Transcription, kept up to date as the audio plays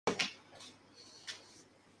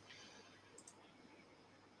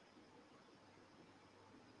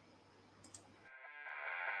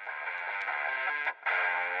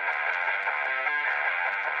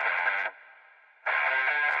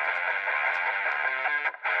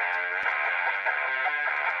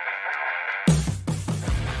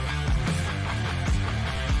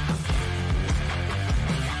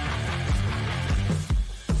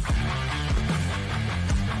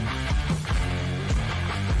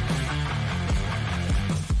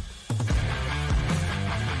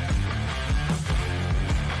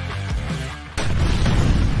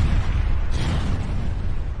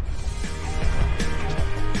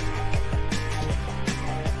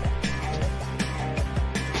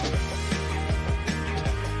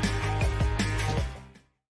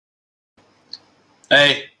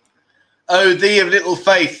Hey, oh thee of little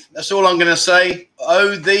faith. That's all I'm going to say.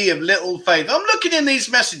 Oh thee of little faith. I'm looking in these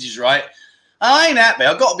messages, right? I ain't happy.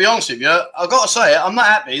 I've got to be honest with you. I've got to say it. I'm not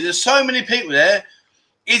happy. There's so many people there.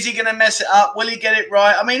 Is he going to mess it up? Will he get it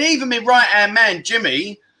right? I mean, even my right-hand man,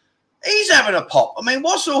 Jimmy, he's having a pop. I mean,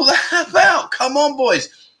 what's all that about? Come on,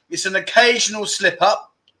 boys. It's an occasional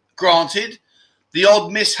slip-up, granted. The odd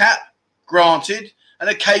mishap, granted. And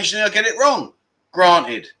occasionally I get it wrong,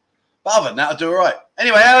 granted. But other than that, I'll do all right.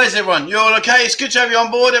 Anyway, how is everyone? You all okay? It's good to have you on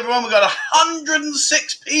board, everyone. We've got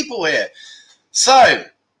 106 people here. So,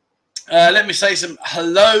 let me say some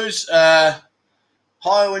hellos. Hi,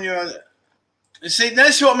 when you're on. See,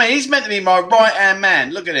 that's what I mean. He's meant to be my right-hand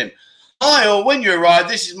man. Look at him. Hi, or when you arrive,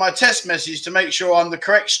 this is my test message to make sure I'm the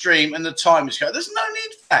correct stream and the time is correct. There's no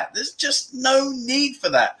need for that. There's just no need for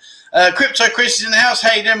that. Crypto Chris is in the house.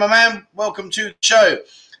 Hey there, my man. Welcome to the show.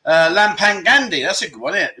 Lampan Gandhi. That's a good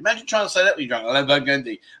one, isn't it? Imagine trying to say that when you're drunk. Lampan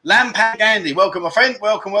Gandhi. Lampan Gandhi. Welcome, my friend.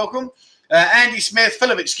 Welcome, welcome. Andy Smith, full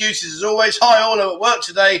of excuses as always. Hi, all at work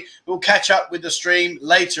today. We'll catch up with the stream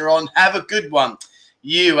later on. Have a good one.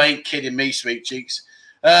 You ain't kidding me, sweet cheeks.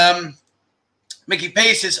 Mickey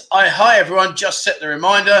P says, hi, everyone. Just set the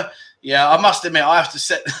reminder. Yeah, I must admit, I have to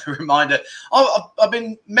set the reminder. I've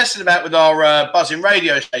been messing about with our buzzing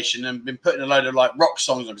radio station and been putting a load of like rock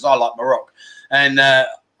songs on because I like my rock. And I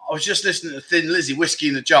was just listening to Thin Lizzy, Whiskey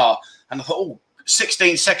in the Jar. And I thought, oh,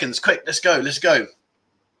 16 seconds. Quick, let's go. Let's go.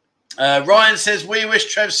 Ryan says, we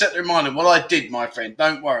wish Trev set the reminder. Well, I did, my friend.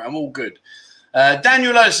 Don't worry. I'm all good.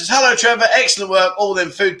 Daniel Lowe says, hello, Trevor. Excellent work. All them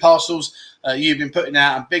food parcels you've been putting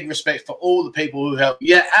out. And big respect for all the people who help.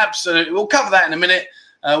 Yeah, absolutely. We'll cover that in a minute.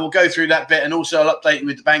 We'll go through that bit. And also I'll update you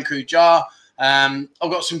with the Banku jar. I've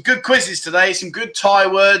got some good quizzes today. Some good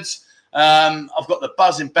Thai words. I've got the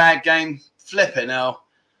buzzing bag game. Flipping hell.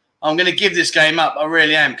 I'm going to give this game up. I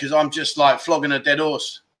really am. Because I'm just like flogging a dead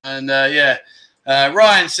horse. And yeah.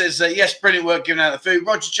 Ryan says, yes, brilliant work giving out the food.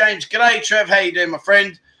 Roger James, g'day, Trev. How you doing, my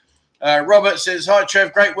friend? Robert says, hi,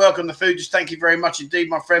 Trev. Great work on the food. Just thank you very much indeed,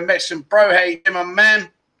 my friend. Mexican Bro, how you doing, my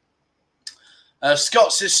man?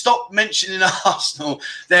 Scott says, stop mentioning Arsenal.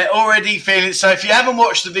 They're already feeling... So if you haven't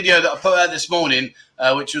watched the video that I put out this morning,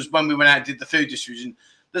 which was when we went out and did the food distribution,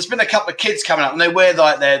 there's been a couple of kids coming up and they wear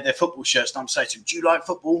like their football shirts. And I'm saying to them, do you like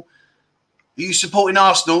football? Are you supporting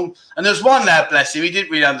Arsenal? And there's one lad, bless him, he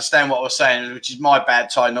didn't really understand what I was saying, which is my bad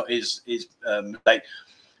Thai, not his mistake.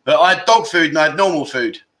 But I had dog food and I had normal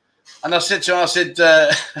food. And I said to him, I said,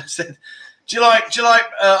 do you like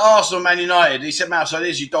Arsenal, Man United? He said, "Mate, so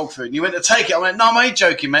here's your dog food." And he went to take it. I went, "No, I'm only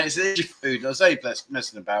joking, mate. It's your food." I was only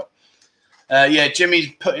messing about. Yeah,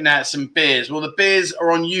 Jimmy's putting out some beers. Well, the beers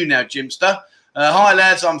are on you now, Jimster. Hi,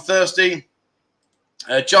 lads. I'm thirsty.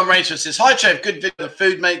 John Rachel says, hi, Trev. Good video of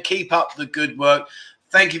food, mate. Keep up the good work.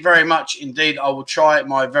 Thank you very much indeed. I will try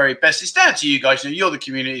my very best. It's down to you guys. You're the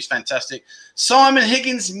community. It's fantastic. Simon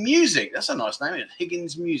Higgins Music. That's a nice name, isn't it?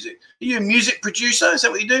 Higgins Music. Are you a music producer? Is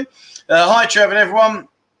that what you do? Hi, Trev and everyone.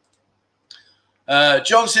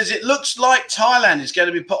 John says, it looks like Thailand is going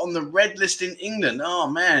to be put on the red list in England. Oh,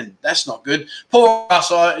 man, that's not good. Poor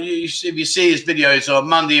Russ, if you see his videos on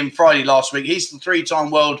Monday and Friday last week, he's the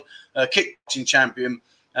 3-time world kickboxing champion.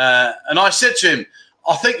 And I said to him,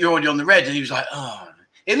 I think you're already on the red. And he was like, oh.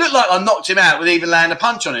 It looked like I knocked him out with even laying a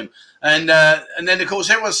punch on him. And then, of course,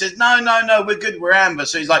 everyone says, no, we're good, we're amber.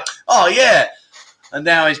 So he's like, oh, yeah. And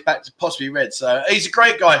now he's back to possibly red. So he's a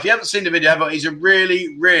great guy. If you haven't seen the video, he's a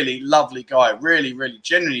really, really lovely guy. Really, really,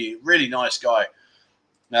 genuinely, really nice guy.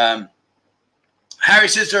 Harry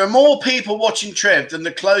says, there are more people watching Trev than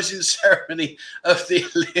the closing ceremony of the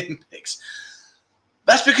Olympics.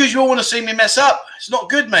 That's because you all want to see me mess up. It's not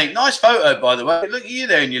good, mate. Nice photo, by the way. Look at you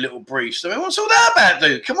there in your little briefs. I mean, what's all that about,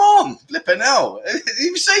 dude? Come on. Flipping hell. Have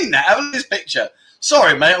you seen that? Have a look at this picture.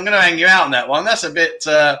 Sorry, mate. I'm going to hang you out on that one. That's a bit...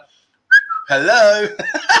 hello.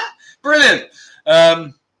 Brilliant.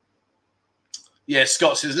 Yeah,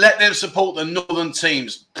 Scott says, let them support the northern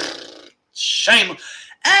teams. Shame.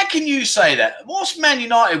 How can you say that? What's Man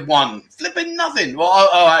United won? Flipping nothing. Well,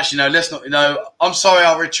 actually, no, let's not. No, I'm sorry.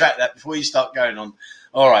 I'll retract that before you start going on.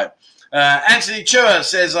 All right. Anthony Chua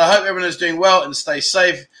says, I hope everyone is doing well and stay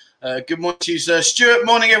safe. Good morning to you, sir. Stuart,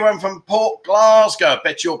 morning, everyone from Port Glasgow. I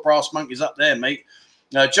bet your brass monkey's up there, mate.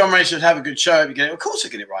 John Ray said, have a good show. You get it. Of course I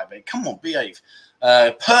get it right, mate. Come on, behave.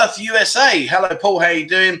 Perth, USA. Hello, Paul. How you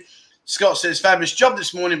doing? Scott says, fabulous job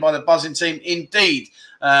this morning by the buzzing team. Indeed.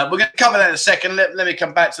 We're going to cover that in a second. Let me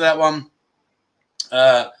come back to that one.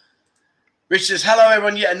 Rich says, hello,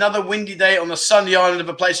 everyone. Yet another windy day on the sunny island of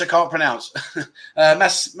a place I can't pronounce.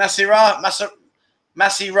 Masira.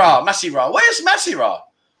 Where's Masira?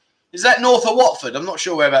 Is that north of Watford? I'm not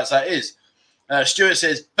sure whereabouts that is. Stuart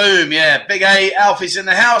says, boom, yeah, Big A, Alfie's in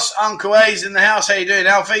the house. Uncle A's in the house. How you doing,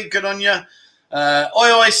 Alfie? Good on you. Oi,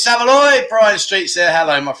 oi, Savaloy. Brian Street's there.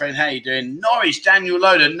 Hello, my friend. How you doing? Norwich, Daniel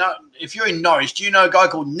Loader. No, if you're in Norwich, do you know a guy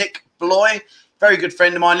called Nick Bloy? Very good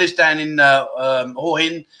friend of mine. Lives down in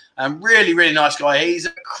Horhin. Really, really nice guy. He's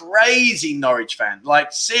a crazy Norwich fan.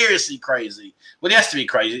 Like, seriously crazy. Well, he has to be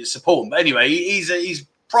crazy to support him. But anyway, he's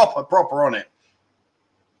proper on it.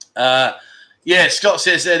 Yeah, Scott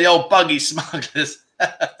says they're the old buggy smugglers.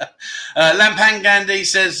 Lampan Gandhi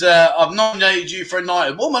says, I've nominated you for a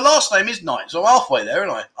night. Well, my last name is Knight, so I'm halfway there,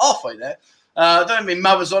 aren't I? Halfway there. I don't have my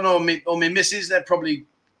mother's on or my missus. They're probably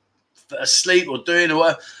asleep or doing or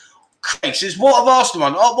whatever. Craig says, what I've asked them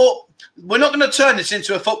on. Oh, well, we're not going to turn this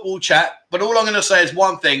into a football chat, but all I'm going to say is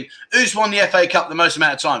one thing. Who's won the FA Cup the most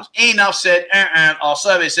amount of times? Enough said, our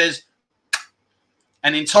survey says,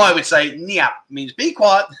 and in Thai would say, Niap, means be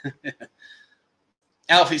quiet.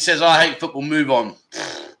 Alfie says, I hate football, move on.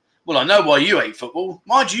 Well, I know why you hate football.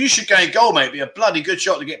 Mind you, you should go in goal, mate. It'd be a bloody good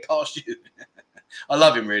shot to get past you. I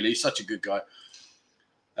love him, really. He's such a good guy.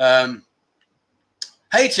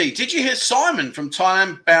 Hey, T, did you hear Simon from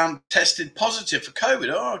Thailand bound tested positive for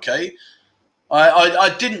COVID? Oh, okay.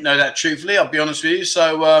 I didn't know that, truthfully. I'll be honest with you.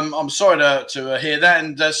 So I'm sorry to hear that.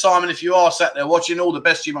 And Simon, if you are sat there watching, all the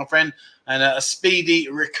best to you, my friend. And a speedy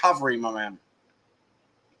recovery, my man.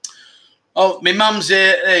 Oh, my mum's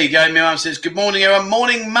here. There you go. My mum says, good morning, everyone.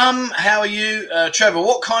 Morning, mum. How are you? Trevor,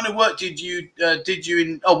 what kind of work did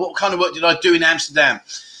what kind of work did I do in Amsterdam?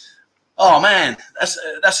 Oh, man,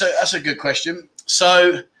 that's a good question.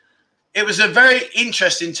 So it was a very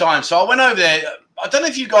interesting time. So I went over there. I don't know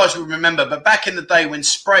if you guys will remember, but back in the day when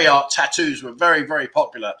spray art tattoos were very, very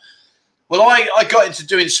popular. Well, I got into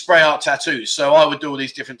doing spray art tattoos, so I would do all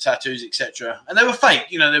these different tattoos, etc. And they were fake,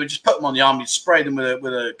 you know. They would just put them on the arm, you'd spray them with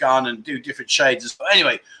a gun, and do different shades.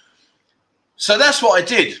 Anyway, so that's what I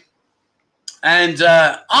did, and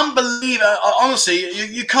unbelievable. Honestly,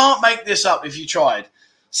 you can't make this up if you tried.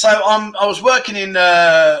 So I was working in.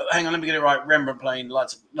 Hang on, let me get it right. Rembrandt Plain, I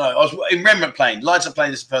was in Rembrandt Plain. Lights of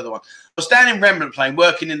Plain is the further one. I was down in Rembrandt Plain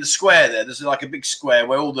working in the square there. There's like a big square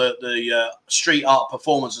where all the street art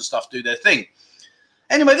performers and stuff do their thing.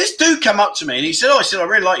 Anyway, this dude came up to me and he said, I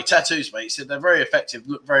really like your tattoos, mate. He said, they're very effective,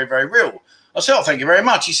 look very, very real. I said, oh, thank you very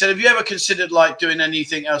much. He said, have you ever considered like doing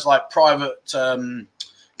anything else like private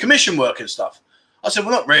commission work and stuff? I said,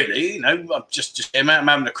 well, not really. You know, I'm just I'm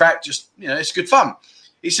having a crack. Just, you know, it's good fun.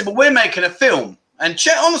 He said, well, we're making a film. And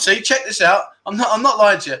honestly, check this out. I'm not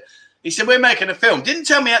lying to you. He said, we're making a film. Didn't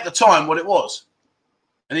tell me at the time what it was.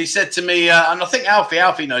 And he said to me, and I think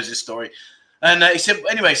Alfie knows this story. And he said,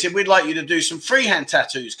 we'd like you to do some freehand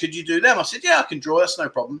tattoos. Could you do them? I said, yeah, I can draw. That's no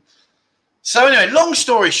problem. So anyway, long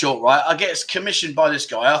story short, right, I get commissioned by this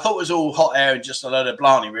guy. I thought it was all hot air and just a load of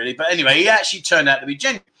blarney, really. But anyway, he actually turned out to be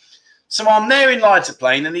genuine. So I'm there in Lighthearted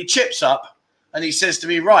Plane, and he chips up, and he says to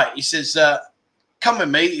me, right, he says, come with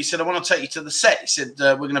me. He said, I want to take you to the set. He said,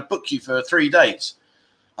 we're going to book you for 3 days.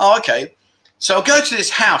 Oh, okay. So I'll go to this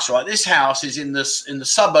house, right? This house is in the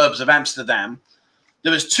suburbs of Amsterdam.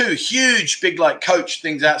 There was 2 huge, big, like, coach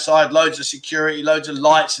things outside, loads of security, loads of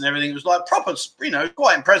lights and everything. It was, like, proper, you know,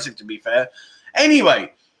 quite impressive, to be fair.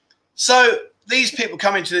 Anyway, so these people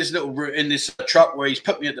come into this little room, in this truck where he's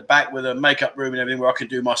put me at the back with a makeup room and everything where I can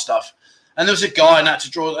do my stuff. And there was a guy and I had to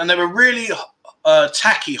draw, and they were really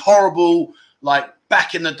tacky, horrible, like,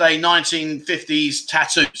 back in the day, 1950s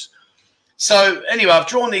tattoos. So anyway, I've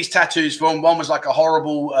drawn these tattoos for him. One was like a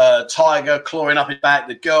horrible tiger clawing up his back.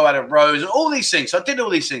 The girl had a rose, and all these things. So I did all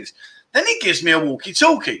these things. Then he gives me a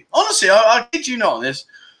walkie-talkie. Honestly, I kid you not on this.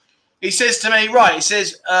 He says to me, right, he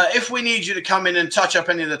says, if we need you to come in and touch up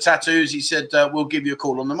any of the tattoos, he said, we'll give you a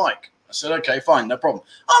call on the mic. I said, okay, fine, no problem.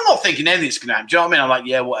 I'm not thinking anything's going to happen. Do you know what I mean? I'm like,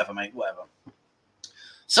 yeah, whatever, mate, whatever.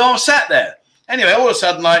 So I'm sat there. Anyway, all of a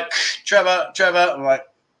sudden, like, Trevor, I'm like,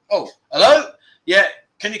 oh, hello? Yeah.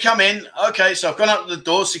 Can you come in? Okay, so I've gone up to the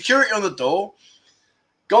door, security on the door,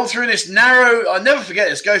 gone through this narrow, I'll never forget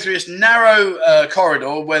this, go through this narrow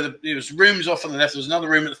corridor where there was rooms off on the left, there was another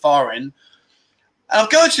room at the far end. And I'll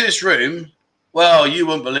go to this room, well, you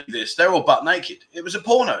wouldn't believe this, they're all butt naked. It was a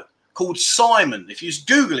porno called Simon. If you just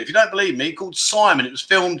Google it, if you don't believe me, called Simon. It was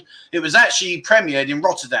filmed, it was actually premiered in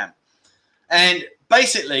Rotterdam. And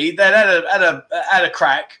basically, they'd had a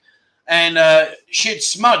crack, and she'd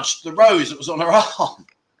smudged the rose that was on her arm.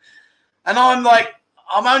 And I'm like,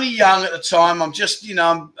 I'm only young at the time. I'm just, you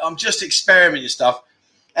know, I'm just experimenting stuff.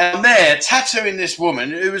 And I'm there tattooing this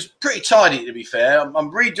woman who was pretty tidy, to be fair.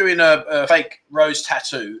 I'm redoing a fake rose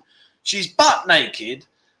tattoo. She's butt naked.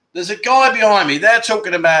 There's a guy behind me. They're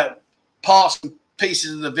talking about parts and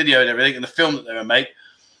pieces of the video and everything and the film that they were making.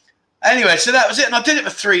 Anyway, so that was it. And I did it for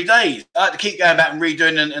 3 days. I had to keep going back and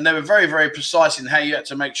redoing it. And they were very, very precise in how you had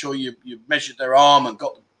to make sure you measured their arm and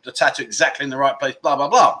got the tattoo exactly in the right place, blah, blah,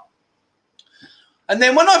 blah. And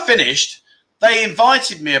then when I finished, they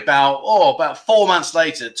invited me about 4 months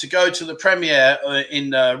later to go to the premiere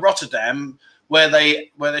in Rotterdam where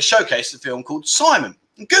they showcased a film called Simon.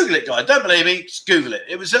 And Google it, guys. Don't believe me? Just Google it.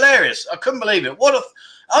 It was hilarious. I couldn't believe it.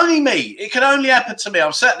 Only me. It can only happen to me.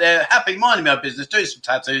 I'm sat there happy, minding my business, doing some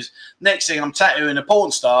tattoos. Next thing, I'm tattooing a porn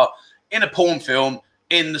star in a porn film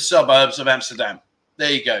in the suburbs of Amsterdam. There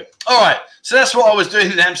you go. All right. So that's what I was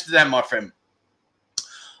doing in Amsterdam, my friend.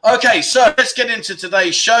 Okay, so let's get into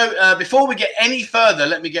today's show. Before we get any further,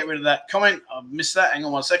 let me get rid of that comment. I missed that. Hang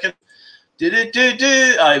on 1 second. Oh,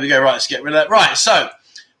 here we go. Right, let's get rid of that. Right, so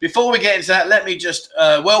before we get into that, let me just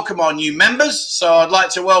welcome our new members. So I'd like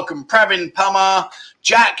to welcome Pravin Pamar,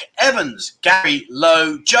 Jack Evans, Gary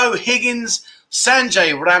Lowe, Joe Higgins,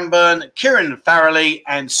 Sanjay Ramburn, Kieran Farrelly,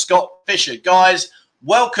 and Scott Fisher. Guys,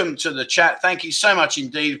 welcome to the chat. Thank you so much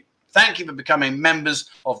indeed. Thank you for becoming members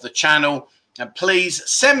of the channel. And please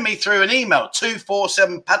send me through an email,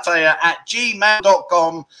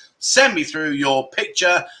 247pattaya@gmail.com. Send me through your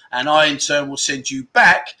picture, and I, in turn, will send you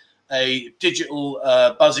back a digital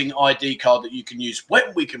buzzing ID card that you can use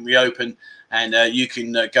when we can reopen, and you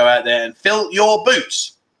can go out there and fill your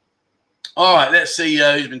boots. All right, let's see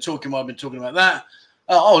who's been talking while I've been talking about that.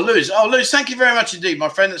 Lewis. Oh, Lewis, thank you very much indeed, my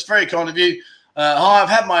friend. That's very kind of you. Hi, I've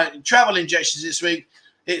had my travel injections this week.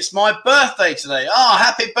 It's my birthday today. Oh,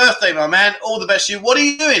 happy birthday, my man. All the best to you. What are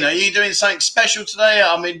you doing? Are you doing something special today?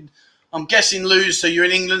 I mean, I'm guessing, Lewis, so you're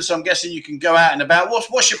in England, so I'm guessing you can go out and about.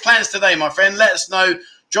 What's your plans today, my friend? Let us know.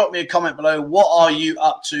 Drop me a comment below. What are you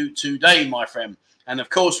up to today, my friend? And,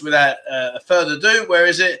 of course, without further ado, where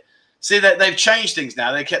is it? See, that they've changed things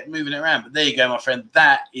now. They kept moving it around. But there you go, my friend.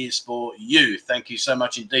 That is for you. Thank you so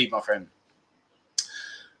much indeed, my friend.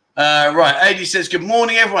 Right, AD says, good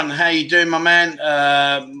morning, everyone. How you doing, my man?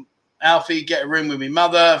 Alfie, get a room with me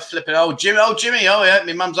mother. Flipping, Jimmy. Oh, yeah,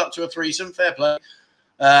 my mum's up to a threesome. Fair play.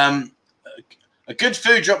 A good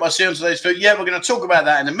food drop I see on today's food. Yeah, we're going to talk about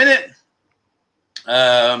that in a minute.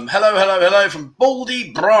 Hello from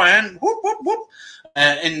Baldy Brian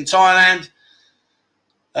in Thailand.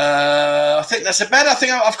 I think that's about it. I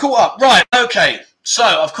think I've caught up. Right, okay. So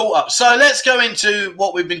I've caught up. So let's go into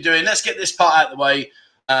what we've been doing. Let's get this part out of the way.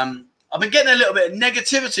 I've been getting a little bit of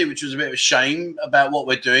negativity, which was a bit of a shame about what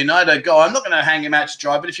we're doing. I don't go. I'm not going to hang him out to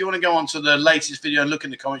dry, but if you want to go on to the latest video and look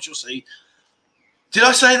in the comments, you'll see. Did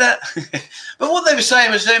I say that? But what they were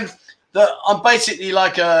saying was that I'm basically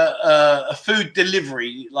like a food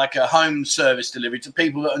delivery, like a home service delivery to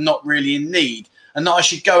people that are not really in need, and that I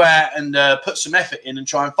should go out and put some effort in and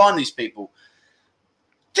try and find these people.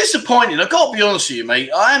 Disappointing. I've got to be honest with you, mate.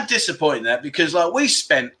 I am disappointed in that because we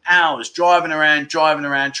spent hours driving around,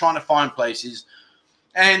 trying to find places.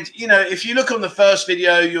 And, if you look on the first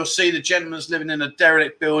video, you'll see the gentleman's living in a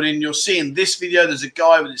derelict building. You'll see in this video, there's a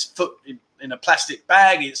guy with his foot in a plastic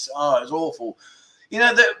bag. It's awful.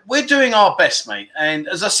 We're doing our best, mate. And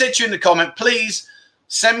as I said to you in the comment, please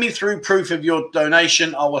send me through proof of your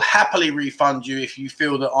donation. I will happily refund you if you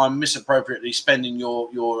feel that I'm misappropriately spending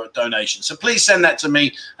your donation. So please send that to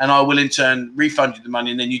me, and I will in turn refund you the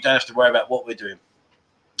money, and then you don't have to worry about what we're doing.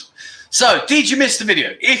 So did you miss the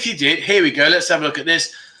video? If you did, here we go. Let's have a look at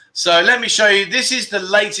this. So let me show you. This is the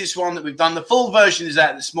latest one that we've done. The full version is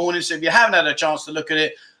out this morning. So if you haven't had a chance to look at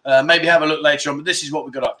it, maybe have a look later on. But this is what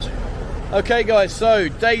we got up to. Okay, guys. So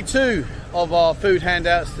day 2 of our food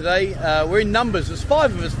handouts today. We're in numbers. There's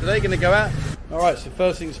 5 of us today going to go out. All right. So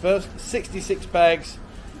first things first. 66 bags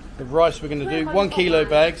of rice we're going to do. 1 kilo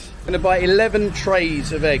bags. Going to buy 11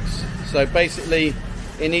 trays of eggs. So basically,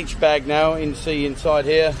 in each bag now, you can see inside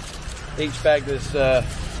here, each bag there's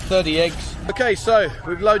 30 eggs. Okay, so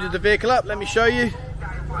we've loaded the vehicle up. Let me show you.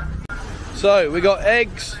 So we got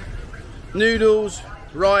eggs, noodles,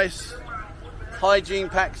 rice, hygiene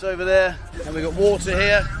packs over there, and we've got water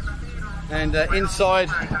here, and inside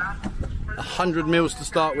 100 mils to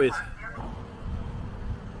start with.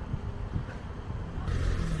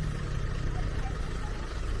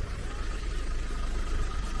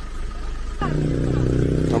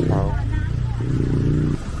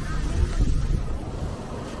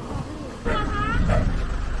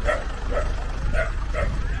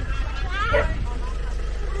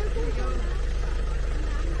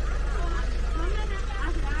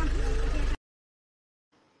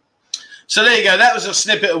 So there you go. That was a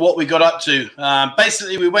snippet of what we got up to.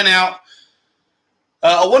 Basically, we went out.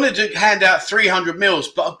 I wanted to hand out 300 mils,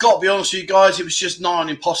 but I've got to be honest with you guys, it was just nigh on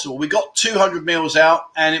impossible. We got 200 mils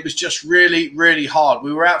out, and it was just really, really hard.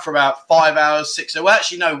 We were out for about 5 hours, 6 hours. Well,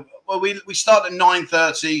 actually, no. well, we started at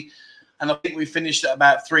 9:30, and I think we finished at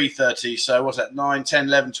about 3:30. So what's that? 9, 10,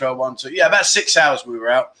 11, 12, 1, 2. Yeah, about 6 hours we were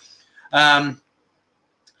out.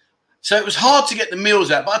 So it was hard to get the meals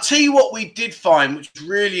out. But I'll tell you what we did find, which was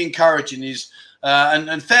really encouraging, is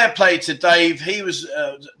and fair play to Dave. He was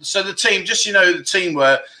so the team. Just the team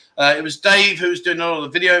were. It was Dave who was doing all the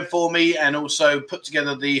video for me and also put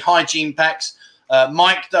together the hygiene packs.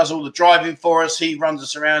 Mike does all the driving for us. He runs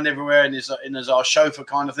us around everywhere and is our chauffeur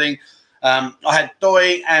kind of thing. I had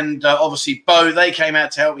Doi and obviously Bo. They came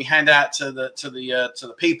out to help me hand out to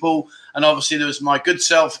the people. And obviously there was my good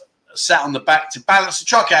self sat on the back to balance the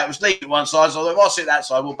truck out. It was leaning one side, so I thought, if I sit that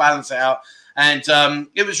side, we'll balance it out. And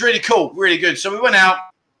it was really cool, really good. So we went out.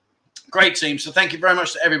 Great team. So thank you very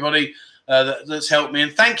much to everybody that's helped me.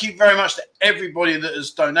 And thank you very much to everybody that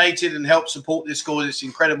has donated and helped support this cause. It's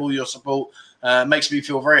incredible, your support. Makes me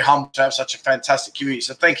feel very humbled to have such a fantastic community.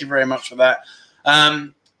 So thank you very much for that.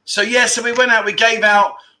 So we went out. We gave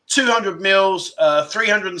out 200 meals,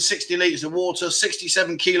 360 litres of water,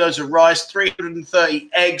 67 kilos of rice, 330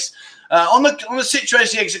 eggs. On the situation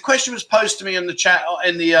of the eggs, a question was posed to me in the chat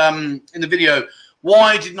in the video.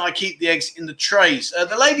 Why didn't I keep the eggs in the trays?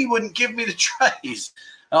 The lady wouldn't give me the trays.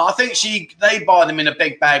 I think they buy them in a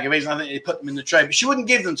big bag of eggs. I think they put them in the tray, but she wouldn't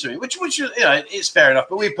give them to me, which it's fair enough.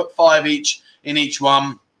 But we put 5 each in each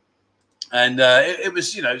one, and it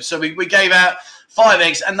was so we gave out 5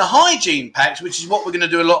 eggs and the hygiene packs, which is what we're going to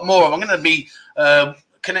do a lot more of. I'm going to be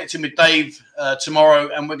connecting with Dave tomorrow,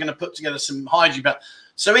 and we're going to put together some hygiene packs.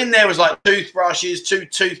 So in there was like toothbrushes, 2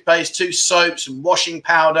 toothpaste, 2 soaps, some washing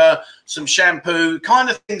powder, some shampoo,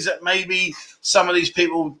 kind of things that maybe some of these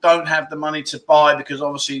people don't have the money to buy because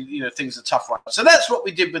obviously, things are tough right now. So that's what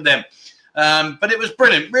we did with them. But it was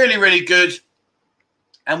brilliant, really, really good.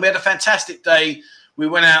 And we had a fantastic day. We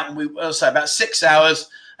went out and about 6 hours.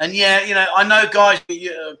 And I know, guys,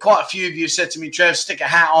 quite a few of you said to me, Trev, stick a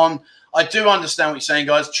hat on. I do understand what you're saying,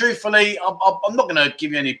 guys. Truthfully, I'm not going to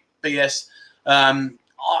give you any BS.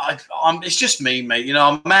 It's just me, mate.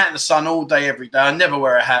 I'm out in the sun all day, every day. I never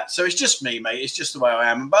wear a hat. So it's just me, mate. It's just the way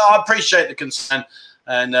I am. But I appreciate the concern.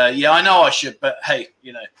 And, I know I should. But, hey,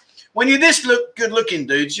 when you're this good looking,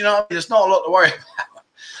 dudes, there's not a lot to worry about.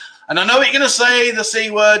 And I know what you're going to say, the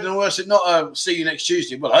C word, and worse, not see you next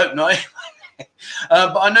Tuesday. Well, I hope not.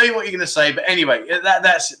 But I know what you're going to say. But anyway,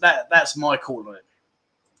 that's my call on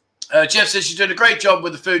it. Jeff says she's doing a great job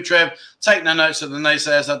with the food, Trev. Take no notes of the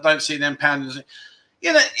naysayers. I don't see them pounding.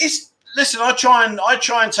 Listen. I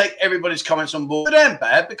try and take everybody's comments on board, good and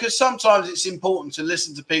bad, because sometimes it's important to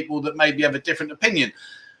listen to people that maybe have a different opinion.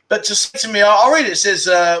 But to say to me, I'll read it. It says,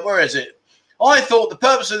 where is it? I thought the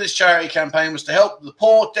purpose of this charity campaign was to help the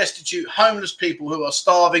poor, destitute, homeless people who are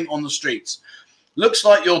starving on the streets. Looks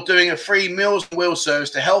like you're doing a free Meals on Wheels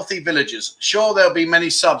service to healthy villagers. Sure, there'll be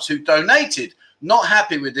many subs who donated. Not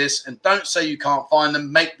happy with this, and don't say you can't find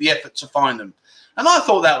them. Make the effort to find them. And I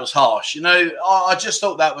thought that was harsh. I just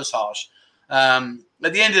thought that was harsh.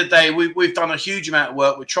 At the end of the day, we've done a huge amount of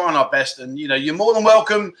work. We're trying our best. And, you're more than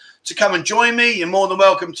welcome to come and join me. You're more than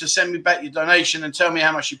welcome to send me back your donation and tell me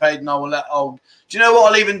how much you paid. And do you know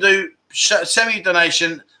what I'll even do? Send me your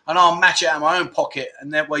donation and I'll match it out of my own pocket.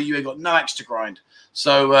 And that way you ain't got no extra grind.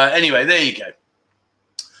 So anyway, there you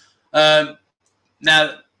go.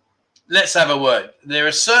 Now, let's have a word. There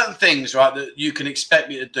are certain things, right, that you can expect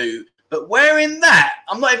me to do. But where in that,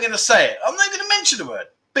 I'm not even going to say it. I'm not even going to mention the word.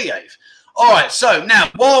 Behave. All right, so now,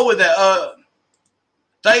 while we're there,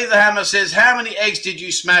 Dave the Hammer says, how many eggs did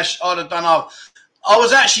you smash? I'd have done half. I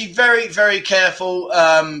was actually very, very careful.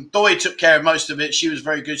 Doi took care of most of it. She was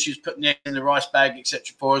very good. She was putting the egg in the rice bag,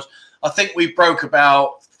 etc. for us. I think we broke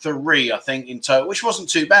about 3, I think, in total, which wasn't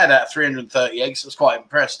too bad out of 330 eggs. I was quite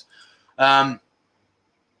impressed. Now,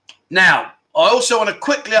 I also want to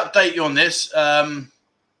quickly update you on this.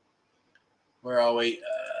 Where are we?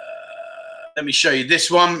 Let me show you this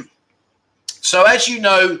one. So as you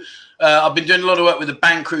know, I've been doing a lot of work with the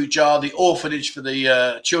Bankru Jar, the orphanage for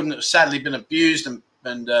the children that have sadly been abused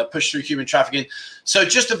and pushed through human trafficking. So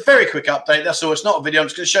just a very quick update. That's all. It's not a video. I'm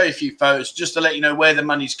just going to show you a few photos just to let you know where the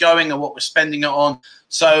money's going and what we're spending it on.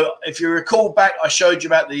 So if you recall back, I showed you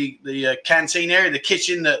about the canteen area, the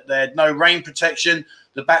kitchen, that they had no rain protection.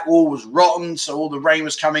 The back wall was rotten, so all the rain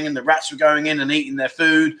was coming in. The rats were going in and eating their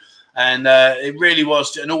food. And it really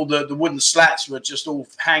was, and all the wooden slats were just all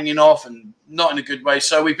hanging off and not in a good way.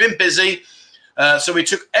 So we've been busy. So we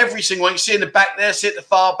took every single one. You see in the back there, see at the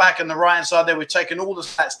far back on the right-hand side there, we've taken all the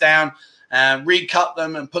slats down and recut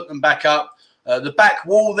them and put them back up. The back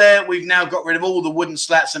wall there, we've now got rid of all the wooden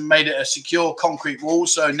slats and made it a secure concrete wall.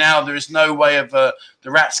 So now there is no way of the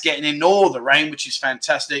rats getting in nor the rain, which is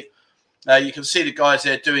fantastic. You can see the guys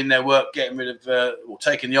there doing their work, getting rid of or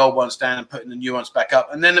taking the old ones down and putting the new ones back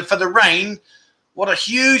up. And then for the rain, what a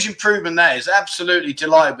huge improvement that is. Absolutely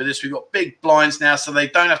delighted with this. We've got big blinds now, so they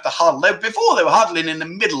don't have to huddle. Before they were huddling in the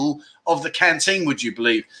middle of the canteen, would you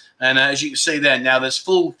believe? And as you can see there, now there's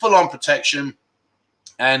full-on protection.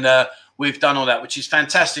 And we've done all that, which is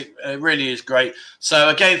fantastic. It really is great. So,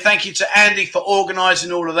 again, thank you to Andy for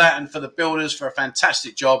organising all of that and for the builders for a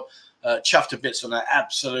fantastic job. Chuffed to bits on that.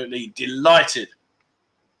 Absolutely delighted.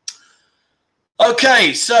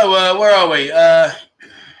 Okay, so where are we?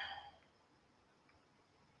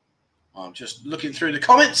 I'm just looking through the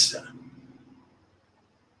comments.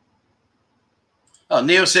 Oh,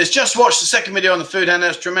 Neil says, just watch the second video on the food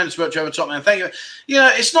handouts. Tremendous work, Trevor, top man. Thank you. You know,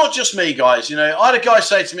 it's not just me, guys. You know, I had a guy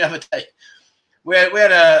say to me the other day, we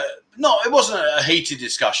had a, no, it wasn't a heated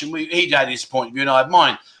discussion. He had his point of view and I had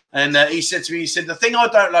mine. And he said to me, he said, the thing I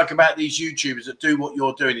don't like about these YouTubers that do what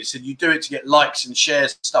you're doing, he said, you do it to get likes and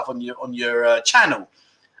shares and stuff on your channel.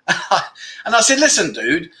 And I said, listen,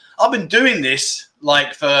 dude, I've been doing this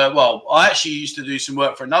like for, well, I actually used to do some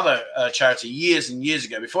work for another charity years and years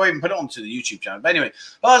ago before I even put it onto the YouTube channel. But anyway,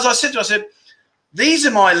 as I said to him, I said, these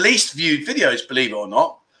are my least viewed videos, believe it or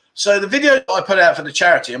not. So the videos I put out for the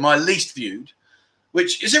charity are my least viewed,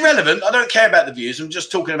 which is irrelevant. I don't care about the views. I'm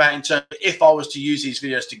just talking about in terms of if I was to use these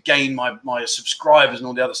videos to gain my subscribers and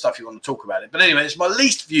all the other stuff you want to talk about it. But anyway, it's my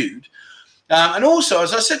least viewed. And also,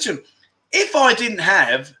 as I said to him, if I didn't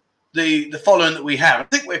have the following that we have, I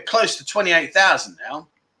think we're close to 28,000 now.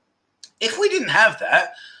 If we didn't have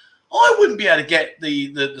that, I wouldn't be able to get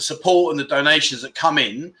the support and the donations that come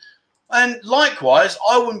in. And likewise,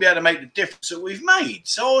 I wouldn't be able to make the difference that we've made.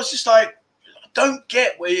 So I was just like, I don't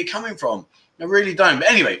get where you're coming from. I really don't.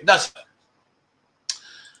 But anyway, that's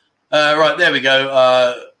right. There we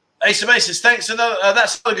go. Ace of Aces, thanks.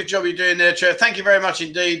 That's a good job you're doing there, Trev. Thank you very much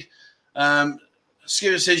indeed.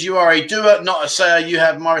 Skipper says, you are a doer, not a sayer. You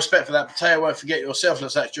have my respect for that. Pattaya, won't forget your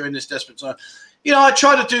selfless acts during this desperate time. You know, I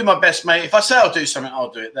try to do my best, mate. If I say I'll do something,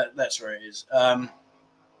 I'll do it. That's where it is.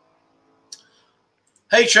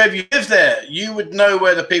 Hey, Trev, you live there. You would know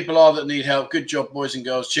where the people are that need help. Good job, boys and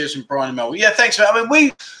girls. Cheers from Brian and Mel. Yeah, thanks, man. I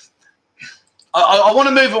mean, I want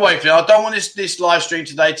to move away from it. I don't want this live stream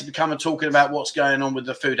today to become a talking about what's going on with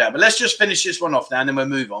the food out. But let's just finish this one off now, and then we'll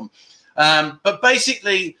move on. But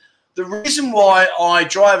basically, the reason why I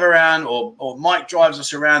drive around, or Mike drives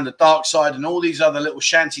us around the dark side and all these other little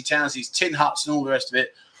shanty towns, these tin huts and all the rest of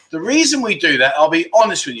it, the reason we do that, I'll be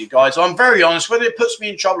honest with you guys. I'm very honest. Whether it puts me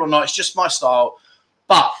in trouble or not, it's just my style.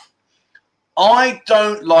 But I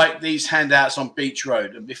don't like these handouts on Beach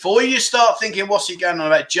Road. And before you start thinking, what's he going on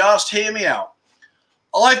about, just hear me out.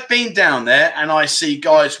 I've been down there and I see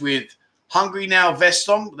guys with Hungry Now vests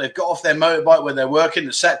on. They've got off their motorbike where they're working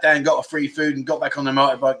and sat down, got a free food and got back on their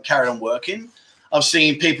motorbike and carried on working. I've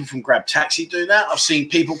seen people from Grab Taxi do that. I've seen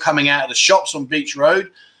people coming out of the shops on Beach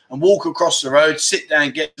Road and walk across the road, sit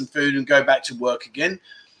down, get some food and go back to work again.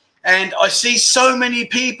 And I see so many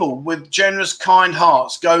people with generous, kind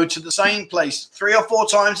hearts go to the same place 3 or 4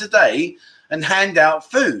 times a day and hand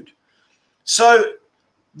out food. So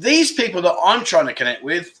these people that I'm trying to connect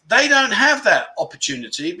with, they don't have that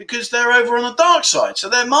opportunity because they're over on the dark side. So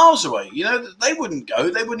they're miles away. You know, they wouldn't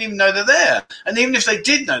go. They wouldn't even know they're there. And even if they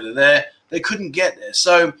did know they're there, they couldn't get there.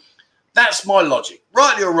 So that's my logic.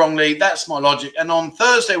 Rightly or wrongly, that's my logic. And on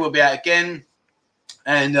Thursday, we'll be out again.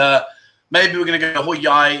 And maybe we're going to go to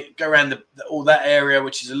Hoyai, go around all that area,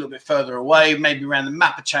 which is a little bit further away, maybe around the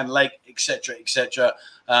Mapachan Lake, etc., etc.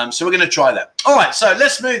 So we're going to try that. All right, so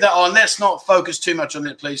let's move that on. Let's not focus too much on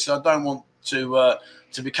it, please. So I don't want to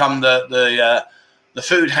become the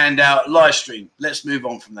food handout live stream. Let's move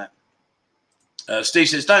on from that. Steve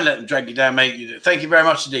says, don't let them drag you down, mate. Thank you very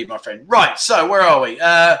much indeed, my friend. Right, so where are we?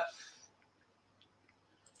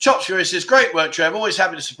 Chops Fury says, great work, Trev. Always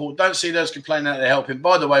happy to support. Don't see those complaining that they're helping.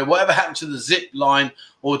 By the way, whatever happened to the zip line,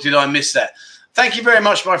 or did I miss that? Thank you very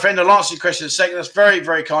much, my friend. I'll answer your question in a second. That's very,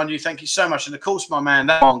 very kind of you. Thank you so much. And, of course, my man,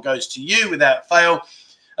 that one goes to you without fail.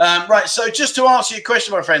 Right, so just to answer your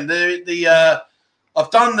question, my friend, I've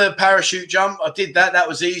done the parachute jump. I did that. That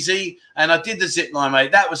was easy. And I did the zip line,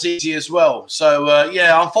 mate. That was easy as well. So,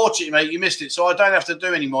 yeah, unfortunately, mate, you missed it. So I don't have to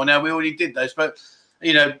do any more now. We already did those. But,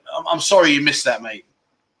 you know, I'm sorry you missed that, mate.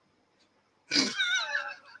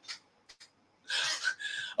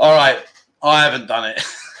 All right, I haven't done it.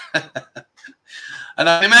 And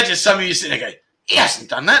I imagine some of you sitting there going, he hasn't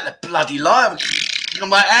done that, the bloody liar. I'm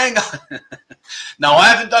like, hang on. No, I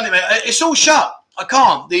haven't done it, mate. It's all shut. I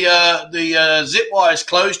can't. The zip wire is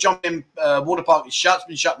closed. Jumping water park is shut. It's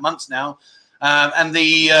been shut months now. And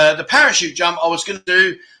the parachute jump I was going to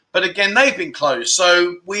do, But again, they've been closed.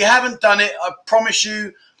 So we haven't done it. I promise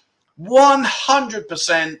you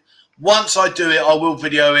 100%. Once I do it, I will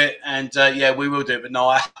video it. And yeah, we will do it. But no,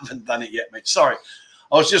 I haven't done it yet, mate. Sorry.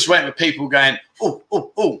 I was just waiting for people going,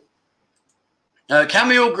 oh. Can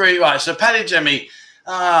we all agree? Right, so Paddy Jimmy,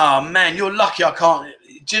 man, you're lucky I can't.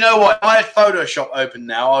 Do you know what? If I had Photoshop open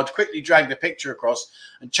now, I'd quickly drag the picture across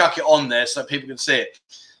and chuck it on there so people can see it.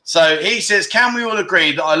 So he says, can we all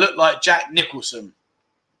agree that I look like Jack Nicholson?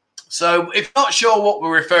 So if you're not sure what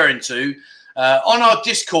we're referring to, on our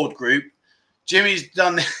Discord group, Jimmy's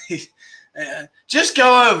done just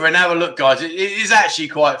go over and have a look, guys. It is actually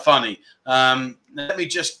quite funny. Let me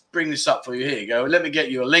just bring this up for you. Here you go. Let me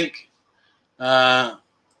get you a link. Hey.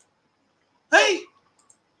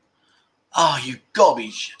 Oh, you got to be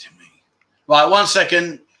shitting me. Right, 1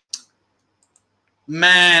 second.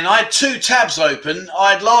 Man, I had 2 tabs open.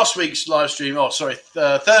 I had last week's live stream. Oh, sorry,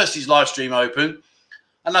 Thursday's live stream open.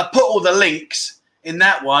 And I put all the links in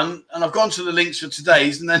that one. And I've gone to the links for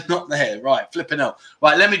today's and they're not there. Right, flipping out.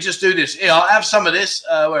 Right, let me just do this. Here, I'll have some of this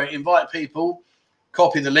where I invite people.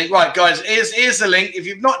 Copy the link. Right, guys, here's the link. If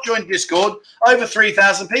you've not joined Discord, over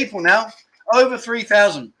 3,000 people now. Over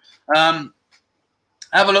 3,000.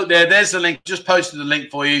 Have a look there. There's the link. Just posted the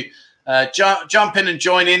link for you. Jump in and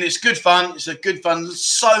join in. It's good fun. It's a good fun. There's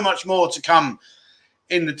so much more to come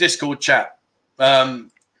in the Discord chat.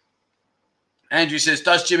 Andrew says,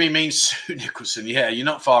 does Jimmy mean Sue Nicholson? Yeah, you're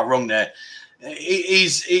not far wrong there.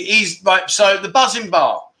 He's right. So the Buzzing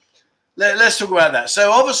Bar. Let's talk about that.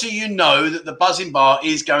 So obviously you know that the Buzzing Bar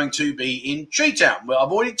is going to be in Treetown. Well,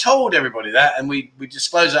 I've already told everybody that, and we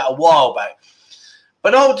disclosed that a while back.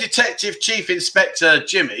 But old Detective Chief Inspector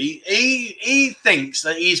Jimmy, he thinks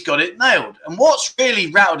that he's got it nailed. And what's really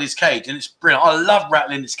rattled his cage, and it's brilliant, I love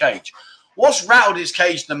rattling his cage. What's rattled his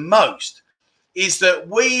cage the most is that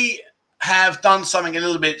we have done something a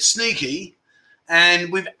little bit sneaky,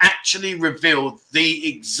 and we've actually revealed the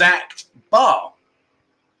exact bar.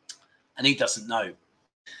 And he doesn't know.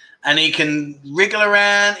 And he can wriggle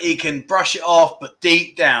around, he can brush it off, but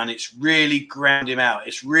deep down, it's really ground him out.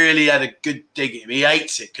 It's really had a good dig at him. He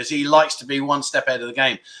hates it because he likes to be one step ahead of the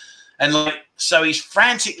game. And so he's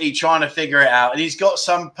frantically trying to figure it out. And he's got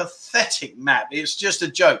some pathetic map. It's just a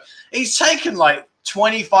joke. He's taken like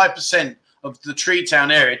 25% of the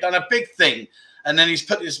Treetown area, done a big thing. And then he's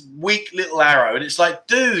put this weak little arrow. And it's like,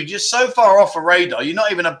 dude, you're so far off a radar. You're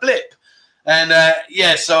not even a blip. And,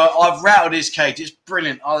 yeah, so I've rattled his cage. It's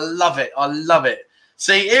brilliant. I love it. I love it.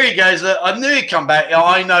 See, here he goes. Look, I knew he'd come back. Oh,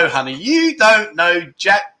 I know, honey. You don't know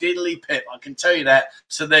Jack Diddley Pip. I can tell you that.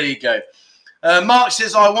 So there you go. Mark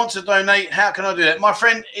says, I want to donate. How can I do that? My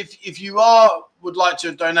friend, if you would like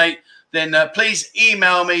to donate, then please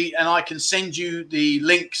email me and I can send you the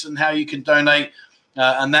links and how you can donate.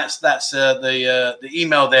 And that's the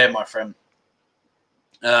email there, my friend.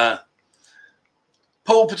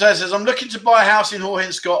 Paul Pattaya says, I'm looking to buy a house in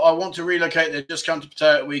Horhin, Scott. I want to relocate there. Just come to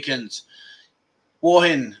Pattaya at weekends.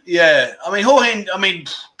 Horhin, yeah. I mean, Horhin,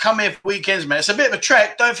 come here for weekends, man. It's a bit of a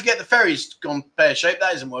trek. Don't forget the ferry's gone pear-shaped.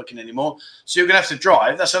 That isn't working anymore. So you're going to have to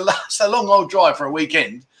drive. That's a long old drive for a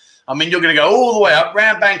weekend. I mean, you're going to go all the way up,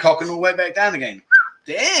 round Bangkok and all the way back down again.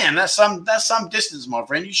 Damn, that's some distance, my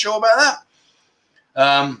friend. You sure about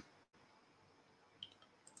that?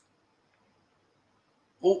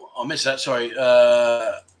 Oh, I missed that. Sorry.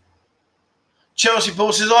 Chelsea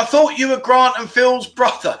Paul says, I thought you were Grant and Phil's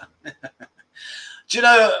brother. Do you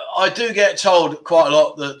know, I do get told quite a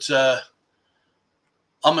lot that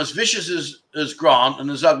I'm as vicious as Grant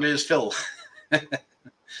and as ugly as Phil. Don't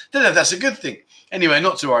know if that's a good thing. Anyway,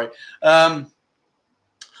 not to worry. I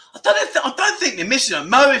don't think they're missing it.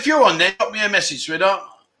 Mo, if you're on there, drop me a message, sweetheart,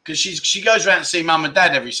 because she goes around to see mum and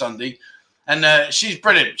dad every Sunday. And she's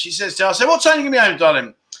brilliant. She says to her, I say, what time are you going to be home,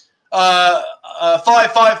 darling?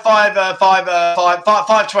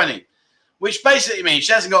 5:20, which basically means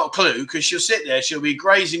she hasn't got a clue because she'll sit there. She'll be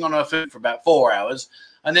grazing on her food for about 4 hours.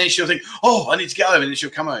 And then she'll think, oh, I need to get home. And then she'll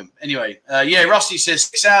come home. Anyway, yeah, Rusty says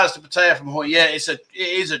 6 hours to Pattaya from Hawaii. Yeah, it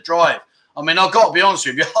is a drive. I mean, I've got to be honest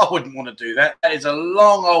with you. I wouldn't want to do that. That is a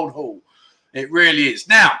long old haul. It really is.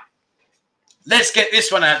 Now, let's get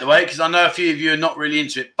this one out of the way because I know a few of you are not really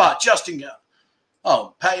into it. But just in case.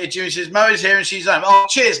 Oh, Patty Junior says, Mo is here and she's home. Oh,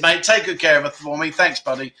 cheers, mate. Take good care of her for me. Thanks,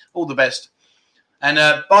 buddy. All the best. And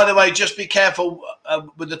by the way, just be careful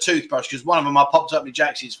with the toothbrush because one of them I popped up with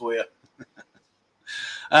Jaxie's for you.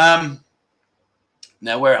 Now,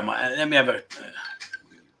 where am I? Let me have a...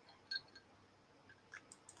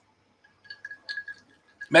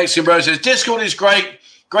 Mexican Bro says, Discord is great.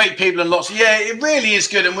 Great people and lots of... Yeah, it really is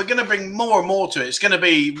good. And we're going to bring more and more to it. It's going to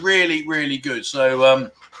be really, really good.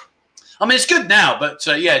 So... I mean, it's good now, but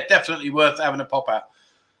yeah, definitely worth having a pop out.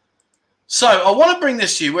 So I want to bring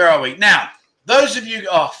this to you. Where are we? Now, those of you,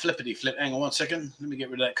 oh, flippity flip. Hang on one second. Let me get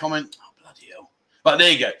rid of that comment. Oh, bloody hell. Right,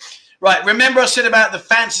 there you go. Right, remember I said about the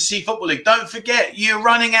Fantasy Football League. Don't forget, you're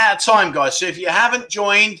running out of time, guys. So if you haven't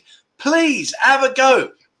joined, please have a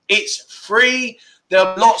go. It's free. There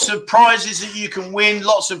are lots of prizes that you can win,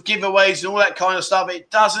 lots of giveaways and all that kind of stuff. It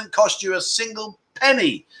doesn't cost you a single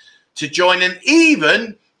penny to join. And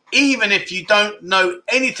even if you don't know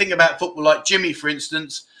anything about football, like Jimmy, for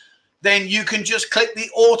instance, then you can just click the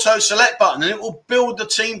auto select button and it will build the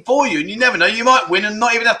team for you. And you never know, you might win and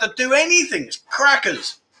not even have to do anything. It's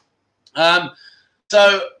crackers.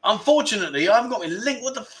 So unfortunately, I haven't got my link.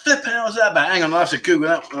 What the flipping hell is that about? Hang on, I have to Google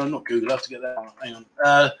that. Oh, not Google, I have to get that one. Hang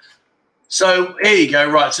on. So here you go.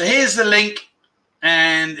 Right, so here's the link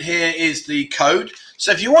and here is the code.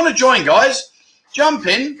 So if you want to join, guys, jump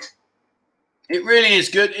in. It really is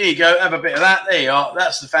good. Here you go. Have a bit of that. There you are.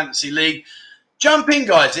 That's the Fantasy League. Jump in,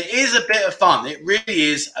 guys. It is a bit of fun. It really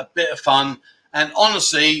is a bit of fun. And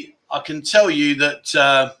honestly, I can tell you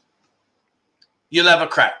that you'll have a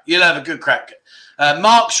crack. You'll have a good crack.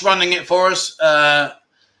 Mark's running it for us.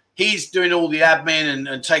 He's doing all the admin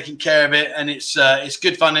and taking care of it, and it's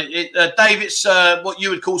good fun. Dave, it's what you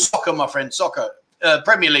would call soccer, my friend, soccer,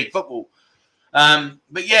 Premier League football.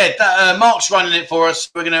 But yeah, Mark's running it for us.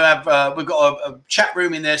 We're going to have we've got a chat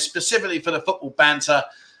room in there specifically for the football banter,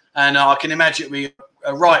 and I can imagine it'll be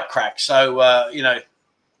a right crack. So you know,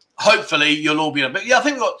 hopefully you'll all be on. But yeah, I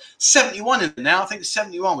think we've got 71 in there now. I think it's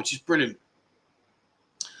 71, which is brilliant.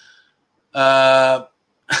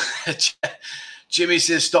 Jimmy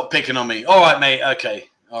says, stop picking on me. All right, mate. Okay.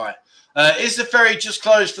 All right. Is the ferry just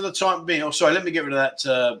closed for the time being? Oh, sorry. Let me get rid of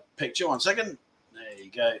that picture. 1 second. There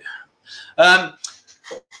you go.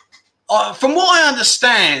 From what I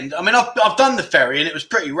understand, I mean, I've done the ferry and it was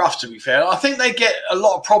pretty rough, to be fair. I think they get a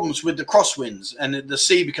lot of problems with the crosswinds and the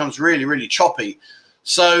sea becomes really, really choppy.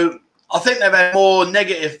 So I think they've had more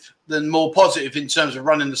negative than more positive in terms of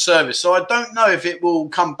running the service. So I don't know if it will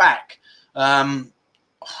come back.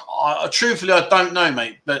 Truthfully, I don't know,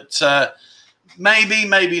 mate, but maybe,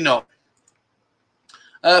 maybe not.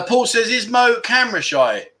 Paul says, is Mo camera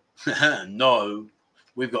shy? No,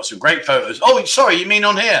 we've got some great photos. Oh, sorry, you mean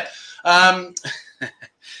on here?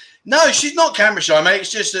 No, she's not camera shy, mate.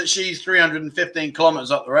 It's just that she's 315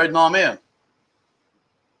 kilometres up the road and I'm here.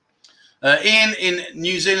 Ian in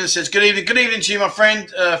New Zealand says, good evening. Good evening to you, my friend.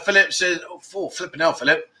 Philip says, oh, flipping hell,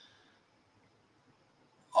 Philip.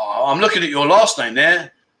 Oh, I'm looking at your last name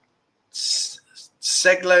there.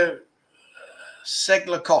 Seglikov.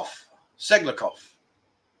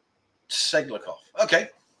 Okay.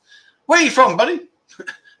 Where are you from, buddy?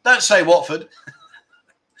 Don't say Watford.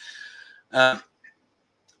 Born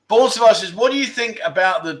Survivor says, what do you think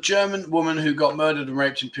about the German woman who got murdered and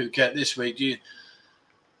raped in Phuket this week? Do you...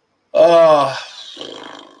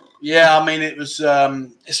 yeah, I mean, it was.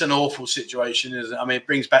 It's an awful situation, isn't it? I mean, it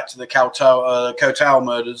brings back to the Koh Tao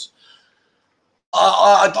murders.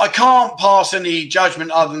 I can't pass any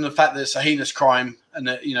judgment other than the fact that it's a heinous crime and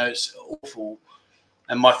that, you know, it's awful.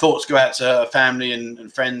 And my thoughts go out to her family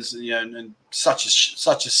and friends, you know, and such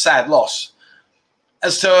a sad loss.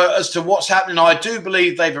 As to what's happening, I do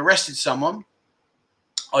believe they've arrested someone.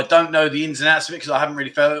 I don't know the ins and outs of it because I haven't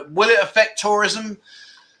really felt it. Will it affect tourism?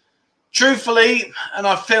 Truthfully, and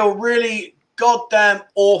I feel really goddamn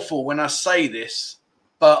awful when I say this,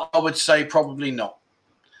 but I would say probably not.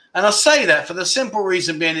 And I say that for the simple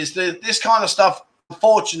reason being is that this kind of stuff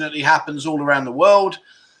unfortunately happens all around the world.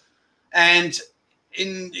 And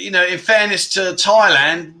in fairness to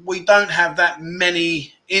Thailand, we don't have that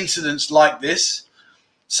many incidents like this.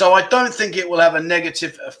 So I don't think it will have a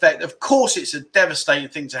negative effect. Of course, it's a devastating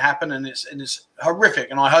thing to happen, and it's horrific.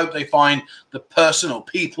 And I hope they find the person or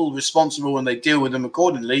people responsible and they deal with them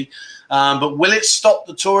accordingly. But will it stop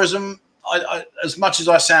the tourism? As much as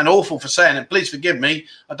I sound awful for saying it, please forgive me,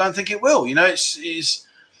 I don't think it will. You know, it's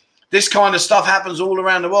this kind of stuff happens all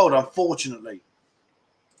around the world, unfortunately.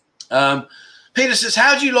 Peter says,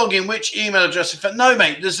 how do you log in? Which email address? No,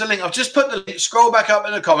 mate, there's a link. I've just put the link. Scroll back up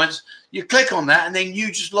in the comments. You click on that, and then you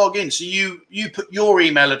just log in. So you put your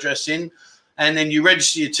email address in, and then you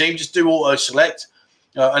register your team. Just do auto-select,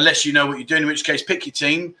 unless you know what you're doing, in which case pick your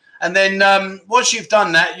team. And then once you've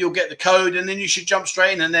done that, you'll get the code, and then you should jump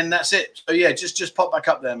straight in, and then that's it. So, yeah, just pop back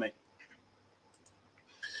up there, mate.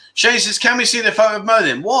 Shane says, can we see the photo of Mo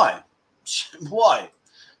then? Why? Why?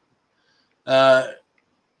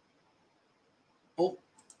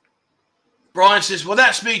 Brian says, well,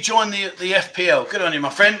 that's me. Join the FPL. Good on you, my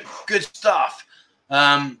friend. Good stuff.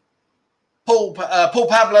 Paul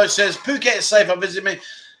Pablo says, Phuket is safe. I visit me.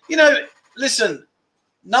 you know, listen,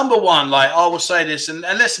 number one, like I will say this, and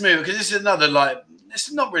let's move, because this is another, like, this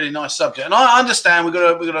is not really a nice subject, and I understand we're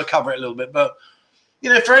gonna cover it a little bit, but you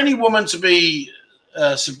know, for any woman to be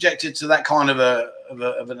subjected to that kind of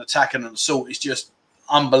an attack and an assault is just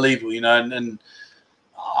unbelievable, you know, and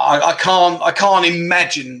I can't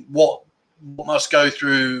imagine what must go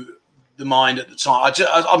through the mind at the time.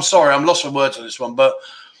 I'm sorry, I'm lost for words on this one, but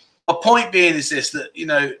my point being is this, that, you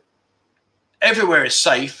know, everywhere is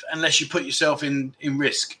safe unless you put yourself in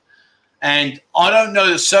risk. And I don't know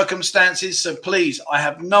the circumstances, so please, I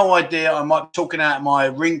have no idea. I might be talking out of my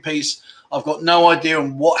ring piece. I've got no idea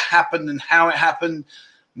on what happened and how it happened.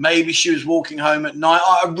 Maybe she was walking home at night.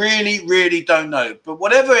 I really, really don't know. But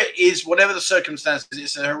whatever it is, whatever the circumstances,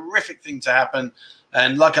 it's a horrific thing to happen.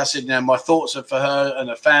 And like I said, my thoughts are for her and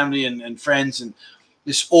her family and friends. And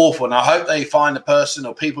it's awful. And I hope they find the person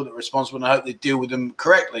or people that are responsible, and I hope they deal with them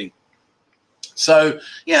correctly. So,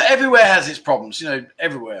 yeah, everywhere has its problems, you know,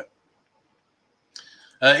 everywhere.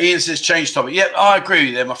 Ian says, change topic. Yep, I agree with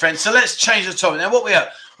you there, my friend. So let's change the topic. Now, what we are,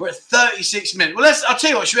 we're at 36 minutes. Well, I'll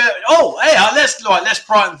tell you what, let's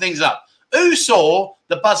brighten things up. Who saw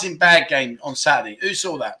the buzzing bag game on Saturday? Who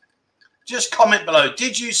saw that? Just comment below.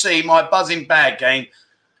 Did you see my buzzing bag game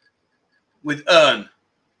with Ern?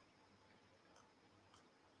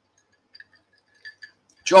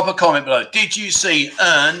 Drop a comment below. Did you see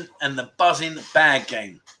Ern and the buzzing bag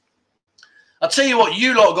game? I'll tell you what,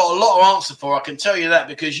 you lot got a lot of answer for. I can tell you that,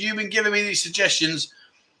 because you've been giving me these suggestions.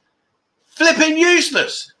 Flipping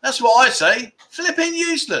useless. That's what I say. Flipping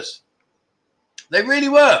useless. They really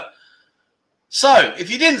were. So,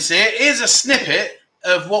 if you didn't see it, here's a snippet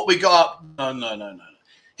of what we got up. No.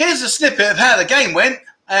 Here's a snippet of how the game went,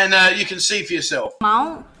 and you can see for yourself.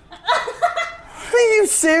 Are you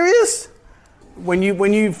serious? When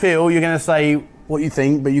you feel, you're going to say what you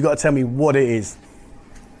think, but you've got to tell me what it is.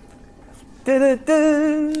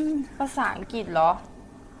 ภาษาอังกฤษเหรอ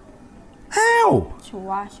How? ชัว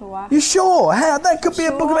ร์ You sure? How? That could be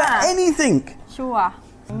a book about anything. ชัวร์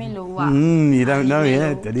ไม่รู้อ่ะ You don't know, yeah.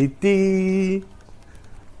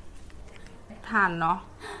 ทันเนาะ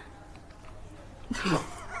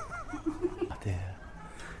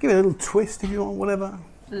Give it a little twist if you want, whatever.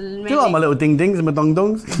 Do you like my little ding dings and my dong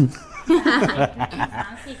dongs?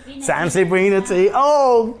 Sam Sabrina T.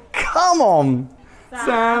 Oh, come on.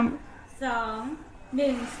 Sam. 2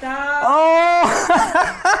 1 stop Oh.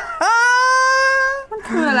 มัน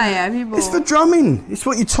คืออะไรอ่ะพี่โบ It's for drumming. It's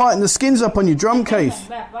what you tighten the skins up on your drum case.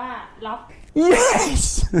 แบบว่าล็อก Yes.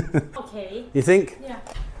 Okay. You think? Yeah.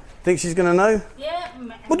 Think she's going to know? Yeah.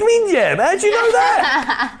 What do you mean, yeah? How do you know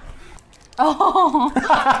that? Oh.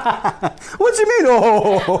 What do you mean,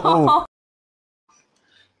 oh?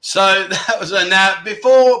 So that was now,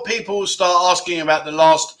 before people start asking about the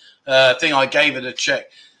last thing I gave her to check,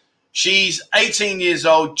 she's 18 years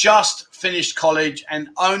old, just finished college, and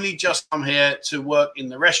only just come here to work in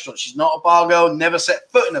the restaurant. She's not a bar girl, never set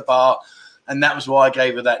foot in a bar, and that was why I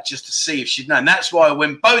gave her that, just to see if she'd know. And that's why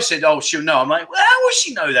when Bo said, oh, she'll know, I'm like, well, how would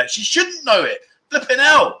she know that? She shouldn't know it. Flipping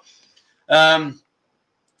hell.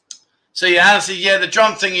 So yeah, Alan said, yeah, the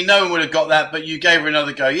drum thing, no one would have got that, but you gave her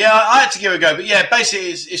another go. Yeah, I had to give her a go, but yeah, basically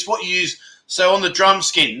it's what you use. So on the drum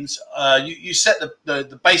skins, you set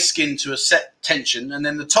the bass skin to a set tension, and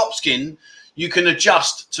then the top skin you can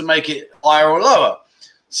adjust to make it higher or lower.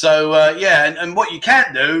 So yeah, and what you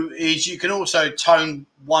can do is you can also tone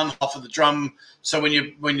one half of the drum. So when you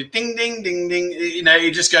ding ding ding ding, you know,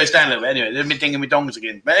 it just goes down a little bit. Anyway, let me ding and me dongs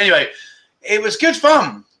again. But anyway, it was good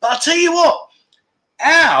fun. But I'll tell you what,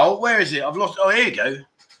 Al, where is it? I've lost. Oh, here you go.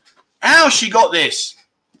 How she got this?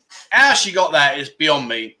 How she got that is beyond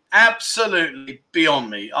me. Absolutely beyond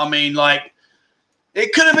me. I mean, like,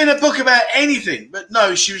 it could have been a book about anything, but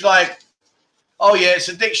no, she was like, oh yeah, it's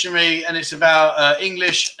a dictionary and it's about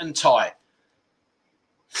English and Thai.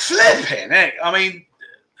 Flipping heck. I mean,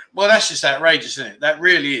 well, that's just outrageous, isn't it? That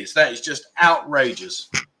really is. That is just outrageous.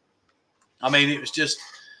 I mean, it was just...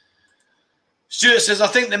 Stuart says, I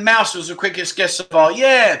think the mouse was the quickest guess so far.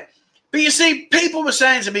 Yeah, but you see, people were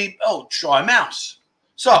saying to me, oh, try mouse.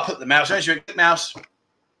 So I put the mouse, as you a mouse.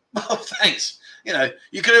 Oh, thanks. You know,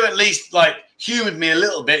 you could have at least, like, humoured me a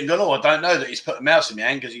little bit and gone, oh, I don't know that he's put a mouse in my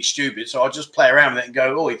hand because he's stupid, so I'll just play around with it and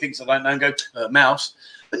go, oh, he thinks I don't know, and go, mouse.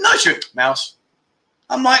 But no, Stuart, mouse.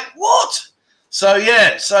 I'm like, what? So,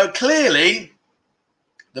 yeah, so clearly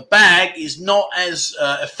the bag is not as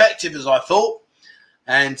effective as I thought.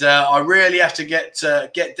 And I really have to get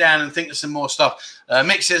down and think of some more stuff.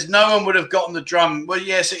 Mick says, no one would have gotten the drum. Well,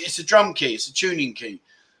 yes, it's a drum key. It's a tuning key.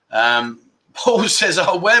 Paul says,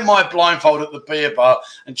 I'll wear my blindfold at the beer bar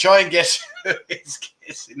and try and guess who is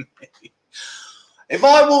kissing me. If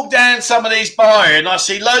I walk down some of these bars and I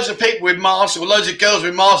see loads of people with masks or loads of girls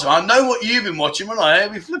with masks, I know what you've been watching, won't I?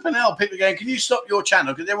 We're flipping out. People going, can you stop your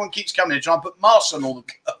channel? Because everyone keeps coming here trying to put masks on all the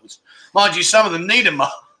girls. Mind you, some of them need a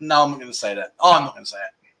mask. No, I'm not going to say that. I'm not going to say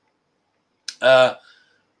it.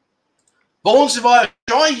 Born Survivor,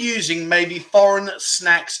 try using maybe foreign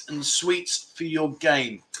snacks and sweets for your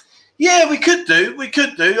game. Yeah, we could do. We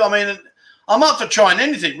could do. I mean, I'm up for trying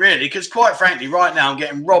anything, really, because quite frankly, right now I'm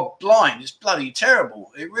getting robbed blind. It's bloody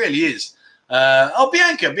terrible. It really is.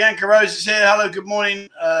 Bianca Rose is here. Hello, good morning.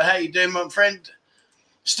 How you doing, my friend?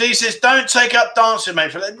 Steve says, don't take up dancing,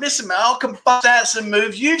 mate. Listen, man, I can bust out some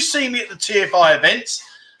moves. You've seen me at the TFI events.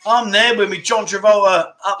 I'm there with me, John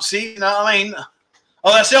Travolta upsy. You know what I mean?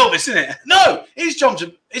 Oh, that's Elvis, isn't it? No, it's John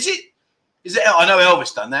Travolta. Is it? I know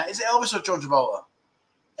Elvis done that. Is it Elvis or John Travolta?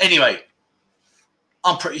 Anyway,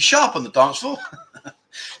 I'm pretty sharp on the dance floor.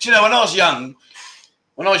 Do you know, when I was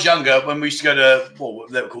younger, when we used to go to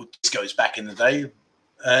what they were called discos back in the day,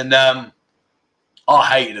 and I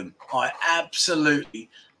hated them. I absolutely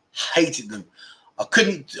hated them. I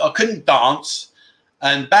couldn't dance,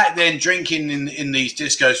 and back then drinking in these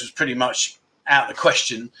discos was pretty much out of the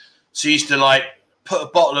question. So you used to like put a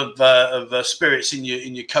bottle of spirits in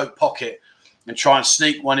your coat pocket and try and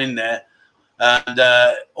sneak one in there. And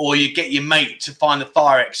or you get your mate to find the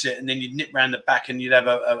fire exit, and then you'd nip round the back and you'd have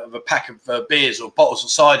a pack of beers or bottles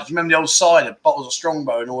of cider. Do you remember the old cider, bottles of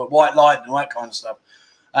Strongbow and all that, White Light and all that kind of stuff?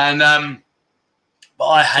 And but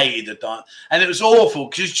I hated the dance, and it was awful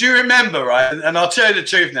because do you remember, right? And I'll tell you the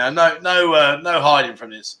truth now, no hiding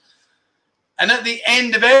from this. And at the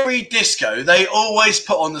end of every disco, they always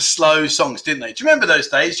put on the slow songs, didn't they? Do you remember those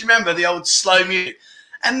days? Do you remember the old slow music?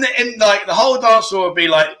 And like the whole dance floor would be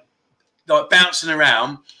like bouncing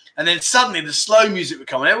around, and then suddenly the slow music would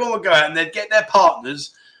come on. Everyone would go out and they'd get their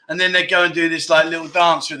partners, and then they'd go and do this like little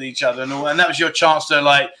dance with each other and all. And that was your chance to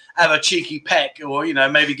like have a cheeky peck, or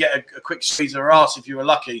maybe get a quick squeeze of her ass if you were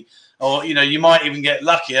lucky, or you might even get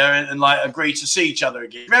luckier and like agree to see each other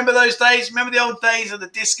again. Remember those days? Remember the old days of the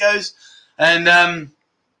discos? And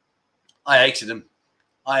I hated them.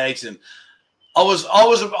 I was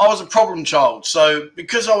a problem child. So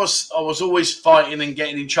because I was always fighting and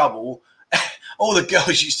getting in trouble, all the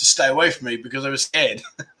girls used to stay away from me because they were scared.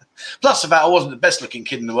 Plus the fact I wasn't the best looking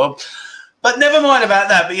kid in the world. But never mind about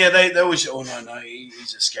that. But yeah, they always, oh no,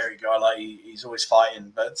 he's a scary guy. Like he's always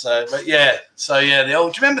fighting. But yeah. So yeah, do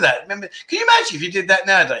you remember that? Can you imagine if you did that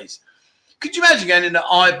nowadays? Could you imagine going into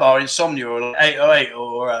iBar, Insomnia, or 808,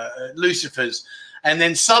 or Lucifer's, and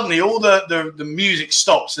then suddenly all the music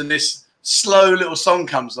stops and this slow little song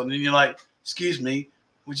comes on, and you're like, excuse me,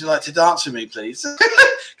 would you like to dance with me, please?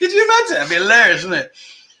 Could you imagine? That'd be hilarious, wouldn't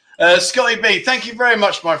it? Scotty B, thank you very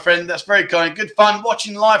much, my friend. That's very kind. Good fun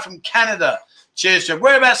watching live from Canada. Cheers, Joe.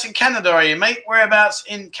 Whereabouts in Canada are you, mate? Whereabouts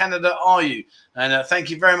in Canada are you? And thank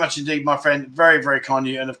you very much indeed, my friend. Very, very kind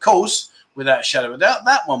of you. And of course, without a shadow of a doubt,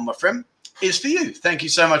 that one, my friend, is for you. Thank you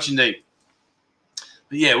so much indeed.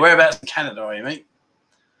 But yeah, whereabouts in Canada are you, mate?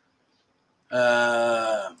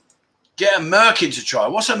 Get a merkin to try.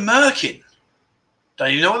 What's a merkin?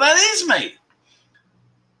 Don't you know what that is, mate?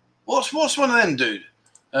 What's one of them, dude?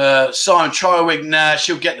 Simon, try a wig. Nah,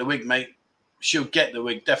 she'll get the wig, mate. She'll get the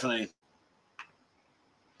wig, definitely.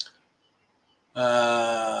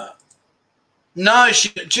 No, do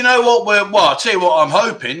you know what? I'll tell you what I'm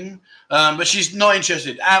hoping. But she's not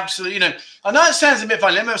interested. Absolutely. I know it sounds a bit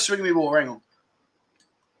funny. Let me have a swig of me water. Hang on.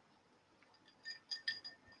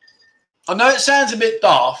 I know it sounds a bit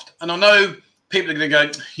daft, and I know people are going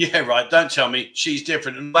to go, yeah, right, don't tell me she's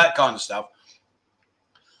different and that kind of stuff.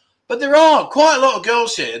 But there are quite a lot of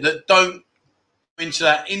girls here that don't go into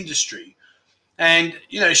that industry. And,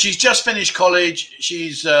 she's just finished college.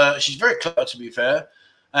 She's very clever, to be fair.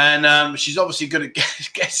 And she's obviously good at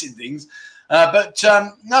guessing things. But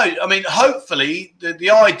no, I mean, hopefully the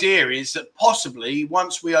idea is that possibly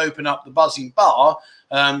once we open up the Buzzing Bar,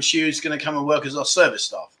 she is going to come and work as our service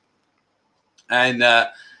staff. And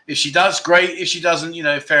if she does, great. If she doesn't,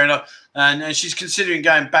 fair enough. And she's considering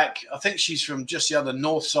going back. I think she's from just the other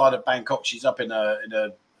north side of Bangkok. She's up in a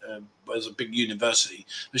big university,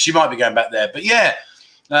 but she might be going back there. But yeah,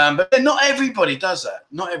 but not everybody does that.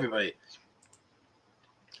 Not everybody.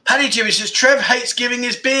 Paddy Jimmy says, Trev hates giving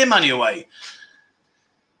his beer money away.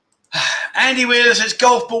 Andy Wheeler says,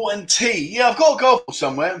 golf ball and tea. Yeah, I've got a golf ball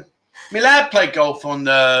somewhere. My lad played golf on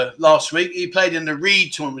last week. He played in the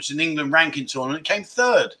Reed tournament, which is an England ranking tournament. Came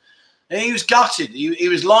third. And he was gutted. He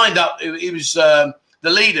was lined up. He was the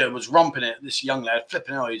leader was romping it, this young lad,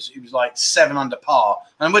 flipping out. He was like 7 under par.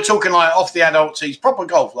 And we're talking like off the adult tees, proper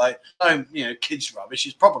golf, like, no, kids rubbish.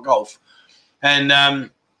 It's proper golf. And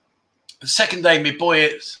The second day, my boy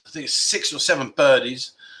hit, I think it's 6 or 7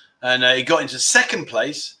 birdies, and he got into second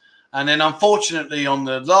place. And then, unfortunately, on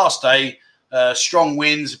the last day, strong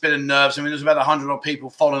winds, a bit of nerves. I mean, there's about 100 odd people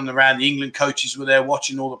following around. The England coaches were there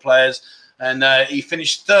watching all the players, and he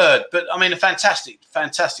finished third. But I mean, fantastic. I'm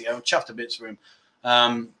chuffed a bit for him.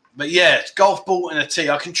 But yeah, golf ball and a tee.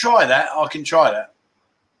 I can try that.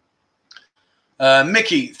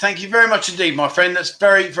 Mickey, thank you very much indeed, my friend. That's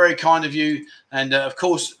very, very kind of you. And of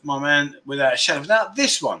course, my man, without a shadow of a doubt,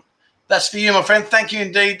 this one. That's for you, my friend. Thank you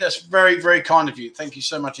indeed. That's very, very kind of you. Thank you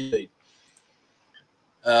so much indeed.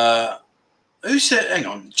 Who said, hang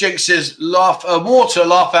on, Jake says, water,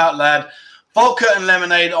 laugh out loud. Vodka and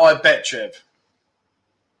lemonade, I bet, Trev.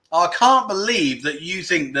 I can't believe that you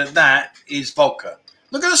think that that is vodka.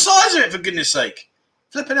 Look at the size of it, for goodness sake.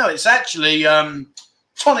 Flipping hell, it's actually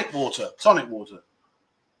tonic water.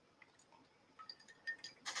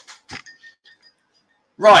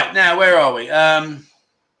 Right, now, where are we?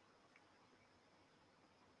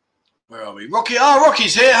 Where are we? Rocky. Oh,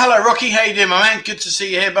 Rocky's here. Hello, Rocky. How you doing, my man? Good to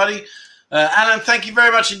see you here, buddy. Alan, thank you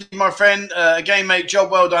very much indeed, my friend. Again, mate,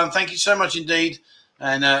 job well done. Thank you so much indeed.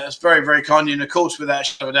 And it's very, very kind of you. And, of course, without a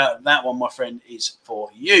shadow of a doubt, that one, my friend, is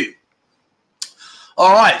for you.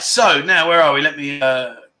 All right. So, now, where are we? Let me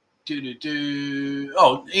Oh,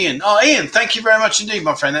 Ian. Oh, Ian, thank you very much indeed,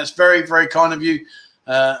 my friend. That's very, very kind of you.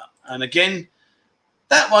 And, again,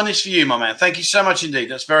 that one is for you, my man. Thank you so much indeed.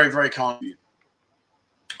 That's very, very kind of you.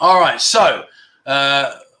 All right. So,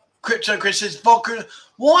 Crypto Chris says, vodka.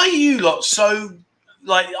 Why are you lot so,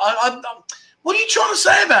 like, what are you trying to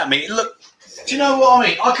say about me? Look, do you know what I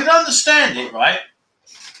mean? I could understand it, right?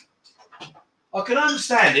 I could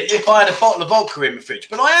understand it if I had a bottle of vodka in my fridge,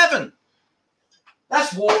 but I haven't.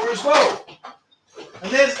 That's water as well.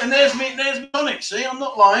 And there's me on it, see? I'm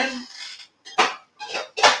not lying.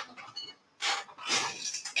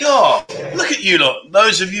 God, look at you lot.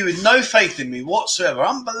 Those of you with no faith in me whatsoever.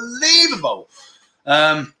 Unbelievable.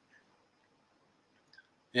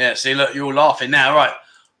 Yeah, see, look, you're all laughing now, right?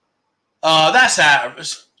 That's out of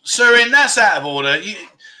Surin, that's out of order.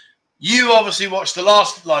 You obviously watched the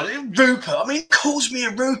last Rupert. I mean, he calls me a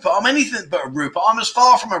Rupert. I'm anything but a Rupert. I'm as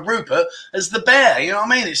far from a Rupert as the bear. You know what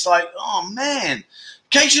I mean? It's like, oh man. In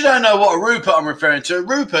case you don't know what a Rupert I'm referring to, a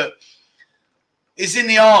Rupert is in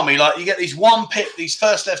the army. Like, you get these these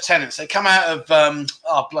first lieutenants. They come out of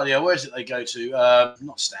oh bloody hell, where is it they go to?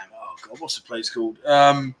 Not Stanford. Oh god, what's the place called?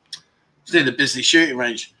 It's near the Bisley shooting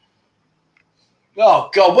range. Oh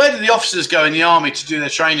god, where do the officers go in the army to do their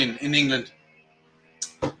training in England?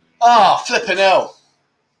 Oh, flipping hell.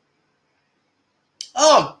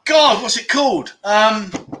 Oh god, what's it called?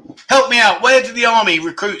 Help me out. Where do the army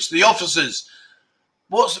recruits the officers?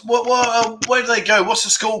 Where do they go? What's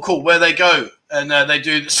the school called where they go? And they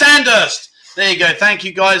do Sandhurst. There you go. Thank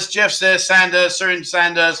you, guys. Jeff's there. Sandhurst. Surin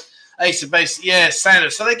Sandhurst. Ace of Base. Yeah,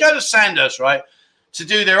 Sandhurst. So they go to Sandhurst, right, to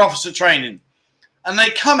do their officer training. And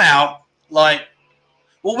they come out like,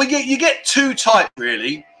 well, you get two types,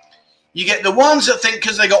 really. You get the ones that think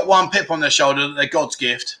because they got one pip on their shoulder that they're God's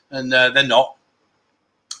gift, and they're not.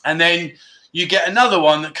 And then you get another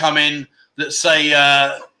one that come in that say,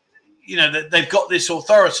 that they've got this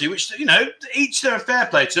authority, which, each their fair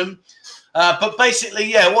play to them. But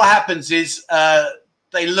basically, yeah, what happens is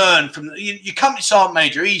they learn from your company sergeant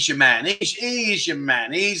major. He's your man. He's your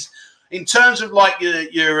man. He's, in terms of like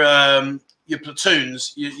your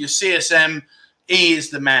platoons, your CSM. He is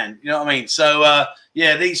the man. You know what I mean? So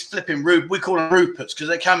yeah, these flipping we call them Ruperts because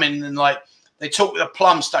they come in and like they talk with a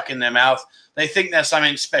plum stuck in their mouth. They think they're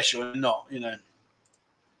something special and not.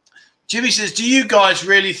 Jimmy says, "Do you guys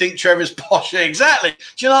really think Trevor's posh?" Yeah, exactly.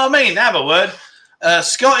 Do you know what I mean? Have a word.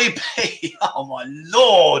 Scotty P. Oh my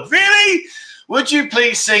Lord, really? Would you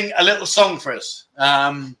please sing a little song for us?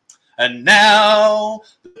 And now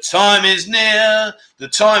the time is near, the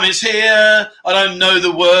time is here. I don't know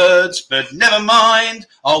the words, but never mind.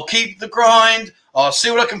 I'll keep the grind. I'll see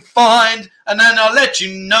what I can find, and then I'll let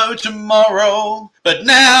you know tomorrow. But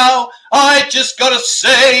now I just gotta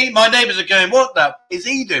say, my neighbours are going, what the is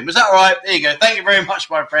he doing? Was that all right? There you go. Thank you very much,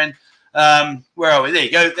 my friend. Where are we? There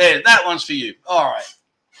you go. There, that one's for you. All right.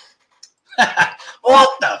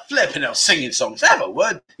 What the flipping hell, singing songs? Have a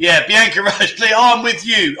word. Yeah, Bianca Rose, please. I'm with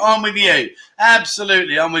you. I'm with you.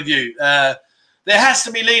 Absolutely, I'm with you. There has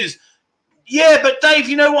to be leaders. Yeah, but Dave,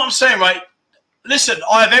 you know what I'm saying, right? Listen,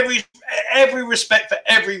 I have every respect for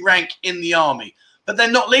every rank in the army, but they're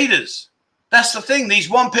not leaders. That's the thing. These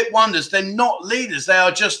one-pick wonders, they're not leaders. They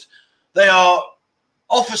are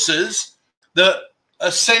officers that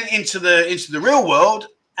are sent into the real world,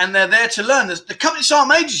 and they're there to learn. The company sergeant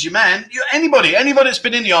major's your man. Anybody that's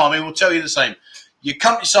been in the army will tell you the same. your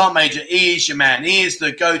company sergeant major, he is your man. He is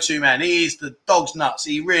the go-to man. He is the dog's nuts.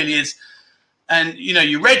 He really is. And, you know,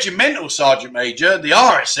 your regimental sergeant major, the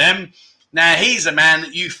RSM, now he's a man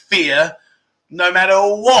that you fear no matter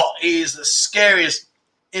what. He is the scariest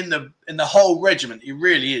in the whole regiment. He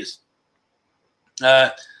really is.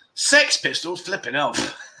 Sex Pistols, flipping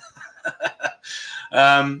off.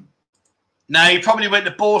 Now, he probably went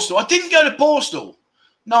to Borstal. I didn't go to Borstal.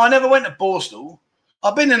 No, I never went to Borstal.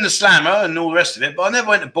 I've been in the Slammer and all the rest of it, but I never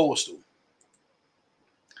went to Borstal.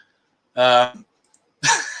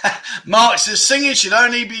 Mark says, singing should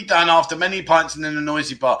only be done after many pints and in a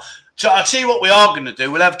noisy bar. So I'll tell you what we are going to do.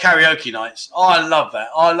 We'll have karaoke nights. Oh, I love that.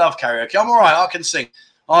 I love karaoke. I'm all right. I can sing.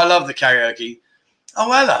 I love the karaoke.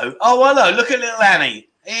 Oh, hello. Oh, hello. Look at little Annie.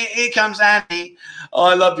 Here comes Annie.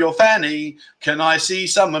 I love your fanny. Can I see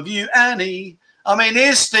some of you, Annie? I mean,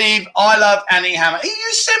 here's Steve. I love Annie Hammer.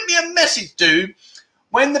 You sent me a message, dude.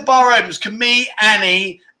 When the bar opens, can me,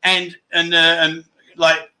 Annie, and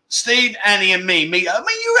like Steve, Annie, and me meet? I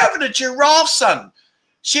mean, you're having a giraffe, son.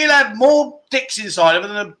 She'll have more dicks inside of her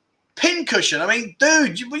than a pincushion. I mean,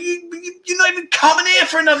 dude, you're not even coming here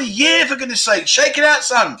for another year, for goodness sake. Shake it out,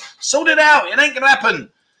 son. Sort it out. It ain't going to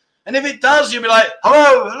happen. And if it does, you'll be like,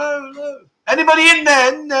 hello, hello, hello. Anybody in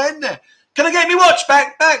there? In there? Can I get me watch?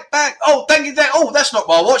 Back. Oh, thank you. Oh, that's not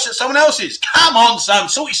my watch. That's someone else's. Come on, son.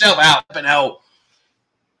 Sort yourself out. Hell.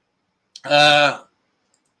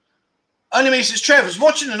 Only me says, Trev, I was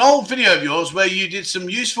watching an old video of yours where you did some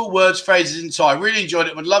useful words, phrases in Thai. Really enjoyed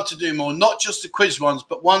it. Would love to do more. Not just the quiz ones,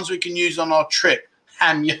 but ones we can use on our trip.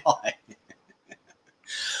 Ham yai.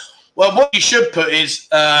 Well, what you should put is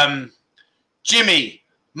Jimmy.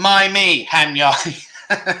 Me, ham yai.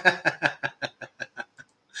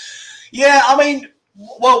 Yeah, I mean,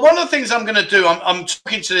 well, one of the things I'm going to do, I'm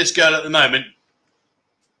talking to this girl at the moment,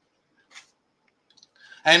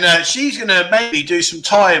 and she's going to maybe do some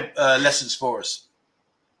Thai lessons for us.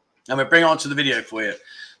 I'm going to bring it onto the video for you.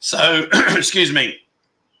 So, excuse me.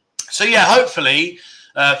 So, yeah, hopefully,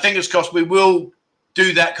 fingers crossed, we will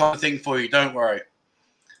do that kind of thing for you. Don't worry.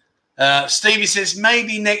 Stevie says,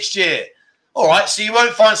 maybe next year. All right, so you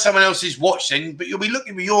won't find someone else's watch then, but you'll be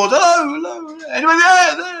looking for yours. Hello. Anyway,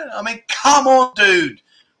 there. I mean, come on, dude.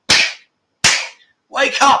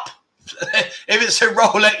 Wake up. If it's a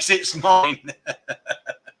Rolex, it's mine.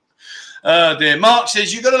 Oh, dear. Mark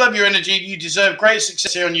says, you've got to love your energy. You deserve great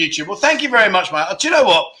success here on YouTube. Well, thank you very much, mate. Do you know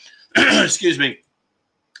what? Excuse me.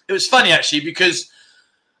 It was funny, actually, because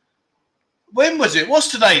when was it?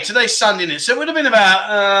 What's today? Today's Sunday, isn't it? So it would have been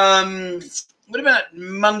about... would have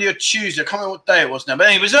been Monday or Tuesday. I can't remember what day it was now. But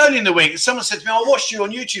anyway, it was early in the week. And someone said to me, I watched you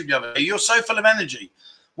on YouTube the other day. You're so full of energy.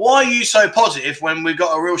 Why are you so positive when we've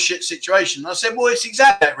got a real shit situation? And I said, well, it's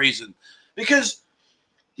exactly that reason. Because,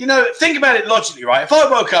 you know, think about it logically, right? If I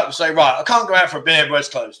woke up and say, right, I can't go out for a beer, everywhere's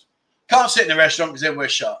closed. Can't sit in a restaurant because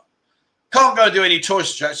everywhere's shut. Can't go and do any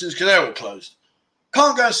tourist attractions because they're all closed.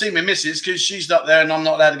 Can't go and see my missus because she's up there and I'm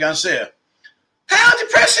not allowed to go and see her. How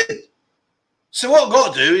depressing. So what I've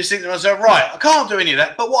got to do is think to myself, right, I can't do any of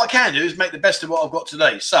that, but what I can do is make the best of what I've got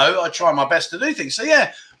today. So I try my best to do things. So,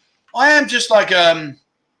 yeah, I am just like, I'm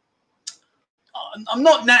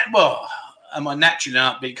not, am I naturally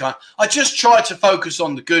an upbeat kind? I just try to focus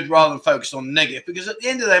on the good rather than focus on the negative, because at the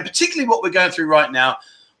end of the day, particularly what we're going through right now,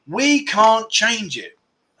 we can't change it.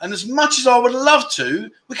 And as much as I would love to,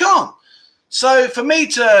 we can't. So for me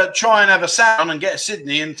to try and have a sound and get a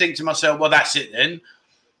Sydney and think to myself, well, that's it then,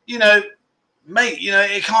 you know, mate, you know,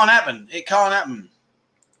 it can't happen. It can't happen.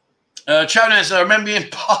 Chonas, I remember you in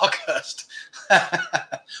Parkhurst.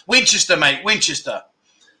 Winchester, mate, Winchester.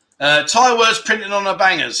 Thai words printed on our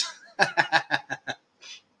bangers.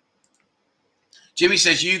 Jimmy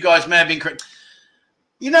says, you guys may have been correct.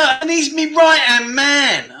 You know, and he's me right-hand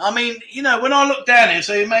man. I mean, you know, when I look down here and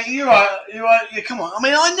say, mate, you're right, yeah, come on. I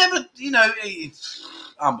mean, I never, you know,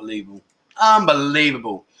 unbelievable.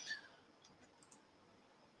 Unbelievable.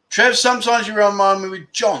 Trev, sometimes you remind me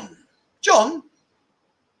with John. John?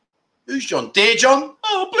 Who's John? Dear John?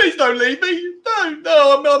 Oh, please don't leave me.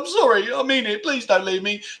 No, I'm sorry. I mean it. Please don't leave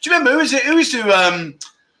me. Do you remember who is it? Who is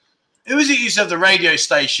it used to have the radio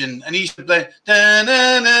station and he used to play da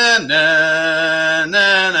na na na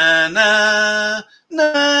na na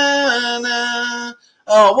na na.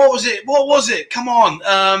 Oh, what was it? Come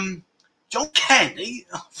on. John Candy?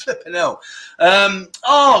 Oh, flipping hell.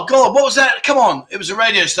 Oh, God, what was that? Come on. It was a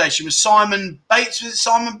radio station with Simon Bates. Was it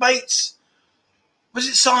Simon Bates? Was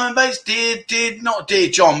it Simon Bates? Not Dear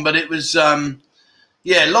John, but it was,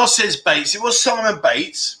 yeah, Lost says Bates. It was Simon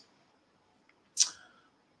Bates.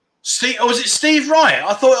 Steve, or was it Steve Wright?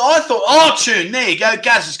 I thought R-Tune. There you go.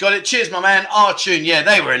 Gaz has got it. Cheers, my man. R-Tune. Yeah,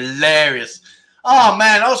 they were hilarious. Oh,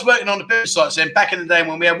 man, I was working on the business sites then back in the day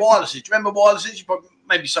when we had wirelesses. Do you remember wirelesses? You probably,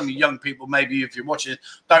 maybe some of you young people, maybe if you're watching,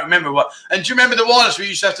 don't remember what. And do you remember the wireless? We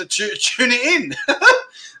used to have to tune it in.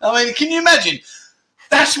 I mean, can you imagine?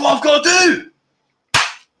 That's what I've got to do.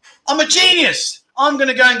 I'm a genius. I'm going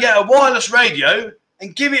to go and get a wireless radio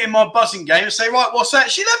and give it in my buzzing game and say, right, what's that?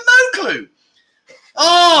 She'd have no clue.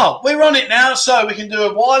 Oh, we're on it now, so we can do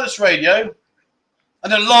a wireless radio,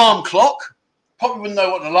 an alarm clock. Probably wouldn't know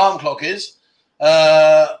what an alarm clock is.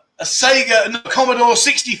 A Sega Commodore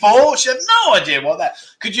 64. She had no idea what that.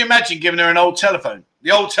 Could you imagine giving her an old telephone?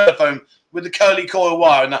 The old telephone with the curly coil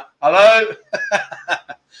wire. And hello?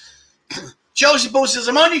 Chelsea Ball says,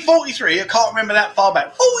 I'm only 43. I can't remember that far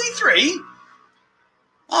back. 43?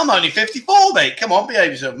 I'm only 54, mate. Come on,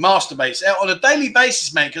 behave yourself. Masturbates out on a daily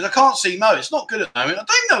basis, mate, because I can't see Mo. It's not good at the moment. I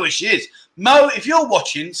don't know where she is. Mo, if you're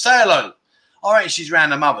watching, say hello. I reckon she's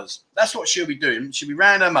round her mother's. That's what she'll be doing. She'll be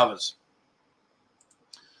round her mother's.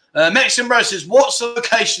 Mexican Bro says, what's the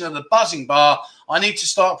location of the buzzing bar? I need to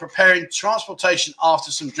start preparing transportation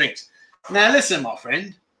after some drinks. Now, listen, my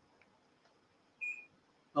friend.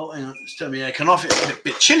 Oh, hang on. It's telling me I can off it. It's a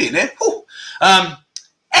bit chilly in there.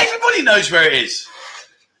 Everybody knows where it is.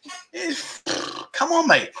 Come on,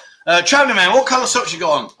 mate. Traveling Man, what colour socks you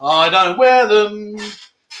got on? I don't wear them.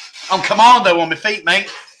 I'm commando on my feet, mate.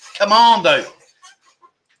 Commando.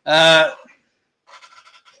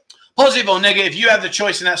 Positive or negative, you have the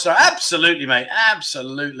choice in that story. Absolutely, mate.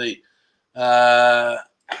 Absolutely. Can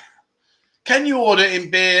you order in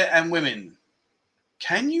beer and women?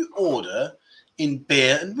 Can you order in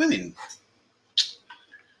beer and women?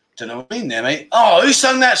 Don't know what I mean there, mate. Oh, who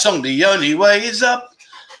sung that song? The Only Way Is Up.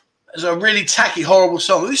 It's a really tacky, horrible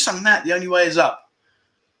song. Who sung that? The Only Way Is Up.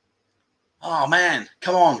 Oh, man.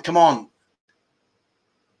 Come on. Come on.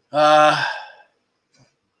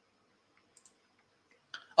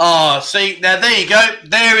 Oh, see, now there you go.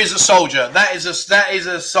 There is a soldier. That is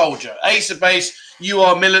a soldier. Ace of Base, you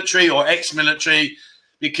are military or ex-military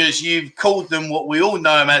because you've called them what we all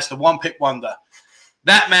know him as the one-pick wonder.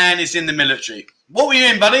 That man is in the military. What were you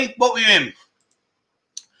in, buddy? What were you in?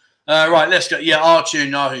 Right, let's go. Yeah,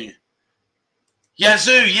 R-Tune, Yahoo.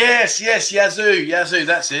 Yazoo, yes, Yazoo. Yazoo,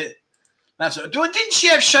 that's it. That's it. Didn't she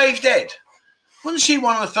have shaved head? Wasn't she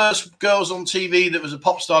one of the first girls on TV that was a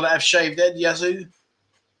pop star to have shaved head, Yazoo?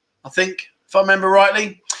 I think, if I remember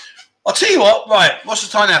rightly. I'll tell you what, right, what's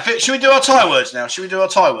the time now? Should we do our Thai words now? Should we do our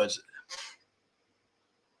Thai words?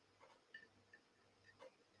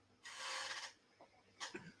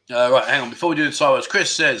 Right, hang on, before we do the Thai words,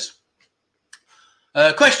 Chris says,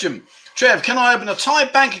 question, Trev, can I open a Thai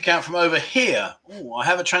bank account from over here? Oh, I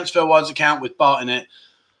have a TransferWise account with Bart in it.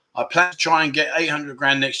 I plan to try and get 800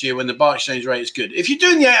 grand next year when the Bart exchange rate is good. If you're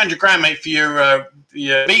doing the 800 grand, mate, for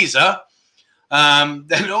your visa,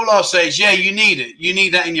 then all I'll say is, yeah, you need it. You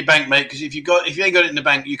need that in your bank, mate, because if you ain't got it in the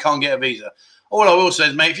bank, you can't get a visa. All I will say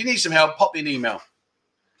is, mate, if you need some help, pop me an email.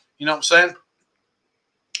 You know what I'm saying?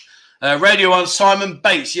 Radio 1, Simon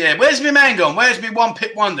Bates. Yeah, where's my man gone? Where's my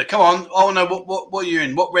one-pick wonder? Come on. Oh, no, what are you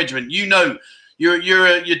in? What regiment? You know, you're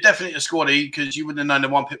definitely a squaddy because you wouldn't have known the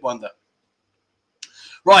one-pick wonder.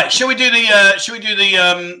 Right, shall we do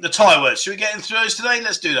the Thai words? Shall we get into those today?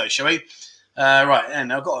 Let's do those, shall we? Right,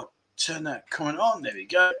 and I've got to turn that comment on. There we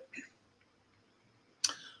go.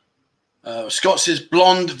 Scott says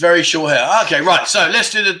blonde, very short hair. Okay, right. So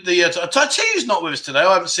let's do the Tati's not with us today.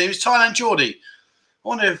 I haven't seen him. It's Thailand Geordie. I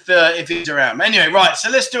wonder if he's around. Anyway, right.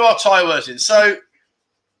 So let's do our Thai words in. So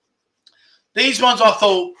these ones, I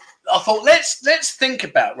thought let's think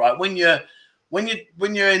about, right, when you're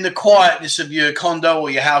in the quietness of your condo or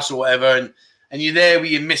your house or whatever, and you're there with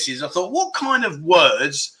your missus. I thought, what kind of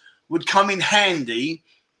words would come in handy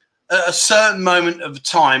at a certain moment of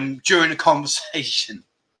time during a conversation?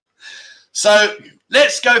 So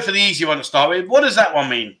let's go for the easy one to start with. What does that one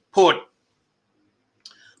mean? Port.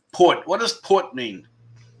 What does port mean?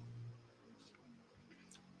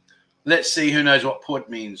 Let's see who knows what port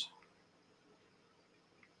means.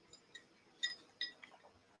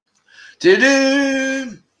 You're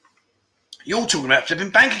talking about flipping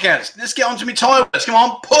bank accounts. Let's get on to me Thai words. Come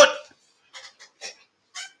on, put.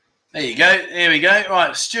 There you go. Here we go.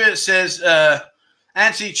 Right. Stuart says,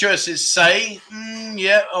 Anthony Chua says, say.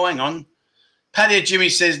 Yeah. Oh, hang on. Paddy Jimmy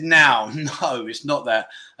says, now. No, it's not that.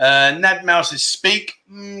 Nad Mouse says, speak.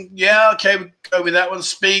 Yeah, okay. We'll go with that one.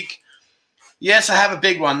 Speak. Yes, I have a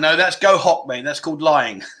big one. No, that's go hot, mate. That's called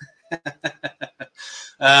lying.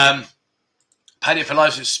 Paddy for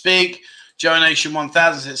Life says, speak. Joe Nation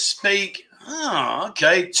 1000 says, speak. Oh,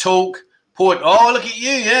 okay. Talk. Port. Oh, look at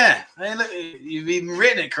you. Yeah. Hey, look, you've even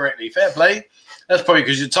written it correctly. Fair play. That's probably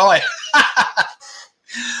because you're Thai.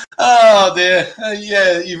 Oh dear.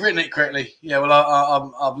 Yeah, you've written it correctly. Yeah,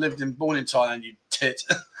 well, I've lived and born in Thailand. You tit.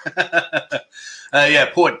 Yeah,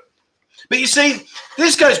 point. But you see,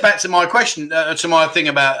 this goes back to my question, to my thing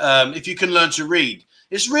about if you can learn to read.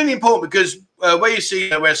 It's really important because where you see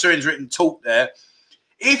where Surin's written talk there,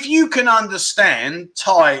 if you can understand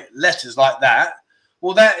Thai letters like that,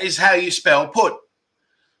 well, that is how you spell put.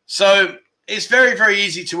 So it's very, very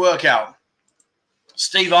easy to work out.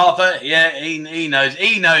 Steve Arthur, yeah, he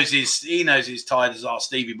knows his Thai as our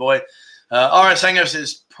Stevie boy. RS Hanger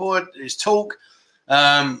says put is talk.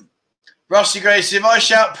 Rusty Gray says, if I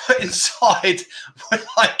shout put inside, will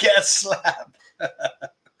I get a slap?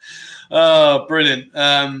 Oh, brilliant.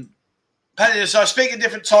 Patty, so I speak a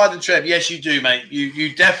different Thai than Trev. Yes, you do, mate.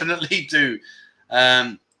 You definitely do.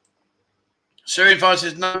 Surin Fire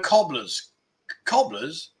says, no cobblers.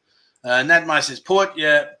 Cobblers? Nadmai says, put,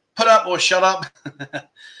 yeah. Put up or shut up.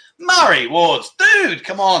 Murray Wards, dude,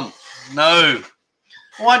 come on. No.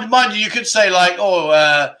 Mind you, you could say like,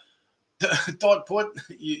 dot put,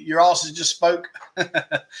 your ass has just spoke.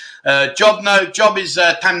 Job is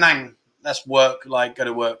Tanang. That's work, like go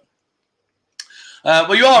to work.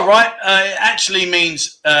 Well, you are right. It actually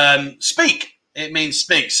means speak. It means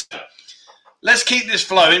speak. So let's keep this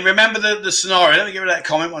flowing. Remember the scenario. Let me give you that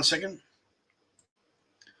comment 1 second.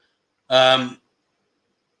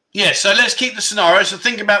 Yeah, so let's keep the scenario. So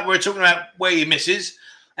think about we're talking about where your missus,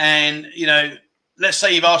 and let's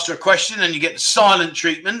say you've asked her a question and you get the silent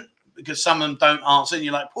treatment because some of them don't answer, and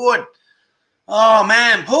you're like, Pord, oh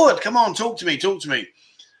man, Pord, come on, talk to me.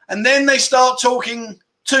 And then they start talking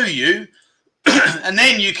to you, and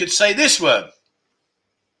then you could say this word.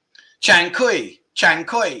 Chang kui. So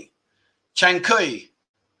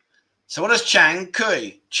what does Chang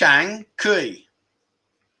kui? Chang kui.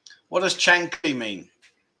 What does Chang kui mean?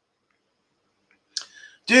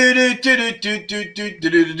 Oh,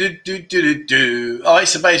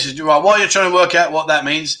 it's a basis. Right. While you're trying to work out what that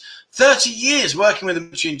means, 30 years working with the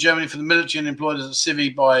military in Germany for the military and employed as a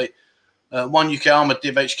civvy by one UK armoured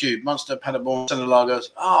Div HQ, Munster, Paderborn, San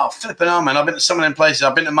Lagos. Oh, flipping hell, man. I've been to some of them places.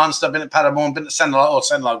 I've been to Munster, I've been to Paderborn, been to San Lagos.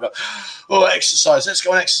 Oh, exercise. Let's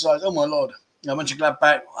go and exercise. Oh, my Lord. A bunch of glad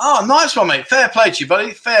back. Oh, nice one, mate. Fair play to you,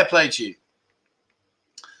 buddy. Fair play to you.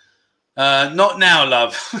 Not now,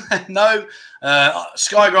 love. No.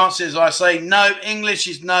 Sky Grant says, I say no. English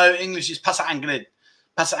is no. English is Pasa Anglid.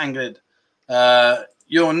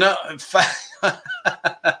 You're not.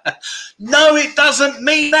 No, it doesn't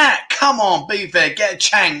mean that. Come on, be fair. Get a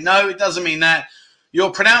Chang. No, it doesn't mean that.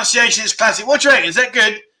 Your pronunciation is classic. What do you reckon? Is that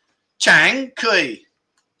good? Chang Kui.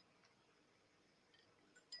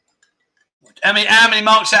 How many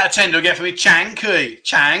marks out of 10 do I get for me? Chang Kui.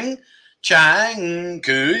 Chang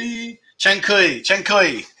Kui.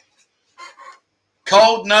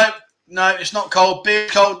 Cold? No, it's not cold. Beer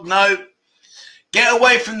cold? No. Get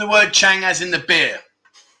away from the word Chang as in the beer.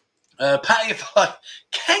 Patty,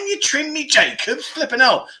 can you trim me, Jacobs? Flipping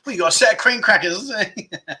hell. Well, you got a set of cream crackers.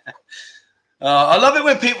 I love it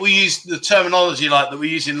when people use the terminology like that we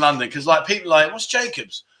use in London, because like people are like, what's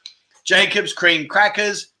Jacobs? Jacobs, cream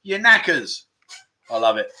crackers, your knackers. I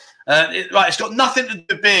love it. Right, it's got nothing to do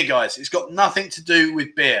with beer, guys. It's got nothing to do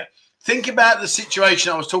with beer. Think about the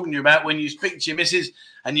situation I was talking to you about when you speak to your missus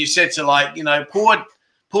and you said to Port,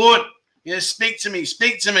 speak to me.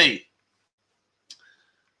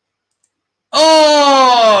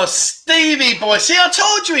 Oh, Stevie boy. See, I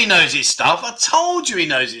told you he knows his stuff.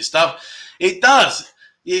 It does.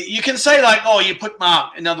 You can say like, oh, you put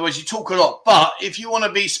mark. In other words, you talk a lot. But if you want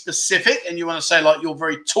to be specific and you want to say like you're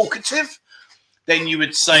very talkative, then you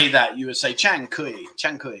would say that. You would say Chang Kui.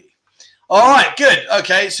 All right, good.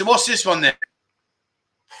 Okay, so what's this one then?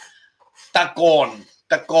 Takon.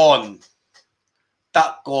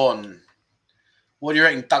 What do you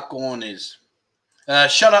reckon Takon is?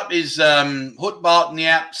 Shut up is Hutbart,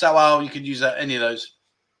 Niap, Sawal. You could use that, any of those.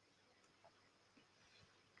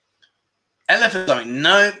 Elephant something.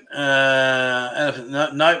 No.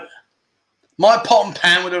 Elephant, no. My pot and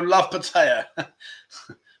pan would have loved Pattaya.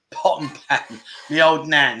 Pot and pan. The old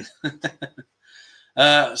nan.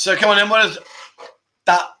 So come on then, what is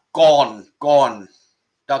that? Gone.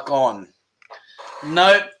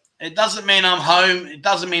 No, it doesn't mean I'm home. It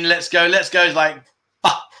doesn't mean let's go. Let's go is like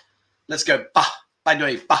bah. Let's go bah. By the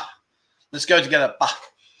way, bah. Let's go together. Bah.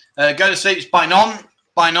 Go to sleep is bainon.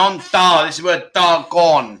 Da. This is where da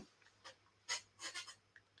gone.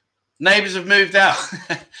 Neighbours have moved out.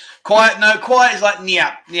 Quiet. No, quiet is like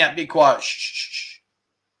niap. Be quiet. Shh.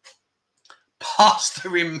 Past the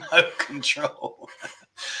remote control.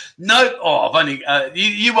 No, I've only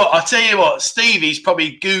I'll tell you what, Stevie's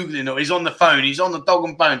probably Googling or he's on the phone, he's on the dog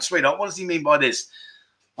and bone, sweetheart. What does he mean by this?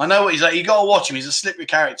 I know what he's like. You got to watch him. He's a slippery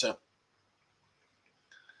character.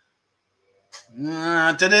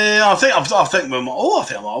 I think I might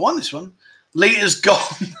have won this one. Lita's gone.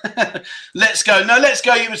 Let's go. No, let's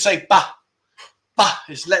go. You would say bah, bah.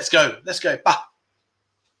 It's let's go. Let's go. Bah.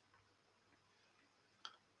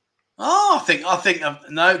 Oh, I think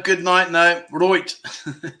no. Good night. No. Right.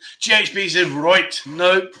 GHB says right.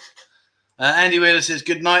 No. Andy Wheeler says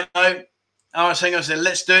good night. No. I said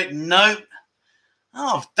let's do it. No.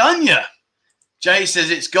 Oh, I've done you. Jay says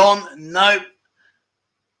it's gone. No.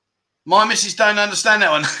 My missus don't understand that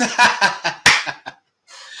one.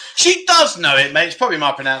 She does know it, mate. It's probably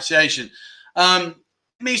my pronunciation. It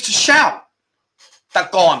means to shout.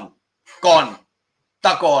 That gone. Gone.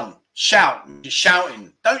 That gone. Shout. You're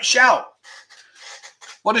shouting. Don't shout.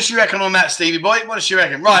 What does she reckon on that, Stevie boy? What does she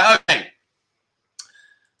reckon? Right, okay.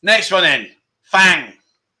 Next one then. Fang.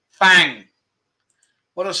 Fang.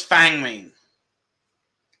 What does fang mean?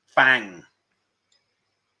 Fang.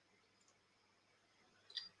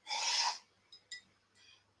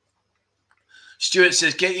 Stuart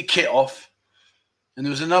says, get your kit off. And there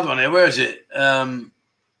was another one here. Where is it?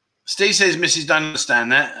 Steve says, Mrs. don't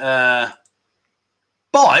understand that.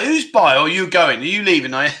 Bye? Who's bye? Or are you going? Are you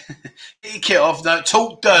leaving? Get your kit off. No.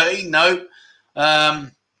 Talk dirty. No.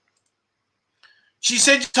 She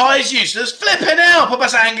said, tie is useless. Flipping out. Papa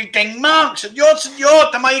angry gang marks. You're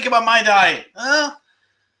the make of my day.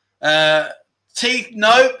 Huh? Teeth.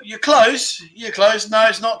 No. You're close. You're close. No,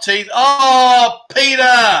 it's not teeth. Oh,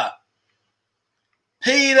 Peter.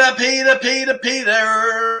 Peter.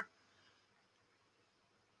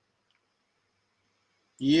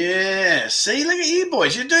 Yeah. See, look at you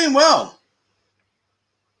boys. You're doing well.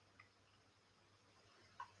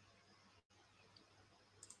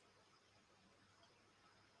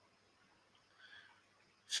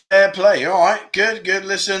 Fair play. All right. Good.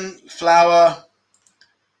 Listen, Flower.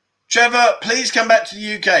 Trevor, please come back to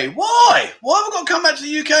the UK. Why? Why have we got to come back to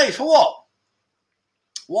the UK? For what?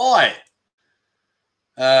 Why?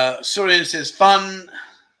 Surian says fun.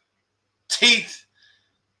 Teeth.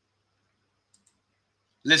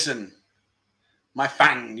 Listen. My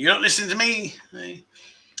fang. You're not listening to me?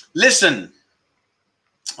 Listen.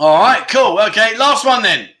 All right, cool. Okay, last one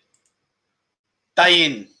then. Day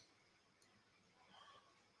in.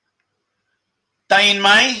 Day in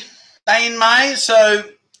May. So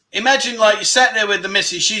imagine like you sat there with the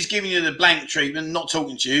missus. She's giving you the blank treatment, not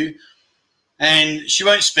talking to you. And she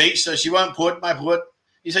won't speak, so she won't put.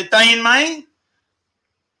 You say, day in May?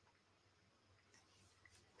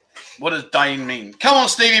 What does day in mean? Come on,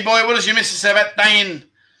 Stevie boy. What does your missus say about day in?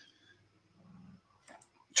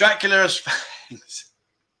 Dracula has fangs.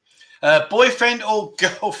 Boyfriend or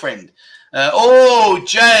girlfriend?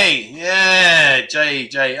 Jay. Yeah,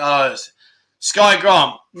 Jay. Oh, Sky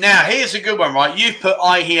Grant. Now, here's a good one, right? You've put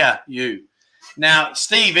I hear you. Now,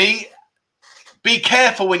 Stevie, be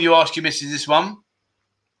careful when you ask your missus this one.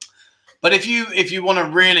 But if you want to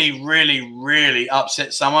really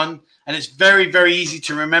upset someone, and it's very, very easy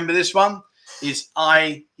to remember this one, is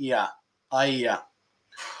I hear.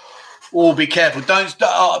 Oh, be careful.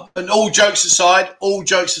 And all jokes aside,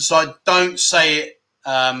 don't say it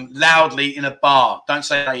loudly in a bar. Don't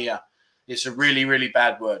say I hear. It's a really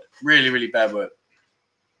bad word. Really bad word.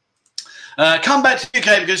 Come back to the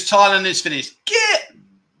UK because Thailand is finished.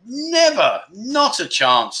 Never. Not a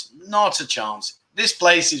chance. This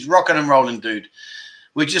place is rocking and rolling, dude.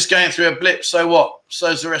 We're just going through a blip. So what?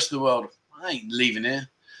 So's the rest of the world. I ain't leaving here.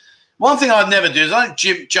 One thing I'd never do is I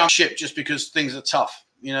don't jump ship just because things are tough.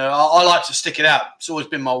 You know, I like to stick it out. It's always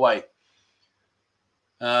been my way.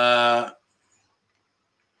 All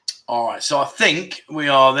right. So I think we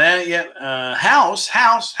are there. Yeah. House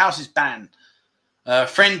is banned.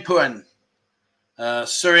 Friend Puan.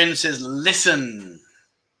 Surin says, listen.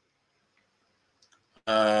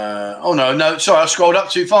 No. Sorry, I scrolled up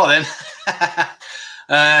too far then.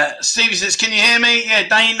 Stevie says, can you hear me? Yeah,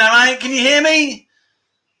 Dane, no, mate. Can you hear me?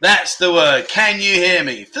 That's the word. Can you hear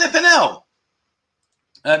me? Flipping hell.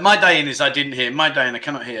 My Dane is I didn't hear. My Dane, I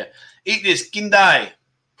cannot hear. Eat this. Gindai.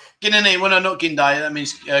 Ginani. Well, no, not Gindai. That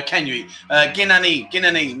means can you eat?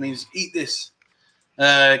 Ginani means eat this.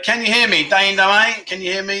 Can you hear me? Dane, no, mate. Can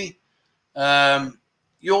you hear me?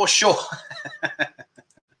 You're sure.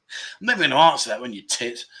 I'm never going to answer that when you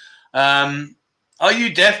tit. Are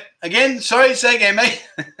you deaf? Again? Sorry, say again, mate.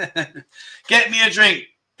 Get me a drink,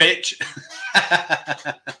 bitch.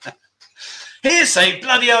 Hearsay,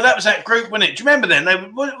 bloody hell, that was that group, wasn't it? Do you remember then?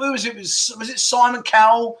 Who was it? Was it Simon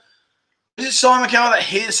Cowell? Was it Simon Cowell, that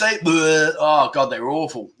Hearsay? Bleh. Oh, God, they were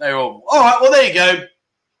awful. All right, well, there you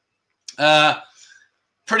go.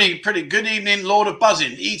 Pretty good evening, Lord of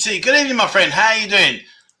Buzzing. E.T., good evening, my friend. How are you doing?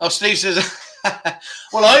 Oh, Steve says,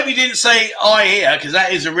 well, I hope you didn't say I hear, because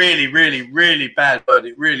that is a really, really, really bad word.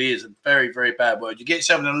 It really is a very, very bad word. You get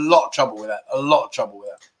yourself in a lot of trouble with that. A lot of trouble with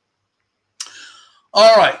that.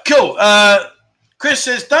 All right, cool. Chris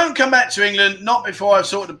says, don't come back to England, not before I've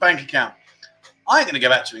sorted a bank account. I ain't going to go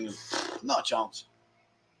back to England. Not a chance.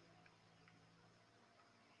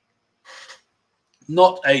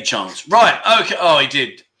 Not a chance. Right, okay. Oh, he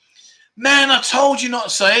did. Man, I told you not to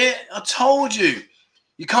say it. I told you.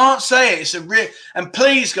 You can't say it. It's a real... And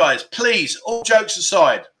please, guys, please, all jokes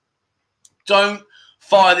aside, don't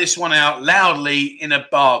fire this one out loudly in a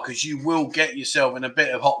bar, because you will get yourself in a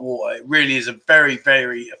bit of hot water. It really is a very,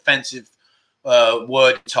 very offensive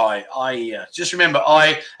word tie. Just remember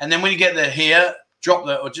I, and then when you get the here, drop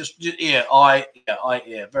the, or just ear, I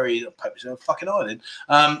ear. Very fucking island.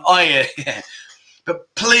 I ear, yeah.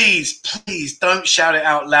 But please, please don't shout it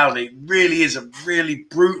out loudly. It really is a really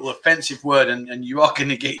brutal, offensive word, and you are going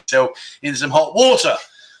to get yourself in some hot water.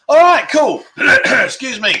 All right, cool.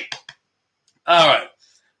 Excuse me. All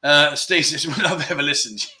right. Steve says, well, I've ever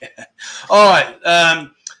listened. Yeah. All right.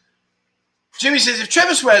 Jimmy says, if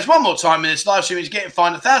Trevor swears one more time in this live stream, he's getting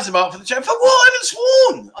fined £1,000 for the chat. For what? I haven't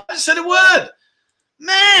sworn. I haven't said a word.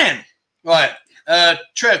 Man. Right.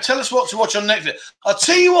 Trev, tell us what to watch on Netflix. I'll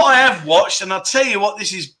tell you what I have watched, and I'll tell you what,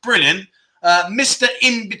 this is brilliant. Mr.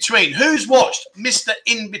 In Between. Who's watched Mr.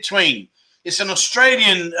 In Between? It's an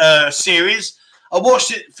Australian series. I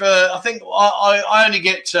watched it for, I think, I only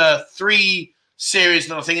get 3 series,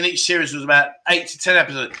 and I think in each series was about 8 to 10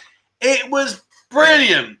 episodes. It was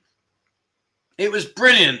brilliant. It was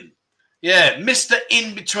brilliant. Yeah, Mr.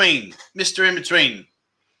 In Between. Mr. In Between.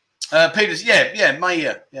 Peters, yeah, my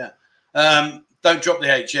ear, yeah. Don't drop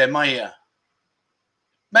the H, yeah, my ear.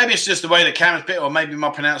 Maybe it's just the way the camera's bit, or maybe my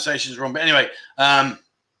pronunciation is wrong. But anyway,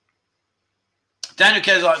 Daniel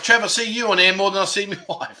cares like, Trevor, I see you on here more than I see my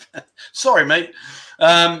wife. Sorry, mate.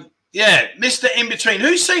 Yeah, Mr. In Between.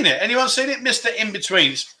 Who's seen it? Anyone seen it? Mr. In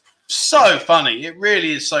Between. It's so funny. It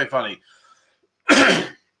really is so funny.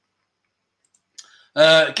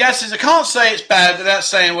 Gaz says, I can't say it's bad without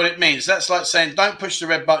saying what it means. That's like saying, don't push the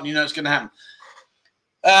red button, you know it's going to happen.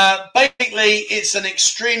 Basically, it's an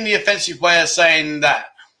extremely offensive way of saying that.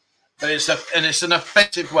 But it's an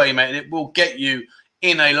offensive way, mate, and it will get you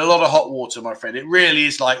in a lot of hot water, my friend. It really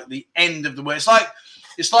is like the end of the word.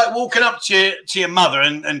 It's like walking up to your mother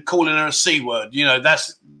and calling her a C word. You know,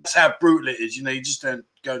 that's how brutal it is. You know, you just don't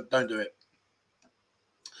do it.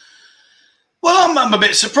 Well, I'm a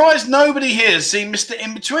bit surprised nobody here has seen Mr.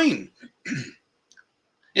 In Between.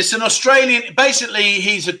 It's an Australian, basically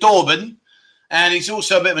he's a doorman, and he's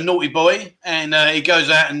also a bit of a naughty boy, and he goes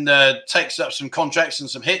out and takes up some contracts and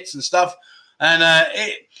some hits and stuff. And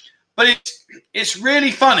but it's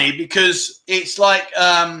really funny because it's like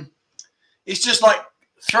it's just like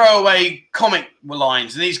throwaway comic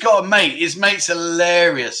lines, and he's got a mate. His mate's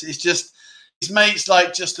hilarious. It's just his mate's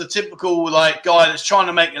like just a typical like guy that's trying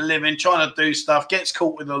to make a living, trying to do stuff, gets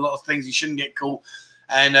caught with a lot of things he shouldn't get caught,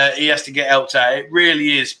 and he has to get helped out. It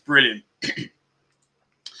really is brilliant.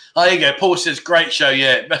 Oh, there you go. Paul says, great show.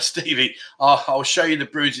 Yeah, but Stevie, I'll show you the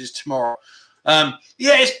bruises tomorrow. Yeah,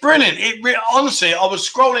 it's brilliant. Honestly, I was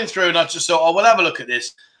scrolling through and I just thought, oh, we'll have a look at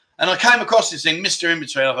this. And I came across this thing, Mr. In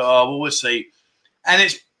Between. I thought, oh, well, we'll see. And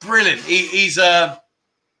it's brilliant.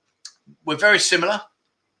 We're very similar.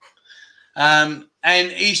 And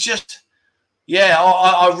he's just, yeah,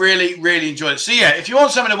 I really, really enjoyed it. So, yeah, if you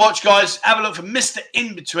want something to watch, guys, have a look for Mr.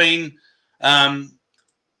 In Between.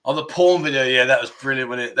 Oh, the porn video, yeah, that was brilliant,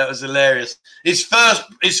 wasn't it? That was hilarious. His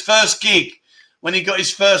first gig, when he got his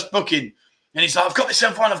first booking, and he's like, I've got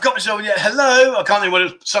myself one, yeah, hello. I can't think what it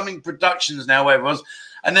was, something productions now, whatever it was.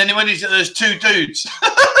 And then when there's 2 dudes.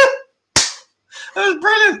 That was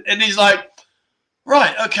brilliant. And he's like,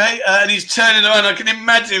 right, okay. And he's turning around. I can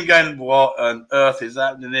imagine him going, what on earth is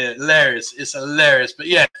happening here? Hilarious. It's hilarious. But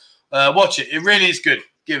yeah, watch it. It really is good.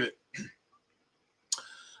 Give it.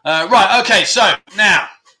 Right, okay, so now,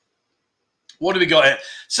 what do we got here?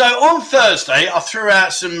 So on Thursday, I threw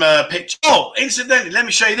out some pictures. Oh, incidentally, let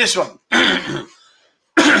me show you this one.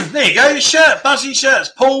 There you go, your shirt, Buzzing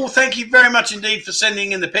Shirts. Paul, thank you very much indeed for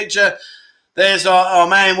sending in the picture. There's our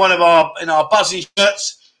man, in our Buzzing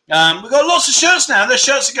Shirts. We've got lots of shirts now. The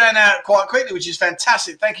shirts are going out quite quickly, which is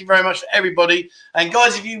fantastic. Thank you very much for everybody. And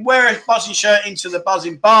guys, if you wear a Buzzing shirt into the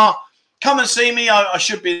Buzzing bar, come and see me. I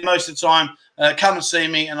should be most of the time. Come and see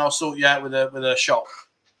me, and I'll sort you out with a shot.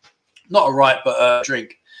 Not a right, but a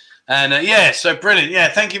drink. And yeah, so brilliant. Yeah,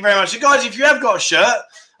 thank you very much. So guys, if you have got a shirt,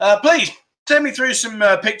 please send me through some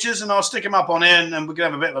pictures, and I'll stick them up on here, and we can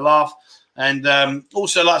have a bit of a laugh. And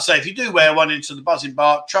also, like I say, if you do wear one into the Buzzing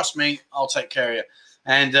bar, trust me, I'll take care of you.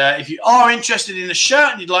 And if you are interested in a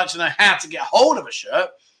shirt and you'd like to know how to get hold of a shirt,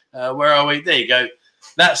 where are we? There you go.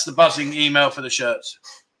 That's the buzzing email for the shirts.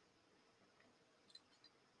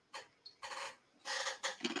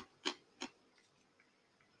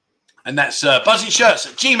 And that's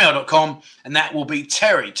buzzingshirts@gmail.com, and that will be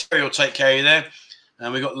Terry. Terry will take care of you there.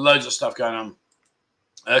 And we've got loads of stuff going on.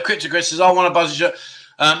 Cryptogrid says, I want a buzzing shirt.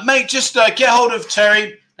 Mate, just get hold of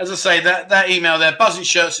Terry. As I say, that email there,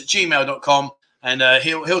 buzzingshirts@gmail.com, and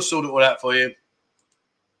he'll sort it all out for you.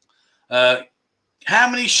 How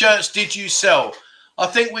many shirts did you sell? I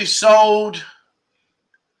think we've sold,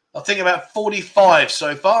 about 45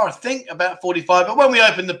 so far. I think about 45. But when we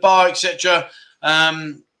open the bar, etc.,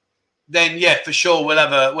 then yeah, for sure we'll have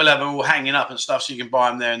them all hanging up and stuff, so you can buy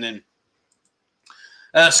them there and then.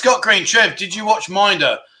 Scott Green, Trev, did you watch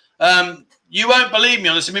Minder? You won't believe me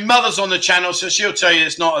on this. I mean, Mother's on the channel, so she'll tell you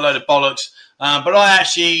it's not a load of bollocks. But I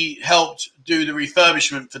actually helped do the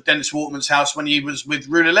refurbishment for Dennis Waterman's house when he was with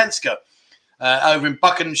Rula Lenska over in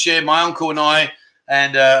Buckinghamshire. My uncle and I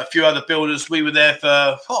and a few other builders, we were there for,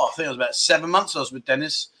 I think it was about 7 months I was with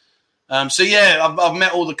Dennis. So, yeah, I've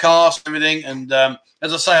met all the cast and everything. And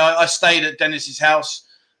as I say, I stayed at Dennis's house,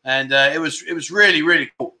 and it was really,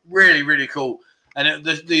 really cool. Really, really cool. And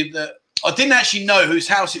I didn't actually know whose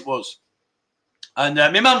house it was. And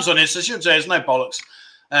my mum's on it, so she'll say there's no bollocks.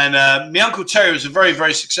 And my Uncle Terry was a very,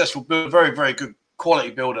 very successful builder, very, very good quality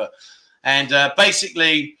builder. And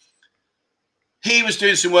basically, he was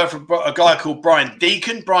doing some work for a guy called Brian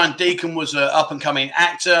Deacon. Brian Deacon was an up-and-coming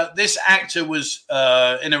actor. This actor was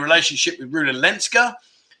in a relationship with Rula Lenska.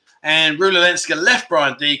 And Rula Lenska left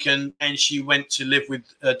Brian Deacon, and she went to live with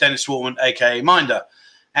Dennis Waterman, a.k.a. Minder.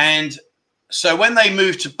 And so when they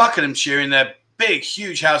moved to Buckinghamshire in their big,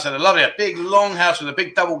 huge house, had a lovely, big, long house with a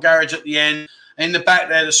big double garage at the end. In the back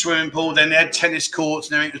there, the swimming pool. Then they had tennis courts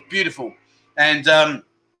and everything. It was beautiful. And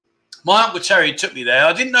my Uncle Terry took me there.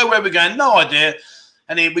 I didn't know where we were going, no idea.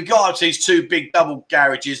 And we got up to these two big double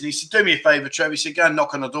garages, and he said, do me a favour, Trevor. He said, go and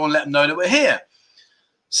knock on the door and let them know that we're here.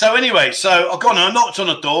 So anyway, so I've gone and I knocked on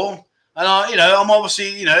the door. And, I'm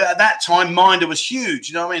obviously, at that time, Minder was huge.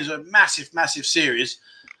 You know what I mean? It was a massive, massive series.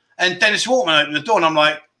 And Dennis Waterman opened the door, and I'm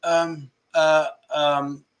like, and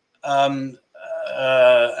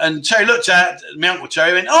Terry looked at my Uncle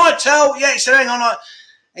Terry, went, I tell, yeah, he said, hang on,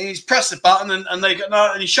 and he's pressed the button, and they got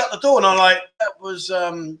no, and he shut the door, and I'm like, that was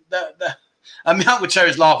and my Uncle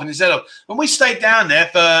Terry's laughing his head off. And we stayed down there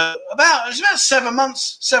for about 7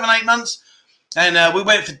 months, 8 months, and we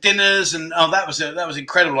went for dinners, and that was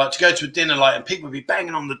incredible. Like to go to a dinner, and people would be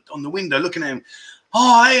banging on the window, looking at him,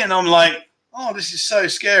 hey, and I'm like, this is so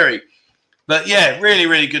scary. But yeah, really,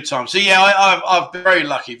 really good time. So yeah, I've been very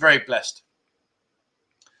lucky, very blessed.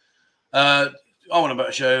 I want a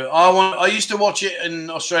better show. I used to watch it in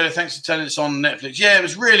Australia. Thanks for telling us on Netflix. Yeah, it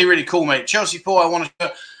was really, really cool, mate. Chelsea Paul, I want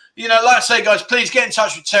to, like I say, guys, please get in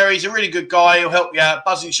touch with Terry. He's a really good guy. He'll help you out.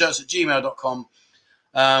 buzzingshirts@gmail.com.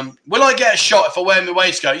 Will I get a shot if I wear my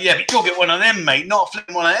waistcoat? Yeah, but you'll get one of them, mate. Not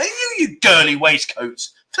flipping one of them. You girly waistcoats.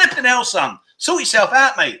 Flipping hell, son. Sort yourself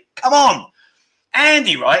out, mate. Come on.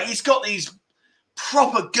 Andy, right? He's got these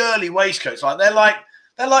proper girly waistcoats. Like they're like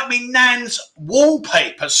me nan's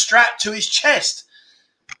wallpaper strapped to his chest.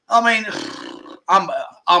 I mean,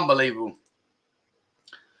 unbelievable.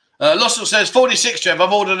 Lossell says 46, Trev.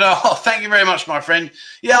 I've ordered. Thank you very much, my friend.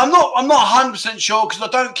 Yeah, I'm not 100% sure because I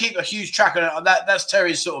don't keep a huge track on it. That's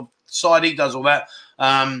Terry's sort of side. He does all that.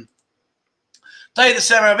 Dave the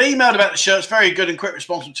Sarah, I've emailed about the shirts. Very good and quick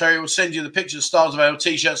response from Terry. We'll send you the pictures, styles available,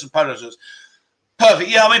 t-shirts and polo shirts. Perfect.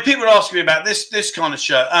 Yeah, I mean, people are asking me about this kind of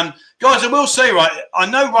shirt. Guys, I will say, right, I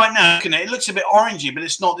know right now, it looks a bit orangey, but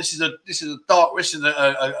it's not. This is a dark. This is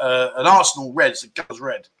an Arsenal red. It's a Gunners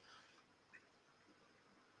red.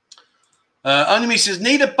 Only says,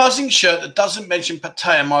 need a buzzing shirt that doesn't mention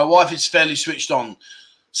Pattaya. My wife is fairly switched on.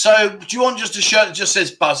 So, do you want just a shirt that just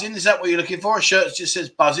says buzzing? Is that what you're looking for? A shirt that just says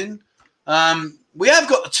buzzing? We have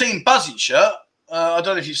got the Team Buzzing shirt. I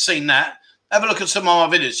don't know if you've seen that. Have a look at some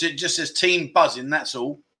of my videos. It just says Team Buzzing. That's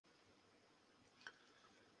all.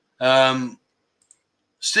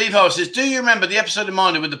 Steve Howell says, do you remember the episode of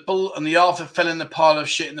Minder with the bull and the Arthur fell in the pile of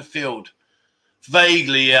shit in the field?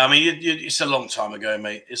 Vaguely, yeah. I mean, it's a long time ago,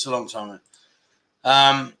 mate. It's a long time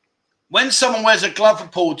ago. When someone wears a glove for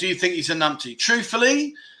Paul, do you think he's a numpty?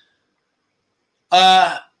 Truthfully,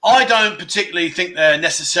 I don't particularly think they're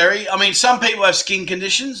necessary. I mean, some people have skin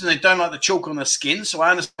conditions and they don't like the chalk on their skin, so I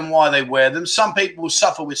understand why they wear them. Some people will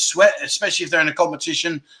suffer with sweat, especially if they're in a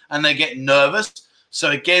competition and they get nervous. So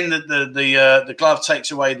again, the glove takes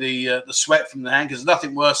away the sweat from the hand because there's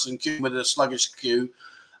nothing worse than queuing with a sluggish queue.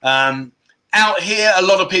 Out here, a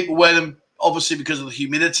lot of people wear them obviously because of the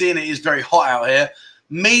humidity, and it is very hot out here.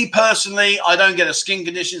 Me personally, I don't get a skin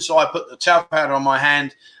condition, so I put the talc powder on my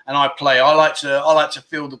hand and I play. I like to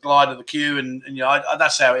feel the glide of the cue, and you know,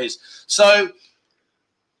 that's how it is. So,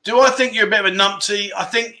 do I think you're a bit of a numpty? I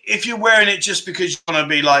think if you're wearing it just because you want to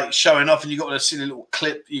be like showing off, and you've got a silly little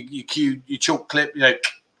clip, you chalk clip, you know,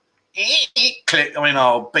 clip. I mean,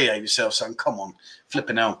 oh, behave yourself, son. Come on,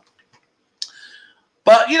 flipping hell.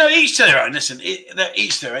 But, you know, each to their own. Listen,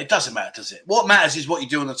 each to their own. It doesn't matter, does it? What matters is what you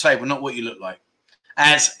do on the table, not what you look like.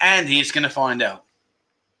 As Andy is going to find out.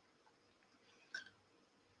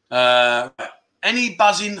 Any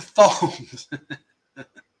buzzing thongs?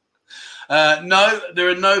 No, there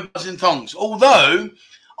are no buzzing thongs. Although,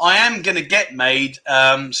 I am going to get made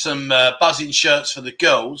some buzzing shirts for the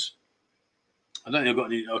girls. I don't think I've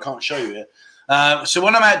got any. I can't show you here. So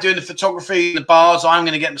when I'm out doing the photography in the bars, I'm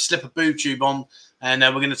going to get them a slip a boob tube on. And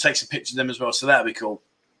we're going to take some pictures of them as well. So that'll be cool.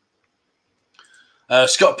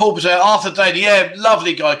 Scott Paul Patel, Arthur Dady. Yeah,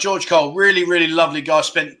 lovely guy. George Cole, really, really lovely guy.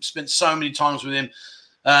 Spent so many times with him.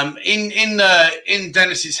 In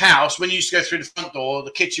Dennis's house, when you used to go through the front door,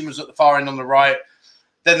 the kitchen was at the far end on the right.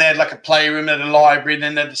 Then they had like a playroom, they had a library, and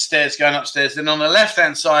then they had the stairs going upstairs. Then on the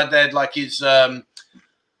left-hand side, they had like his...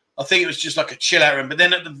 I think it was just like a chill-out room. But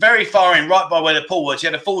then at the very far end, right by where the pool was, he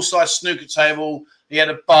had a full-size snooker table. He had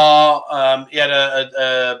a bar. He had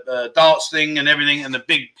a darts thing and everything, and the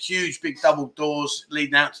huge big double doors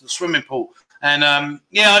leading out to the swimming pool. And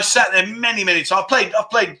yeah, I sat there many times. I've played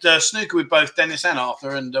snooker with both Dennis and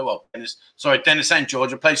Arthur, and Dennis and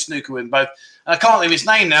George. I played snooker with them both. I can't think of his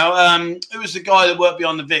name now. Who was the guy that worked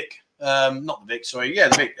beyond the Vic? Not the Vic, sorry. Yeah,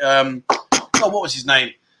 the Vic. What was his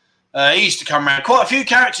name? He used to come around. Quite a few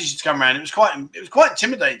characters used to come around. It was quite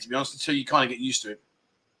intimidating, to be honest, until you kind of get used to it.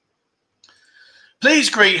 Please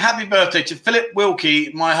greet happy birthday to Philip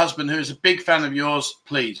Wilkie, my husband, who is a big fan of yours,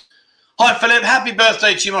 please. Hi, Philip. Happy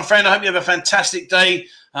birthday to you, my friend. I hope you have a fantastic day.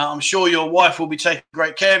 I'm sure your wife will be taking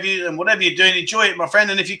great care of you, and whatever you're doing, enjoy it, my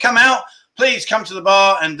friend. And if you come out, please come to the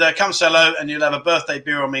bar and come say hello, and you'll have a birthday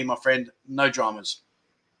beer on me, my friend. No dramas.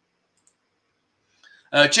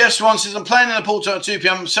 Jeff Swan says, I'm playing in the pool at 2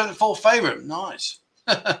 p.m. I'm 7-4 favourite. Nice.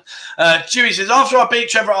 Jimmy says, after I beat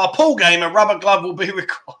Trevor at our pool game, a rubber glove will be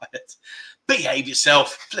required. Behave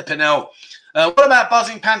yourself. Flipping hell. What about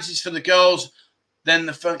buzzing panties for the girls? Then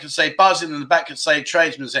the front could say buzzing and the back could say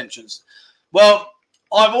tradesman's entrance. Well,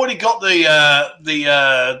 I've already got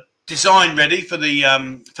the design ready for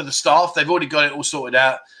the staff. They've already got it all sorted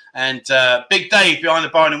out. And Big Dave behind the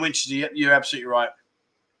bar in Winchester, you're absolutely right.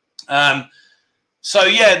 So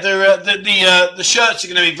yeah, the shirts are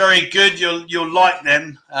going to be very good. You'll like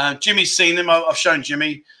them. Jimmy's seen them. I've shown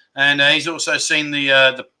Jimmy, and he's also seen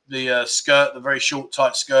the skirt, the very short,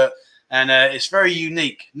 tight skirt, and it's very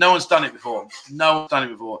unique. No one's done it before.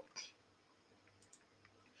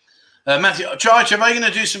 Matthew, Trevor, are you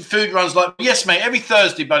going to do some food runs? Like, yes, mate. Every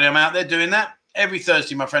Thursday, buddy, I'm out there doing that. Every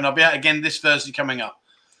Thursday, my friend. I'll be out again this Thursday coming up.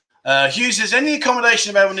 Hughes says, any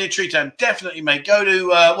accommodation available near Treetown? Definitely, mate. Go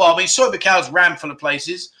to, Soy Bacal's ram full of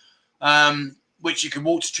places, which you can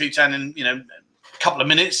walk to Treetown in, a couple of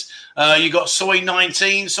minutes. You got Soy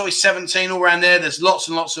 19, Soy 17, all around there. There's lots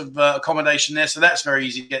and lots of accommodation there, so that's very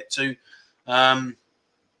easy to get to. Shana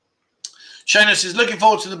says, looking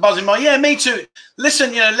forward to the buzzing bar. Yeah, me too.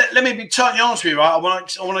 Listen, let me be totally honest with you, right? I want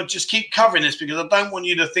to just keep covering this because I don't want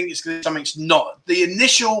you to think it's something it's not. The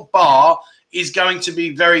initial bar is going to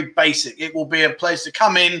be very basic. It will be a place to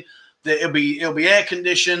come in. It'll be air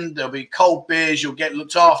conditioned. There'll be cold beers. You'll get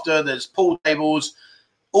looked after. There's pool tables.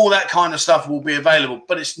 All that kind of stuff will be available,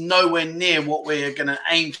 but it's nowhere near what we're going to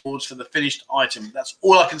aim towards for the finished item. That's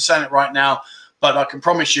all I can say on it right now. But I can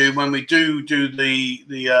promise you, when we do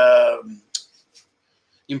the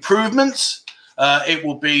improvements, it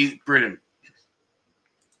will be brilliant.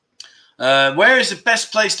 Where is the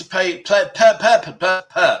best place to play?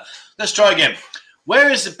 Let's try again. Where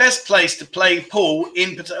is the best place to play pool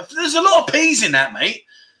in Pattaya? There's a lot of P's in that, mate.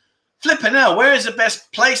 Flipping hell. Where is the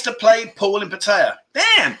best place to play pool in Pattaya?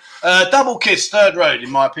 Damn. Double Kiss, Third Road, in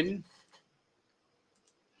my opinion.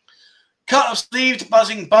 Cut of sleeved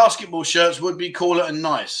buzzing basketball shirts would be cooler and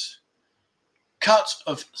nice. Cut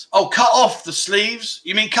off the sleeves.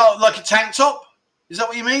 You mean cut like a tank top? Is that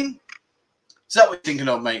what you mean? Is that what you're thinking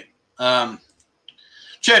of, mate? Trev,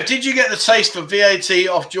 did you get the taste for VAT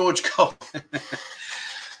off George Cole?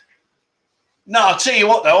 No, I'll tell you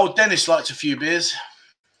what, though. Old Dennis likes a few beers.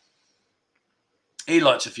 He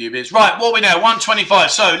likes a few beers. Right, what are we now?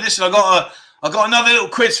 125. So, listen, I got another little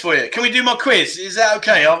quiz for you. Can we do my quiz? Is that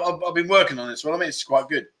okay? I've been working on this. Well, I mean, it's quite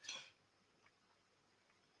good.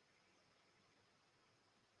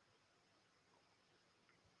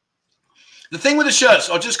 The thing with the shirts,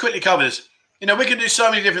 I'll just quickly cover this. You know, we can do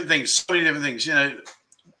so many different things, so many different things. You know,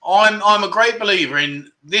 I'm a great believer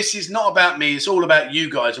in this is not about me. It's all about you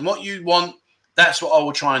guys. And what you want, that's what I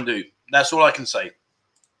will try and do. That's all I can say.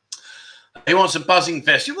 He wants a buzzing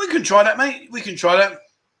vest. We can try that, mate. We can try that.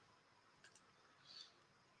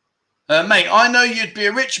 Mate, I know you'd be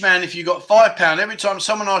a rich man if you got £5 every time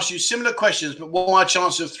someone asks you similar questions, but what are my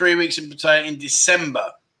chances of 3 weeks in Pattaya in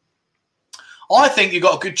December? I think you've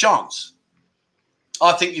got a good chance.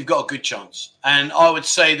 I think you've got a good chance. And I would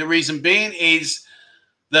say the reason being is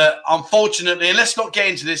that, unfortunately, and let's not get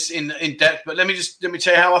into this in depth, but let me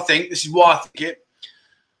tell you how I think. This is why I think it.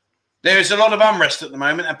 There is a lot of unrest at the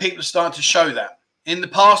moment, and people are starting to show that. In the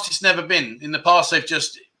past, it's never been. In the past, they've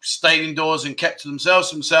just stayed indoors and kept to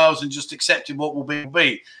themselves and just accepted what will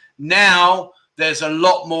be. Now, there's a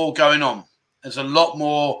lot more going on. There's a lot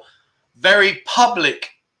more very public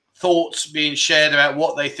thoughts being shared about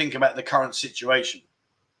what they think about the current situation.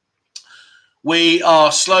 We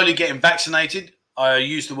are slowly getting vaccinated. I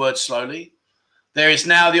use the word slowly. There is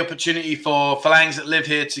now the opportunity for Phalangs that live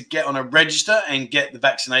here to get on a register and get the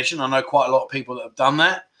vaccination. I know quite a lot of people that have done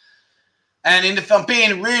that. And if I'm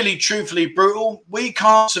being really truthfully brutal, we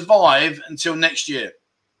can't survive until next year.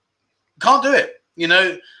 Can't do it. You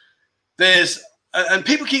know, and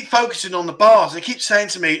people keep focusing on the bars. They keep saying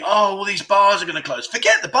to me, oh, well, these bars are going to close.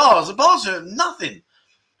 Forget the bars. The bars are nothing.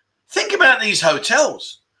 Think about these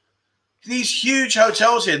hotels. These huge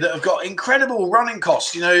hotels here that have got incredible running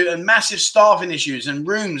costs, you know, and massive staffing issues and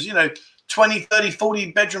rooms, you know, 20, 30,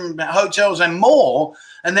 40 bedroom hotels and more,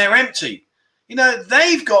 and they're empty. You know,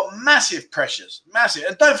 they've got massive pressures, massive.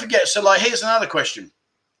 And don't forget, so like, here's another question.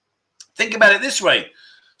 Think about it this way.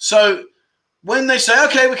 So when they say,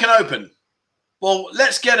 okay, we can open. Well,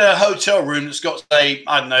 let's get a hotel room that's got, say,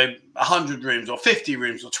 I don't know, 100 rooms or 50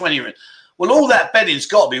 rooms or 20 rooms. Well, all that bedding's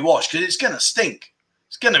got to be washed because it's going to stink.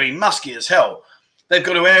 It's going to be musky as hell. They've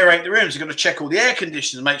got to aerate the rooms. They've got to check all the air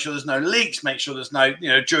conditioners, make sure there's no leaks, make sure there's no, you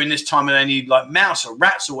know, during this time of any like mouse or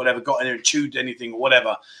rats or whatever got in there and chewed anything or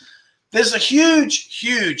whatever. There's a huge,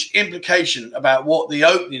 huge implication about what the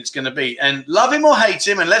opening is going to be. And love him or hate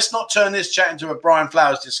him, and let's not turn this chat into a Brian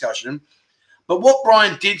Flowers discussion. But what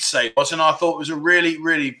Brian did say was, and I thought was a really,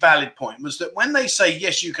 really valid point, was that when they say,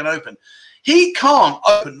 yes, you can open, he can't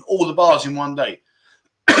open all the bars in one day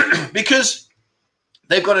because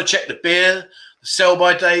they've got to check the beer, the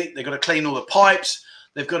sell-by date, they've got to clean all the pipes,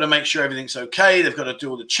 they've got to make sure everything's okay, they've got to do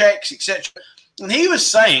all the checks, etc. And he was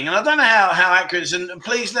saying, and I don't know how accurate it is, and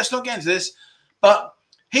please, let's not get into this, but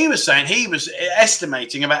he was saying he was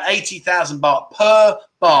estimating about 80,000 baht per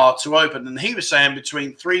bar to open. And he was saying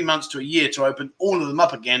between 3 months to a year to open all of them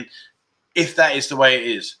up again, if that is the way it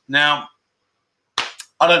is. Now,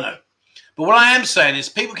 I don't know. But what I am saying is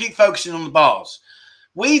people keep focusing on the bars.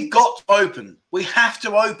 We've got to open. We have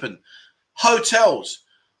to open. Hotels,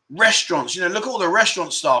 restaurants, you know, look at all the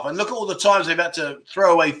restaurant staff and look at all the times they've had to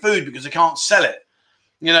throw away food because they can't sell it.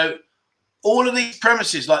 You know, all of these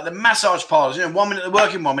premises, like the massage parlors, you know, 1 minute they're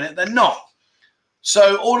working, 1 minute they're not.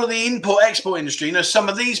 So all of the import-export industry, you know, some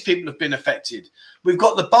of these people have been affected. We've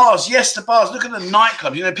got the bars. Yes, the bars. Look at the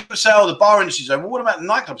nightclubs. You know, people say, oh, the bar industry's over. Well, what about the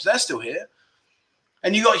nightclubs? They're still here.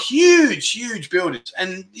 And you've got huge, huge buildings.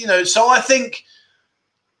 And, you know, so I think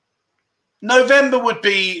November would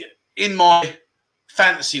be in my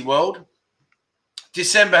fantasy world.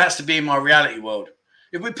 December has to be in my reality world.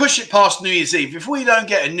 If we push it past New Year's Eve, if we don't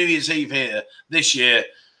get a New Year's Eve here this year,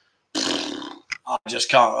 I just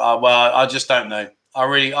can't. Well, I just don't know. I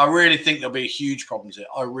really think there'll be huge problems here.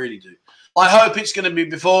 I really do. I hope it's going to be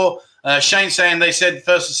before. Shane saying they said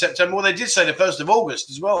 1st of September. Well, they did say the 1st of August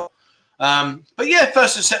as well. But yeah,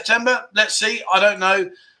 1st of September. Let's see. I don't know.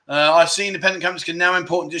 I've seen independent companies can now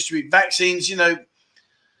import and distribute vaccines. You know,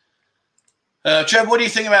 Trev, what do you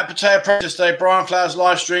think about Pattaya Protest Day? Brian Flowers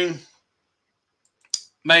live stream.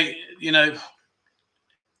 Mate, you know,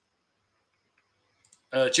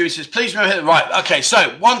 Julie says, please remember. Right, okay, so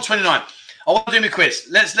 129. I want to do my quiz.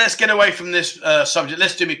 Let's get away from this subject.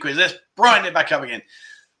 Let's do my quiz. Let's brighten it back up again.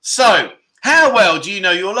 So, how well do you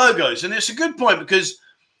know your logos? And it's a good point because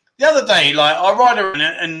the other day, like, I write around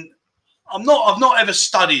it, and I've not ever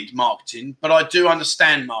studied marketing, but I do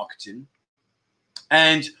understand marketing.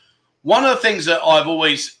 And one of the things that I've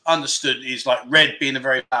always understood is like red being a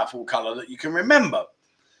very powerful color that you can remember.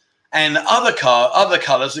 And other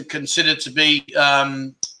colors are considered to be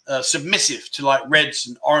submissive to like reds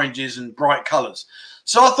and oranges and bright colors.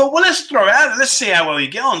 So I thought, well, let's throw it out. Let's see how well you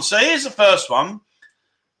get on. So here's the first one.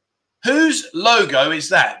 Whose logo is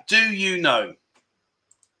that? Do you know?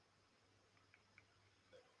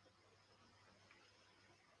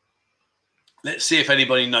 Let's see if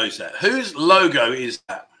anybody knows that. Whose logo is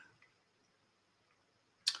that?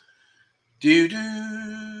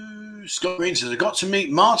 Scott Green says, I got to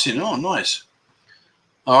meet Martin. Oh, nice.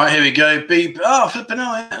 All right, here we go. Beep. Oh, flipping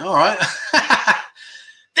out. Yeah. All right.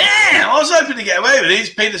 Damn, I was hoping to get away with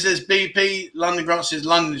these. Peter says BP. London Grant says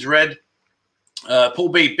London is red. Paul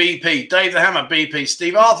B, BP. Dave the Hammer, BP.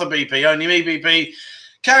 Steve Arthur, BP. Only me, BP.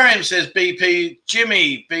 Karim says BP.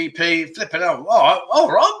 Jimmy, BP. Flipping out.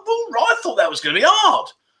 All right. I thought that was going to be hard.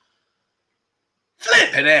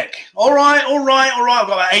 Flipping heck. All right. I've got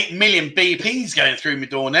about 8 million BPs going through my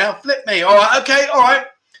door now. Flip me. All right. Okay. All right.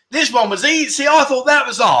 This one was easy. See, I thought that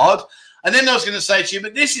was hard. And then I was going to say to you,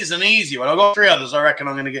 but this is an easy one. I've got 3 others I reckon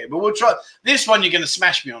I'm going to get. But we'll try. This one you're going to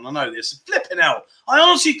smash me on. I know this. Flipping hell. I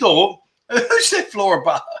honestly thought, who said Flora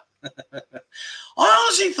Butter? I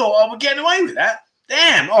honestly thought I would get away with that.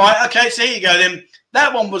 Damn. All right. Okay. So here you go then.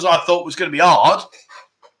 That one I thought was going to be hard.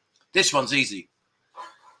 This one's easy.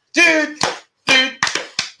 Dude.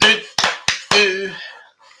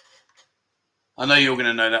 I know you're going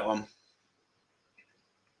to know that one.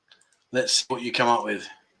 Let's see what you come up with.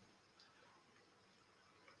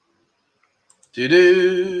 Do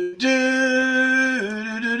do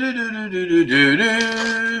do do do do do do do.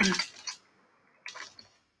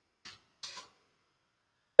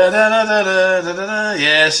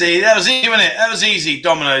 Yeah, see, that was easy, wasn't it? That was easy.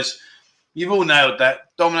 Dominoes. You've all nailed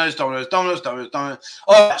that. Dominoes. All right,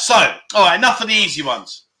 enough of the easy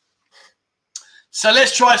ones. So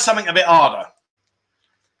let's try something a bit harder.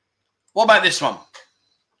 What about this one?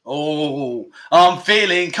 Oh, I'm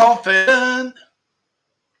feeling confident.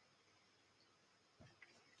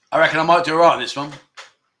 I reckon I might do all right on this one.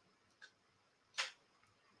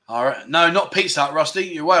 All right. No, not Pizza Hut, Rusty.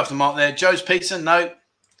 You're way off the mark there. Joe's Pizza, no.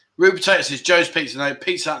 Rude Potato says Joe's Pizza, no.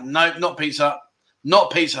 Pizza Hut, no. Not Pizza Hut.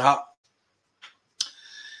 Not Pizza Hut.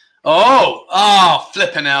 Oh,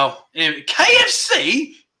 flipping hell.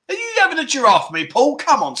 KFC? Are you having a giraffe for me, Paul?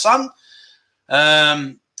 Come on, son.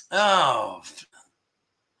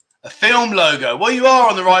 A film logo. Well, you are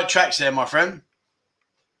on the right tracks there, my friend.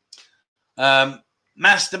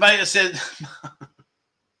 Masturbator said,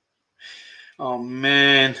 oh,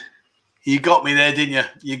 man. You got me there, didn't you?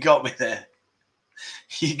 You got me there.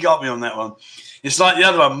 You got me on that one. It's like the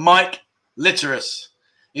other one, Mike Litterus.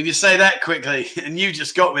 If you say that quickly, and you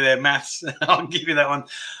just got me there, maths, I'll give you that one.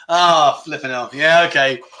 Flipping hell. Yeah,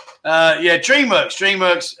 okay. Yeah,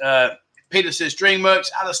 DreamWorks. Peter says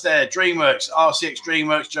DreamWorks. Alistair, DreamWorks. RCX,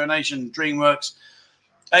 DreamWorks. Donation, DreamWorks.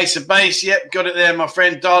 Ace of Base, yep, got it there, my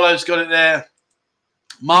friend. Darlow's got it there.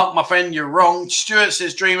 Mark, my friend, you're wrong. Stuart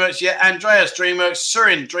says DreamWorks. Yeah, Andreas, DreamWorks.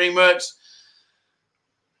 Surin, DreamWorks.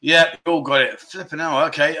 Yeah, you all got it. Flipping hell.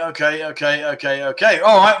 Okay. All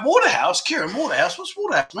right, Waterhouse. Kieran, Waterhouse. What's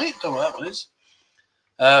Waterhouse, mate? Don't know what that one is.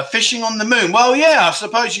 Fishing on the moon. Well, yeah, I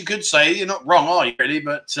suppose you could say you're not wrong, are you, really?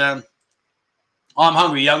 But I'm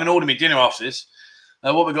hungry. I'm going to order me dinner after this.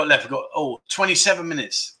 What we got left? We've got, 27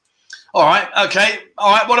 minutes. All right, okay.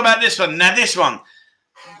 All right, what about this one? Now, this one.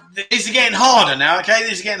 These are getting harder now, okay?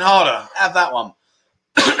 These are getting harder. Have that one.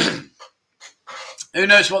 Who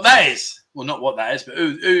knows what that is? Well, not what that is, but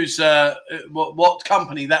what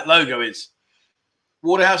company that logo is.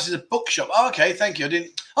 Waterhouse is a bookshop. Oh, okay, thank you. I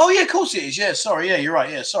didn't. Oh, yeah, of course it is. Yeah, sorry. Yeah, you're right.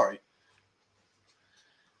 Yeah, sorry.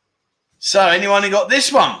 So, anyone who got this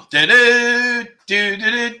one?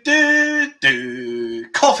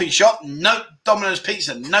 Coffee shop? Nope. Domino's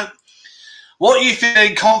Pizza? Nope. What are you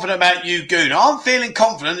feeling confident about, you goon? I'm feeling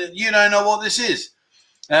confident that you don't know what this is.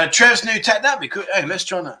 Trev's new tech. That'd be good. Hey, let's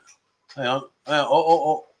try that. Hang on.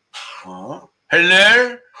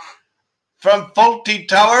 Hello? From Faulty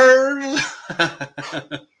Towers?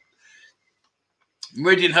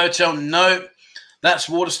 Meridian Hotel? Nope. That's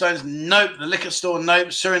Waterstones? Nope. The liquor store?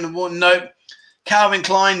 Nope. Sir in the Water? Nope. Calvin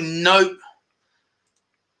Klein? Nope.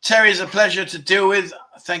 Terry is a pleasure to deal with.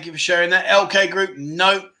 Thank you for sharing that. LK Group?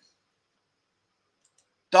 Nope.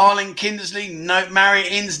 Darling Kindersley? Nope.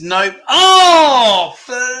 Marriott Inns? Nope. Oh,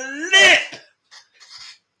 flip!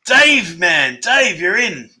 Dave, man. Dave, you're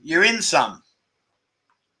in. You're in some.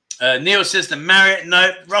 Neil says the Marriott?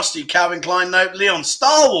 Nope. Rusty, Calvin Klein? Nope. Leon,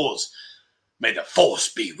 Star Wars? May the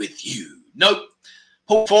Force be with you. Nope.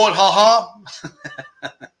 Paul Ford? Ha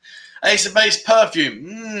ha. Ace of Base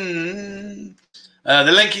Perfume? The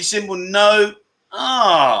Lenky symbol? No.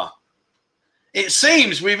 It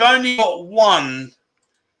seems we've only got one.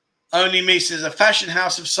 Only Me says a fashion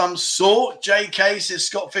house of some sort. JK says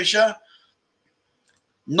Scott Fisher.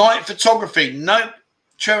 Night Photography? Nope.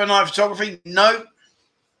 Trevor Night Photography? Nope.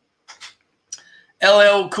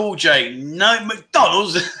 LL Cool J? No.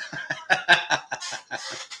 McDonald's?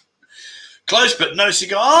 Close but no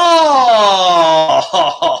cigar.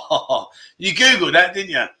 Oh, you Googled that, didn't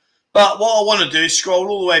you? But what I want to do is scroll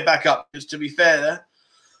all the way back up, because to be fair there,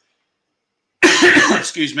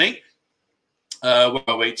 excuse me. Where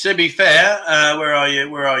are we? To be fair, where are you?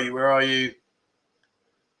 Where are you? Where are you?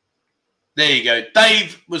 There you go.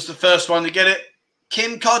 Dave was the first one to get it.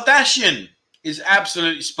 Kim Kardashian is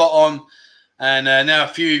absolutely spot on. And now a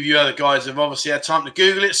few of you other guys have obviously had time to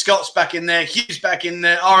Google it. Scott's back in there. Hugh's back in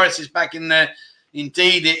there. RS is back in there.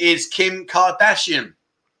 Indeed, it is Kim Kardashian.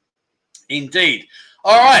 Indeed.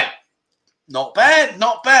 All right. Not bad.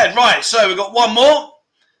 Not bad. Right. So we've got one more.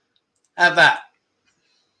 Have that.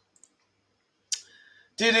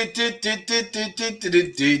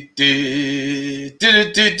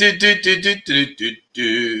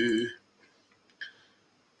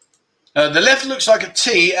 The left looks like a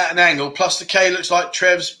T at an angle, plus the K looks like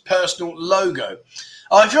Trev's personal logo.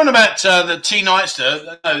 Oh, if you're on about the T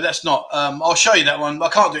Nightster, no, that's not. I'll show you that one. I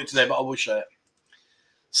can't do it today, but I will show it.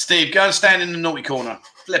 Steve, go and stand in the naughty corner.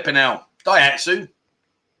 Flipping out. Daihatsu.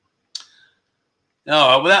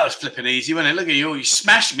 Oh, well, that was flipping easy, wasn't it? Look at you. You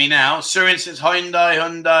smashed me now. Surin says Hyundai,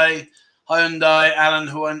 Alan,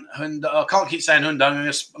 Hyundai. I can't keep saying Hyundai. I'm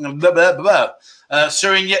going to blah, blah, blah.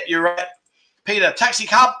 Surin, yep, you're right. Peter, taxi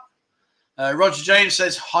cab. Roger James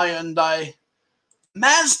says Hyundai.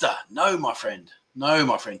 Mazda. No, my friend. No,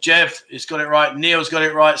 my friend. Jeff has got it right. Neil's got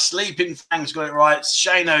it right. Sleeping Fang's got it right.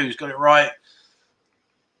 Shano's got it right.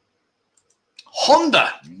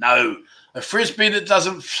 Honda. No. A Frisbee that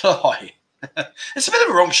doesn't fly. It's a bit of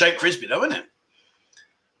a wrong-shaped Frisbee, though, isn't it?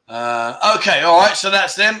 Okay, all right, so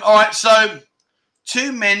that's them. All right, so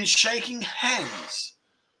two men shaking hands.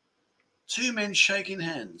 Two men shaking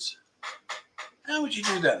hands. How would you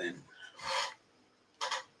do that, then?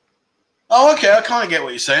 Oh, okay, I kind of get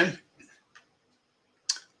what you're saying.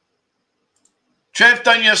 Trev,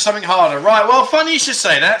 don't you have something harder? Right, well, funny you should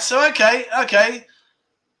say that. So, okay.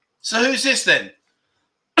 So who's this, then?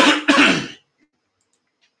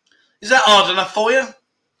 Is that hard enough for you?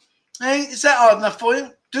 Hey, is that hard enough for you?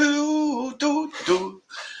 Do.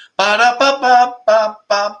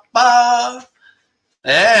 Ba-da-ba-ba-ba-ba-ba.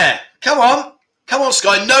 Yeah. Come on,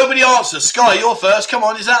 Sky. Nobody answers. Sky, you're first. Come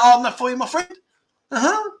on. Is that hard enough for you, my friend?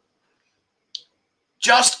 Uh-huh.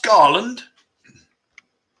 Just Garland.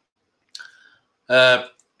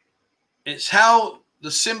 It's how the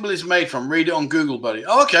symbol is made from. Read it on Google, buddy.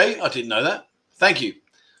 Oh, okay. I didn't know that. Thank you.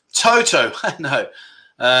 Toto. No.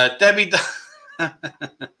 Debbie.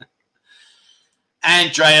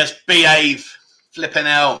 Andreas, behave. Flipping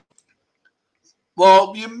out.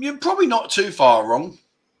 Well, you're probably not too far wrong.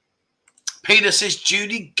 Peter says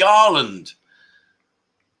Judy Garland.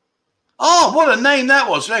 Oh, what a name that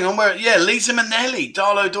was. Hang on. Yeah, Lisa Minnelli.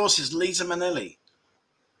 Darlo Dawes says Lisa Minnelli.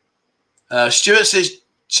 Stuart says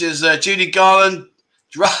Judy Garland.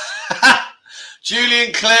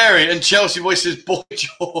 Julian Clary. And Chelsea Boy says Boy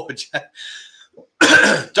George.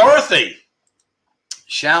 Dorothy.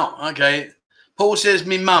 Shout. Okay. Paul says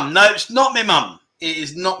me mum. No, it's not me mum. It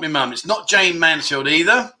is not me mum. It's not Jane Mansfield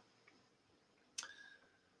either.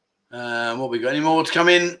 What we got? Any more to come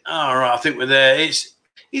in? All right, I think we're there. Is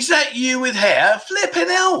that you with hair? Flipping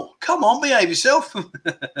hell. Come on, behave yourself.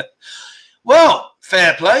 Well,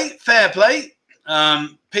 fair play.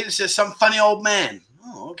 Peter says some funny old man.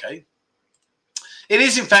 Oh, okay. It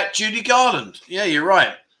is, in fact, Judy Garland. Yeah, you're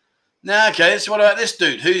right. Now, okay, so what about this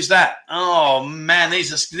dude? Who's that? Oh, man,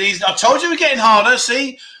 these. I told you we're getting harder.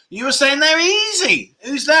 See, you were saying they're easy.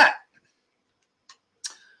 Who's that?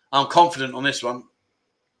 I'm confident on this one.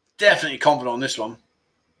 Definitely confident on this one.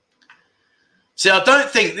 See, I don't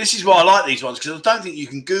think this is why I like these ones, because I don't think you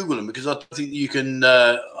can Google them, because I don't think you can.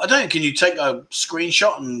 I don't know. Can you take a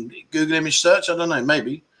screenshot and Google image search? I don't know.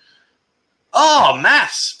 Maybe. Oh,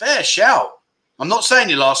 maths. Fair shout. I'm not saying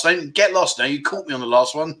your last name. Get lost now. You caught me on the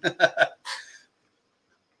last one.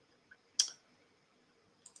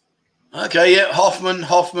 Okay, yeah. Hoffman.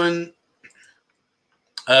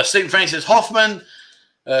 Stephen Frank says Hoffman.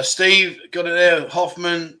 Steve got it there.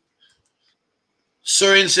 Hoffman.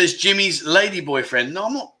 Surin says Jimmy's lady boyfriend. No,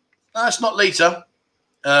 I'm not. No, that's not Lita.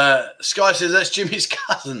 Sky says that's Jimmy's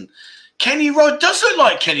cousin. Kenny Rod does look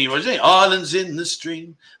like Kenny Rod, doesn't he? Islands in the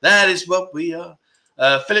stream. That is what we are.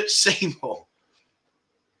 Philip Seymour.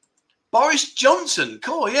 Boris Johnson.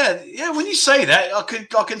 Cool, yeah. Yeah, when you say that, I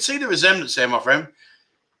can see the resemblance there, my friend.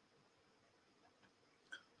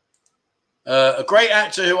 A great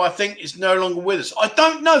actor who I think is no longer with us. I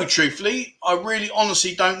don't know, truthfully. I really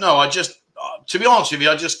honestly don't know. I just, to be honest with you,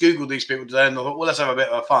 I just Googled these people today and I thought, well, let's have a bit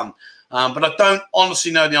of fun. But I don't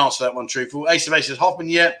honestly know the answer to that one, truthful. Ace of Aces, Hoffman,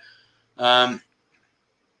 yeah.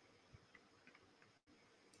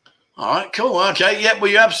 All right, cool. Okay, yep. Well,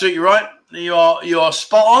 you're absolutely right. You are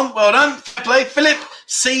spot on. Well done. Fair play, Philip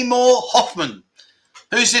Seymour Hoffman.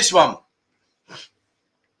 Who's this one?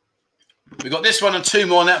 We got this one and two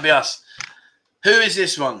more, and that'll be us. Who is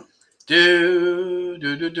this one? Do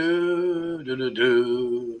do do do do do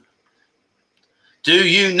do. Do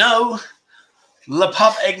you know the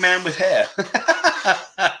pub Eggman with hair?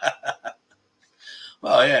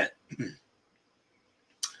 Well, yeah.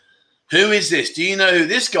 Who is this? Do you know who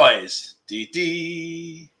this guy is?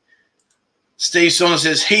 Steve Saunders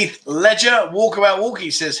says Heath Ledger. Walkabout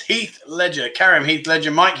Walkie says Heath Ledger. Karim Heath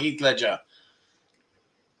Ledger. Mike Heath Ledger.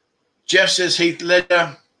 Jeff says Heath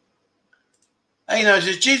Ledger. Hey, no,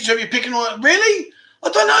 says Jesus, are you picking all that? Really? I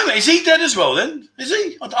don't know, mate. Is he dead as well then? Is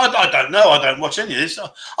he? I don't know. I don't watch any of this. I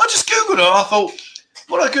just Googled it. I thought,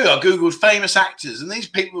 what I Googled? I Googled famous actors and these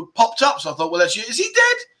people popped up. So I thought, well, that's you. Is he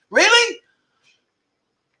dead? Really?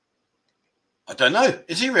 I don't know.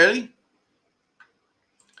 Is he really?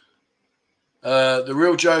 The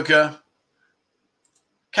real Joker.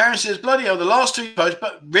 Karen says, bloody hell, the last two posts,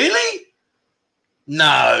 but really?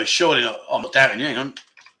 No, surely not. I'm not doubting you. Hang on.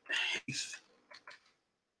 Heath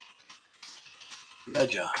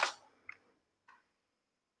Ledger.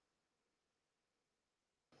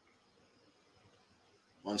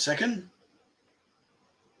 One second.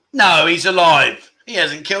 No, he's alive. He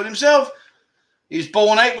hasn't killed himself. He was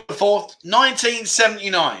born April 4th,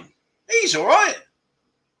 1979. He's all right.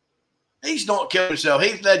 He's not killed himself.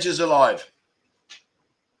 Heath Ledger's alive.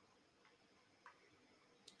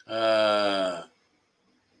 No,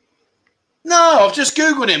 I've just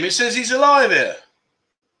Googled him. It says he's alive here.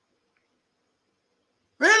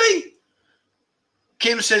 Really?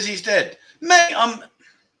 Kim says he's dead. Mate, I'm...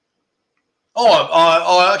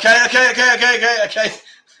 Oh, okay.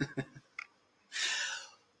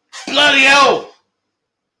 Bloody hell.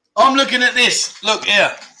 I'm looking at this. Look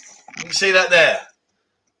here. You can see that there.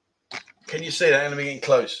 Can you see that? Let me get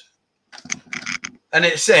close. And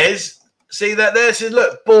it says, see that there? It says,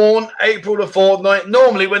 look, born April the 4th night.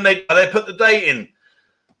 Normally when they put the date in.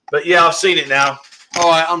 But yeah, I've seen it now. All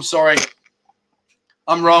right, I'm sorry.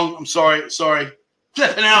 I'm wrong. I'm sorry.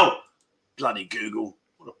 Flipping out. Bloody Google.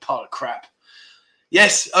 What a pile of crap.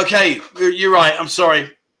 Yes, okay. You're right. I'm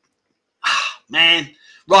sorry. Man.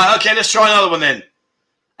 Right, okay, let's try another one then.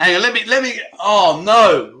 Hang on, let me. Oh,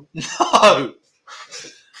 no.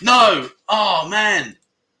 No. Oh, man.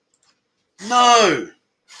 No.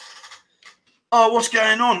 Oh, what's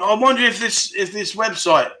going on? I wonder if this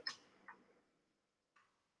website.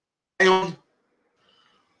 Hang on.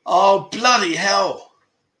 Oh, bloody hell.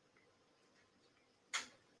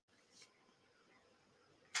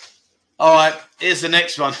 All right, here's the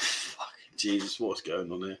next one. Fucking Jesus, what's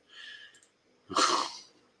going on here?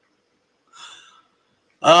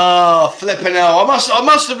 Oh, flipping hell. I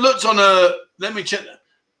must have looked on a... Let me check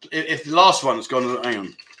if the last one's gone. Hang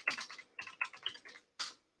on.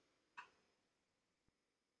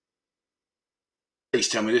 Please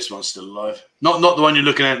tell me this one's still alive. Not the one you're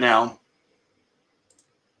looking at now.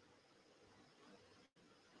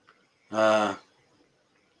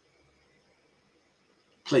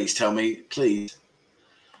 Please tell me, please.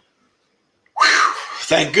 Whew,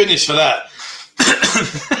 thank goodness for that.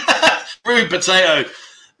 Rude potato.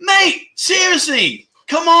 Mate, seriously.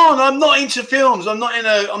 Come on, I'm not into films. I'm not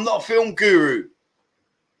a film guru.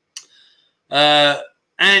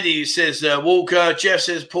 Andy says Walker. Jeff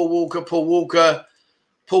says Paul Walker. Paul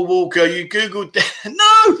Walker, you Googled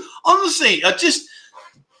no, honestly, I just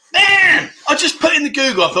put in the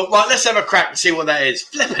Google. I thought, right, let's have a crack and see what that is.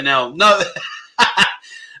 Flipping hell. No.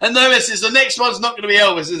 And no, this is the next one's not going to be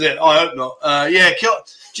Elvis, is it? I hope not. Yeah,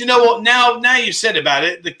 do you know what? Now you've said about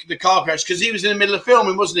it, the car crash, because he was in the middle of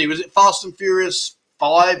filming, wasn't he? Was it Fast and Furious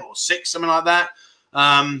 5 or 6, something like that?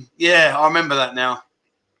 Yeah, I remember that now.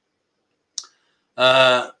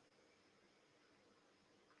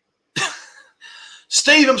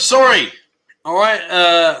 Steve, I'm sorry. All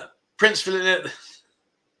right, Prince Philip.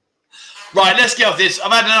 Right, let's get off this. I've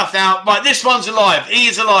had enough now. Right, this one's alive. He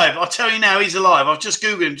is alive. I'll tell you now, he's alive. I've just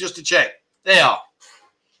Googled him just to check. There you are.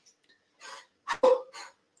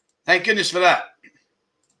 Thank goodness for that.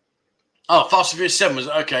 Oh, Fast and Furious 7 was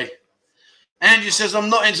okay. Andrew says, I'm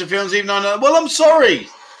not into films, even though I know. Well, I'm sorry.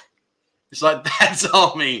 It's like Dad's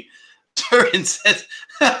Army. Turin says.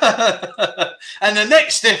 And the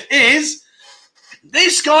next step is,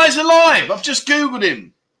 this guy's alive. I've just Googled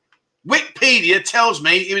him. Wikipedia tells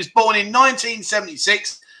me he was born in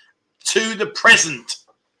 1976 to the present,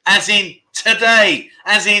 as in today,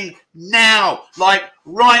 as in now, like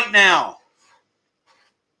right now.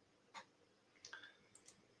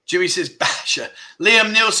 Jimmy says Basher.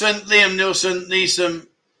 Liam Neeson.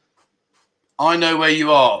 I know where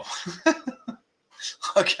you are.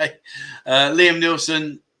 Okay. Liam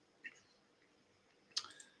Nielsen.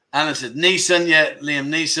 Anna said Neeson. Yeah, Liam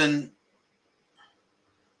Neeson.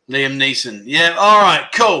 Liam Neeson. Yeah, all right,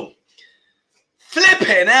 cool.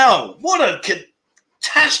 Flipping hell. What a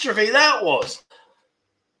catastrophe that was.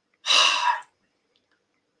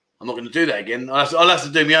 I'm not going to do that again. I'll have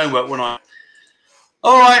to do my own work, won't I?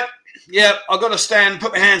 All right. Yeah, I've got to stand,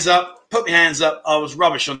 put my hands up. Put my hands up. I was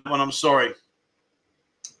rubbish on that one. I'm sorry.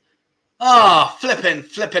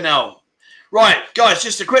 Flipping hell. Right, guys,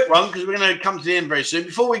 just a quick one because we're going to come to the end very soon.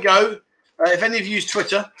 Before we go, if any of you use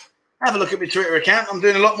Twitter, have a look at my Twitter account. I'm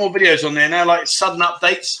doing a lot more videos on there now, like sudden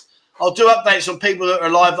updates. I'll do updates on people that are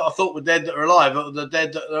alive that I thought were dead that are alive, or the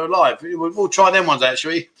dead that are alive. We'll try them ones,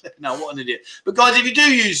 actually. No, what an idiot. But, guys, if you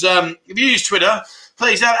do use Twitter,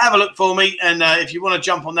 please have a look for me. And if you want to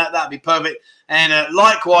jump on that, that'd be perfect. And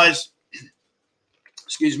likewise,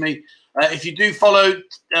 excuse me, if you do follow,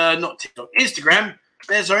 not TikTok, Instagram,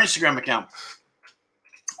 there's our Instagram account.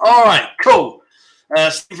 All right, cool.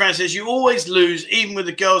 Steve Francis says, you always lose, even with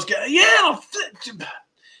the girls. Yeah,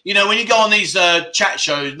 you know, when you go on these chat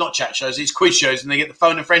shows, not chat shows, these quiz shows, and they get the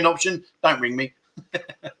phone a friend option, don't ring me.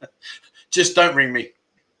 Just don't ring me.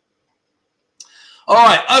 All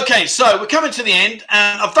right, okay, so we're coming to the end,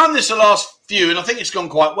 and I've done this the last few, and I think it's gone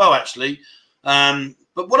quite well, actually. But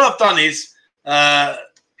what I've done is,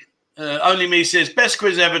 Only Me says, best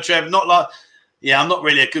quiz ever, Trev. Not like, yeah, I'm not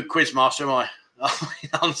really a good quiz master, am I?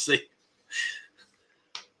 Honestly.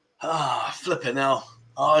 Flipping hell.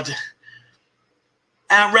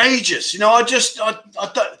 Outrageous. You know, I don't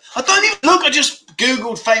even look. I just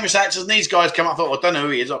Googled famous actors, and these guys come up. I thought, I don't know who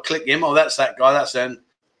he is. I'll click him. Oh, that's that guy. That's them.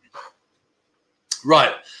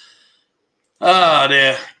 Right. Oh,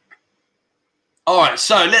 dear. All right.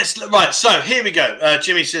 So So here we go.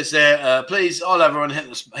 Jimmy says there, please, I'll have everyone hit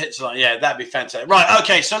the yeah, that'd be fantastic. Right.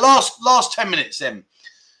 Okay. So last 10 minutes then.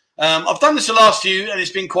 I've done this the last few, and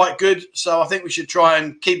it's been quite good. So I think we should try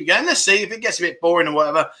and keep it going. Let's see if it gets a bit boring or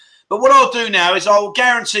whatever. But what I'll do now is I'll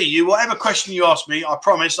guarantee you, whatever question you ask me, I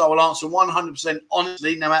promise I will answer 100%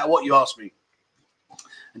 honestly, no matter what you ask me.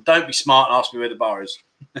 And don't be smart and ask me where the bar is.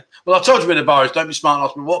 Well, I told you where the bar is. Don't be smart and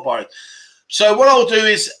ask me what bar is. So what I'll do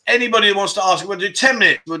is anybody who wants to ask, we'll do 10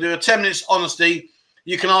 minutes. We'll do a 10 minutes honesty.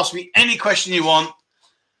 You can ask me any question you want.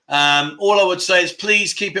 All I would say is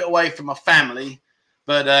please keep it away from my family.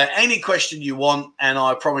 But any question you want, and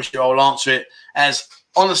I promise you I will answer it as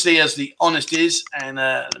honestly as the honest is. And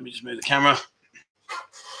let me just move the camera.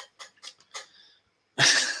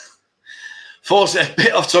 Force a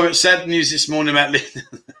bit off topic. Sad news this morning about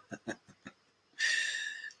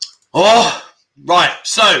Oh, right.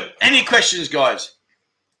 So, any questions, guys?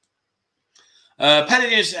 Penny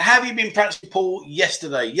News, have you been practicing pool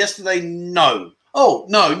yesterday? Yesterday, no. Oh,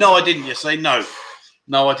 no, I didn't yesterday.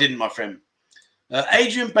 No, I didn't, my friend.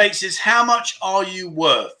 Adrian Bates says, how much are you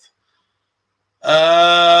worth?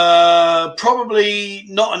 Probably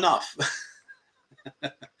not enough.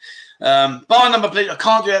 Bar number, please. I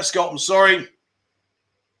can't do that, Scott. I'm sorry.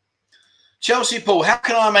 Chelsea Paul, how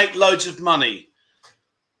can I make loads of money?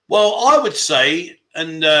 Well, I would say,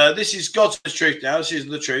 and this is God's truth now, this is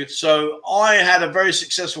the truth. So I had a very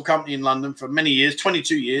successful company in London for many years,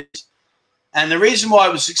 22 years. And the reason why I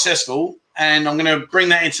was successful, and I'm going to bring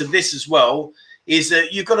that into this as well, is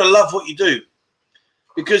that you've got to love what you do.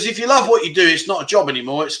 Because if you love what you do, it's not a job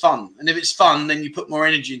anymore, it's fun. And if it's fun, then you put more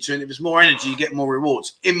energy into it. And if it's more energy, you get more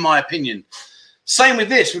rewards, in my opinion. Same with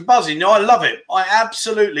this, with buzzing. No, I love it. I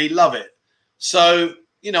absolutely love it. So,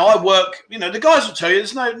 you know, I work, you know, the guys will tell you,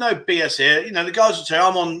 there's no BS here. You know, the guys will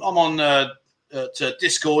tell you, I'm on to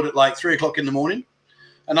Discord at like 3 o'clock in the morning.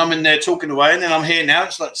 And I'm in there talking away. And then I'm here now.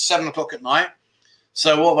 It's like 7 o'clock at night.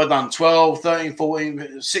 So what have I done? 12, 13,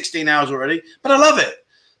 14, 16 hours already. But I love it.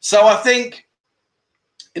 So I think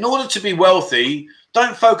in order to be wealthy,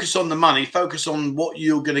 don't focus on the money. Focus on what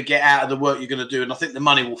you're going to get out of the work you're going to do. And I think the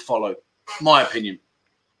money will follow, my opinion.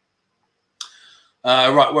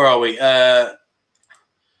 Right, where are we?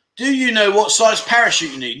 Do you know what size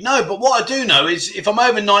parachute you need? No, but what I do know is if I'm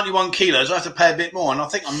over 91 kilos, I have to pay a bit more. And I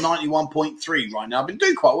think I'm 91.3 right now. I've been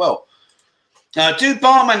doing quite well. Do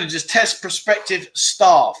bar managers test prospective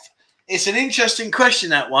staff? It's an interesting question,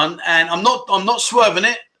 that one. And I'm not swerving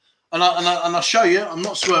it. And I'll show you. I'm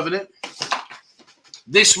not swerving it.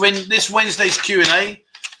 This Wednesday's Q&A.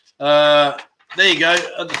 There you go,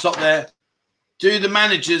 at the top there. Do the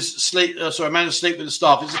managers sleep? Managers sleep with the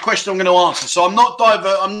staff. It's a question I'm going to answer. So I'm not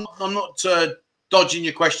dodging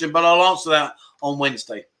your question, but I'll answer that on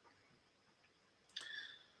Wednesday.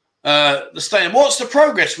 What's the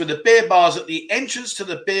progress with the beer bars at the entrance to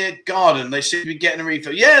the beer garden? They seem to be getting a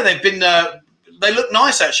refill. Yeah, they've been they look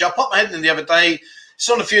nice, actually. I popped my head in the other day. It's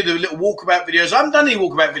on a few of the little walkabout videos. I haven't done any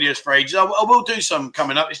walkabout videos for ages. I will do some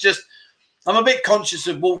coming up. It's just I'm a bit conscious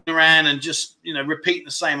of walking around and just, you know, repeating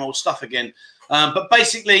the same old stuff again. But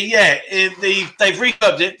basically, yeah, they've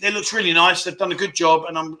refurbed it. It looks really nice. They've done a good job,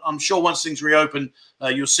 and I'm sure once things reopen,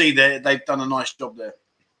 you'll see they've done a nice job there.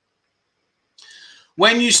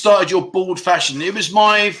 When you started your bald fashion, it was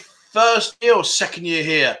my first year or second year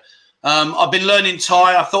here. I've been learning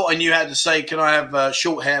Thai. I thought I knew how to say, "Can I have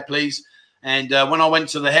short hair, please?" And when I went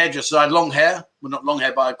to the hairdresser, I had long hair. Well, not long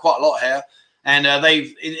hair, but I had quite a lot of hair. And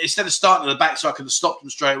they've, instead of starting at the back so I could have stopped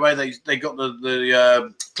them straight away, they got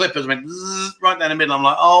the clippers, went right down the middle. I'm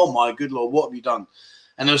like, oh my good Lord, what have you done?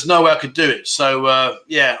 And there was no way I could do it. So,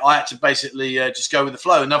 yeah, I had to basically just go with the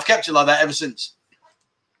flow. And I've kept it like that ever since.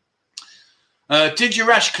 Did your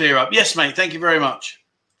rash clear up? Yes, mate. Thank you very much.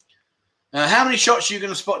 How many shots are you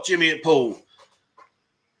going to spot Jimmy at pool?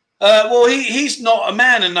 Well, he's not a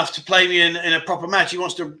man enough to play me in a proper match. He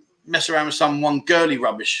wants to mess around with some one girly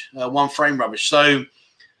rubbish, one frame rubbish. So,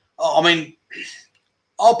 I mean,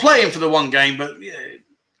 I'll play him for the one game, but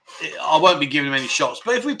I won't be giving him any shots.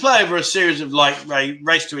 But if we play over a series of like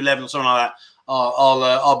race to 11 or something like that,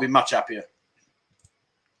 I'll be much happier.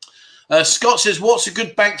 Scott says, "What's a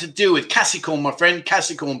good bank to deal with?" Cassicorn, my friend.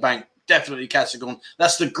 Cassicorn Bank, definitely Cassicorn.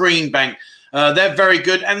 That's the green bank. They're very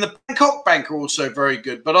good, and the Bangkok Bank are also very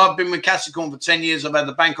good. But I've been with Cassicorn for 10 years. I've had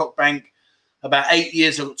the Bangkok Bank about 8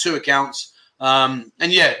 years. I've got 2 accounts. And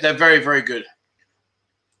yeah, they're very, very good.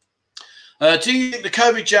 Do you think the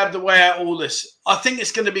COVID jab the way out all this? I think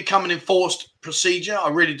it's going to become an enforced procedure. I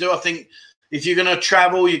really do. I think if you're going to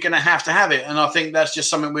travel, you're going to have it. And I think that's just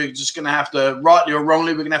something we're just going to have to, rightly or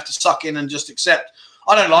wrongly, we're going to have to suck in and just accept.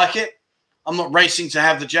 I don't like it. I'm not racing to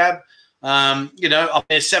have the jab. You know, I've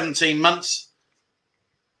been here 17 months.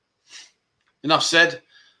 Enough said.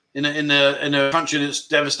 In a country that's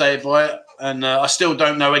devastated by it, and I still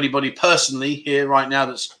don't know anybody personally here right now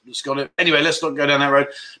that's got it. Anyway, let's not go down that road.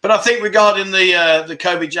 But I think regarding the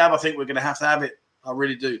COVID jab, I think we're going to have it. I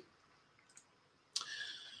really do.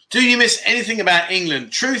 Do you miss anything about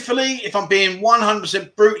England? Truthfully, if I'm being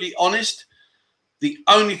 100% brutally honest, the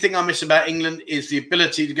only thing I miss about England is the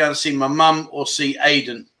ability to go and see my mum or see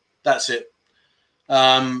Aidan. That's it.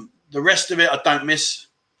 The rest of it, I don't miss.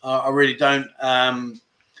 I really don't.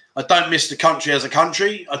 I don't miss the country as a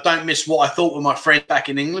country. I don't miss what I thought were my friends back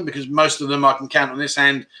in England, because most of them I can count on this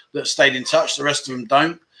hand that stayed in touch. The rest of them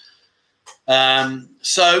don't.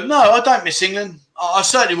 So, no, I don't miss England. I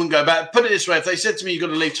certainly wouldn't go back. Put it this way, if they said to me you've got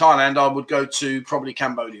to leave Thailand, I would go to probably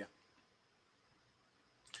Cambodia.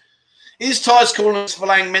 Is Thai's calling us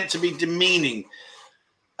Falang meant to be demeaning?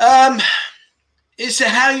 It's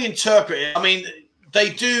how you interpret it. I mean, they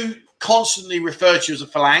do constantly refer to you as a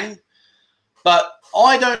Falang, but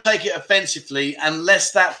I don't take it offensively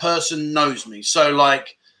unless that person knows me. So,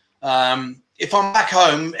 like, if I'm back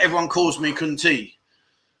home, everyone calls me Kunti.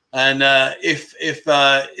 And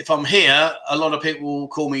if I'm here, a lot of people will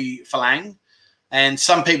call me Falang. And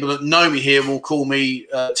some people that know me here will call me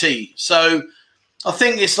T. So I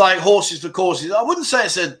think it's like horses for courses. I wouldn't say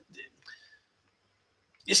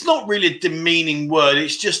it's not really a demeaning word.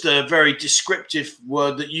 It's just a very descriptive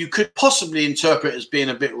word that you could possibly interpret as being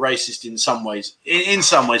a bit racist in some ways. In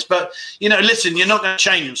some ways. But, you know, listen, you're not going to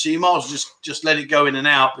change them. So you might as well just let it go in and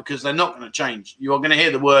out, because they're not going to change. You are going to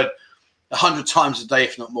hear the word 100 times a day,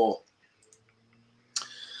 if not more.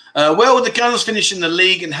 Where will the Gunners finish in the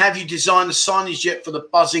league, and have you designed the signage yet for the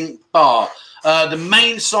buzzing bar? The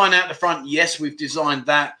main sign out the front, yes, we've designed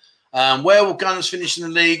that. Where will Gunners finish in the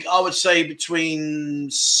league? I would say between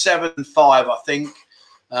 7 and 5, I think.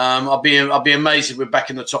 I'll be amazed if we're back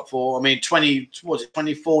in the top 4. I mean,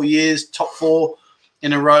 24 years, top 4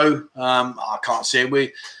 in a row. I can't see it.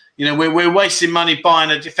 We're wasting money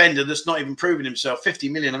buying a defender that's not even proven himself. 50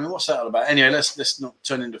 million. I mean, what's that all about? Anyway, let's not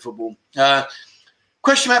turn into football.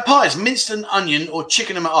 Question about pies: minced and onion or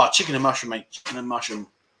chicken and chicken and mushroom, mate. Chicken and mushroom.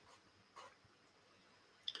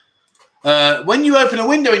 When you open a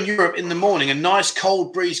window in Europe in the morning, a nice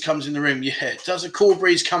cold breeze comes in the room. Yeah, does a cool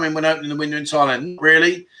breeze come in when opening the window in Thailand? Not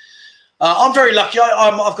really. I'm very lucky.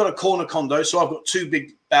 I've got a corner condo, so I've got 2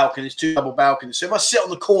 big balconies, 2 double balconies. So if I sit on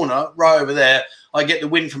the corner right over there, I get the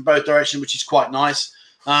wind from both directions, which is quite nice.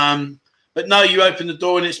 But no, you open the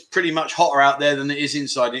door and it's pretty much hotter out there than it is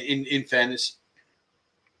inside, in fairness.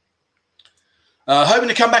 Hoping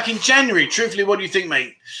to come back in January. Truthfully, what do you think,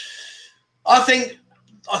 mate? I think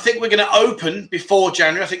we're going to open before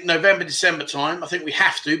January. I think November, December time. I think we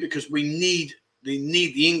have to, because we need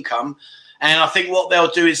the income. And I think what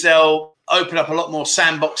they'll do is they'll open up a lot more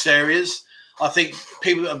sandbox areas. I think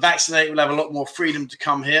people that are vaccinated will have a lot more freedom to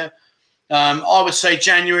come here. I would say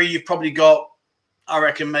January, you've probably got, I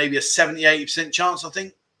reckon, maybe a 70, 80% chance, I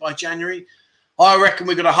think, by January. I reckon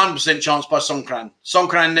we've got a 100% chance by Songkran.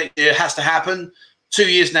 Songkran next year has to happen. 2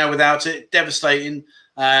 years now without it, devastating.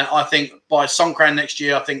 And I think by Songkran next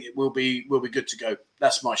year, I think it will be good to go.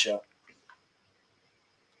 That's my shout.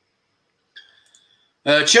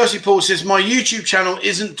 Chelsea Paul says, my YouTube channel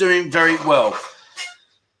isn't doing very well.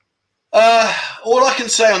 All I can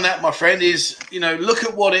say on that, my friend, is, look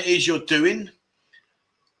at what it is you're doing.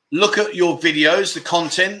 Look at your videos, the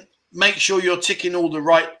content. Make sure you're ticking all the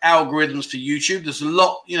right algorithms for YouTube. There's a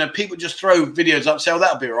lot, people just throw videos up, say, oh,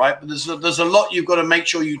 that'll be all right. But there's a lot you've got to make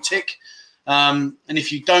sure you tick. And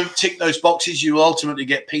if you don't tick those boxes, you will ultimately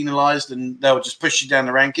get penalized and they'll just push you down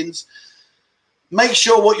the rankings. Make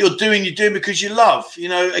sure what you're doing because you love.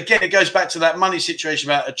 Again, it goes back to that money situation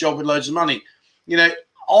about a job with loads of money.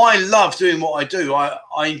 I love doing what I do.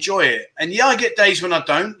 I enjoy it. And yeah, I get days when I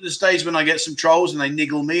don't. There's days when I get some trolls and they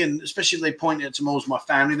niggle me, and especially if they point it towards my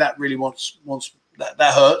family, that really wants that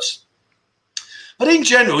hurts. But in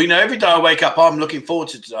general, every day I wake up, I'm looking forward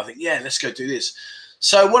to it. I think, yeah, let's go do this.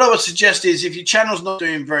 So what I would suggest is, if your channel's not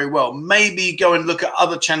doing very well, maybe go and look at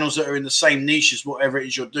other channels that are in the same niche as whatever it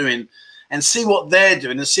is you're doing, and see what they're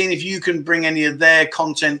doing, and seeing if you can bring any of their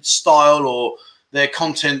content style or their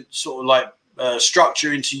content sort of like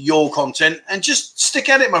structure into your content, and just stick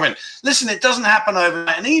at it, my friend. Listen, it doesn't happen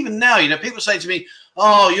overnight. And even now, people say to me,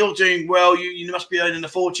 oh, you're doing well, you must be earning a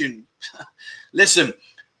fortune. Listen,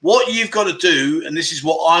 what you've got to do, and this is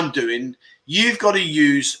what I'm doing, you've got to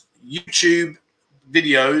use YouTube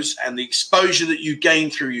videos and the exposure that you gain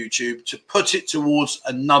through YouTube to put it towards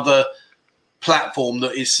another platform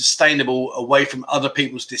that is sustainable away from other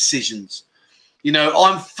people's decisions.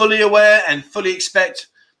 I'm fully aware and fully expect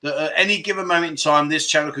that at any given moment in time, this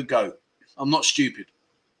channel could go. I'm not stupid.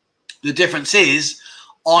 The difference is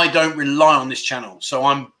I don't rely on this channel. So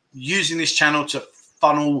I'm using this channel to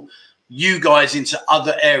funnel you guys into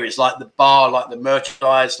other areas, like the bar, like the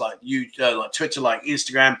merchandise, like like Twitter, like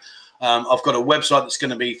Instagram. I've got a website that's going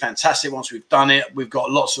to be fantastic once we've done it. We've got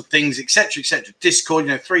lots of things, etc., etc.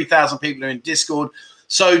 Discord, 3,000 people are in Discord.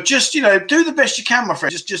 So just, do the best you can, my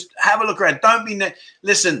friend. Just have a look around. Don't be,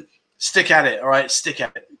 listen, stick at it, all right? Stick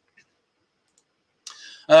at it.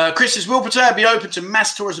 Chris says, will Pattaya be open to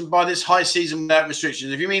mass tourism by this high season without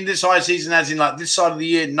restrictions? If you mean this high season as in like this side of the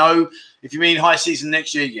year, no. If you mean high season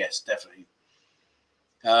next year, yes, definitely.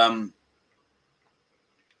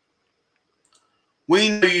 We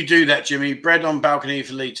know you do that, Jimmy. Bread on balcony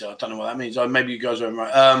for Lita. I don't know what that means. Maybe you guys weren't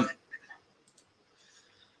right.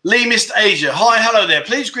 Lee Missed Asia. Hi, hello there.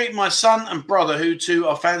 Please greet my son and brother, who too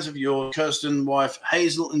are fans of yours. Kirsten, wife,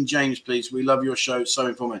 Hazel and James, please. We love your show. So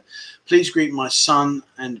informative. Please greet my son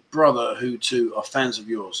and brother, who too are fans of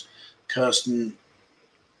yours. Kirsten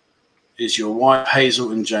is your wife,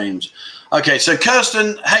 Hazel and James. Okay, so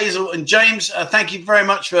Kirsten, Hazel and James, thank you very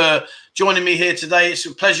much for joining me here today. It's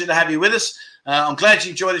a pleasure to have you with us. I'm glad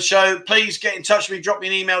you enjoyed the show. Please get in touch with me. Drop me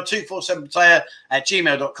an email,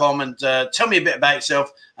 247pattaya@gmail.com, and tell me a bit about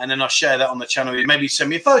yourself, and then I'll share that on the channel. Maybe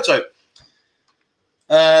send me a photo.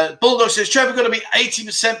 Bulldog says, Trevor, got to be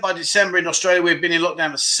 80% by December in Australia. We've been in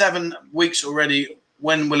lockdown for 7 weeks already.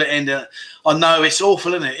 When will it end? I know, it's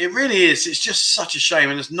awful, isn't it? It really is. It's just such a shame,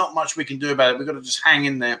 and there's not much we can do about it. We've got to just hang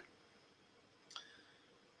in there.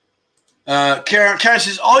 Karen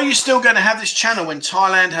says, are you still going to have this channel when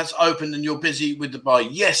Thailand has opened and you're busy with the bar?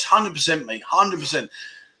 Yes, 100%, mate, 100%.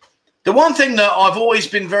 The one thing that I've always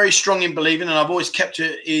been very strong in believing, and I've always kept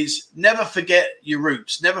it, is never forget your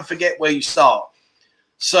roots. Never forget where you start.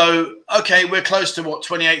 So, okay, we're close to,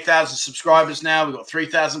 28,000 subscribers now. We've got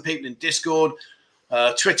 3,000 people in Discord.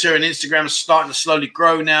 Twitter and Instagram are starting to slowly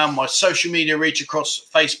grow now. My social media reach across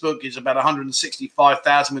Facebook is about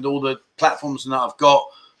 165,000 with all the platforms that I've got.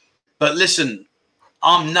 But listen,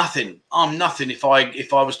 I'm nothing. I'm nothing if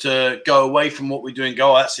I was to go away from what we're doing,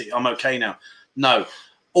 go, oh, that's it, I'm okay now. No.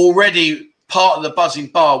 Already part of the Buzzing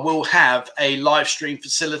Bar will have a live stream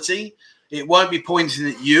facility. It won't be pointing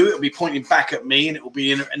at you. It'll be pointing back at me, and it will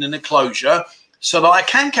be in an enclosure so that I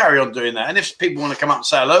can carry on doing that. And if people want to come up and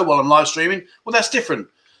say hello while I'm live streaming, well, that's different.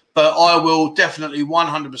 But I will definitely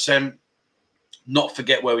 100% not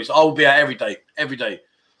forget where we are. I will be out every day, every day.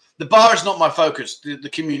 The bar is not my focus. The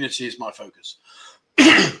community is my focus.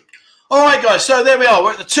 All right, guys. So there we are.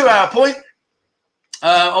 We're at the 2-hour point.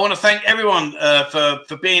 I want to thank everyone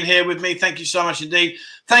for being here with me. Thank you so much indeed.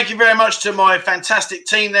 Thank you very much to my fantastic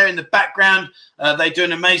team there in the background. They do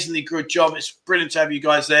an amazingly good job. It's brilliant to have you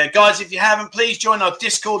guys there. Guys, if you haven't, please join our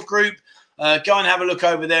Discord group. Go and have a look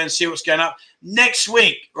over there and see what's going on. Next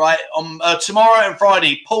week, right, on tomorrow and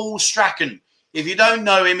Friday, Paul Strachan If you don't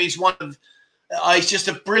know him, he's one of he's just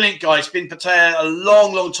a brilliant guy. He's been Pattaya a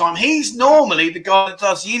long, long time. He's normally the guy that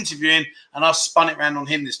does the interviewing, and I spun it around on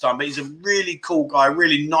him this time. But he's a really cool guy,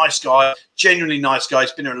 really nice guy, genuinely nice guy.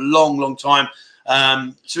 He's been here a long, long time.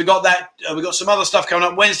 So we got that. We got some other stuff coming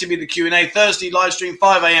up. Wednesday will be the Q&A. Thursday live stream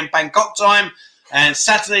 5 a.m. Bangkok time, and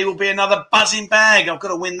Saturday will be another buzzing bag. I've got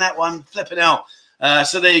to win that one. Flipping out.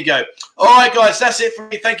 So there you go. All right, guys, that's it for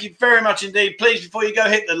me. Thank you very much indeed. Please, before you go,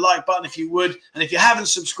 hit the like button if you would. And if you haven't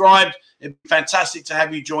subscribed, it'd be fantastic to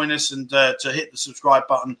have you join us and to hit the subscribe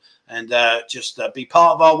button and just be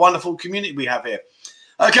part of our wonderful community we have here.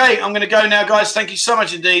 Okay, I'm going to go now, guys. Thank you so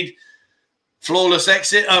much indeed. Flawless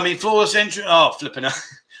exit. Flawless entry. Oh, flipping out.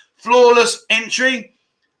 Flawless entry.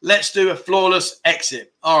 Let's do a flawless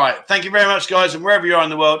exit. All right. Thank you very much, guys. And wherever you are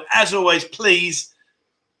in the world, as always, please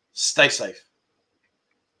stay safe.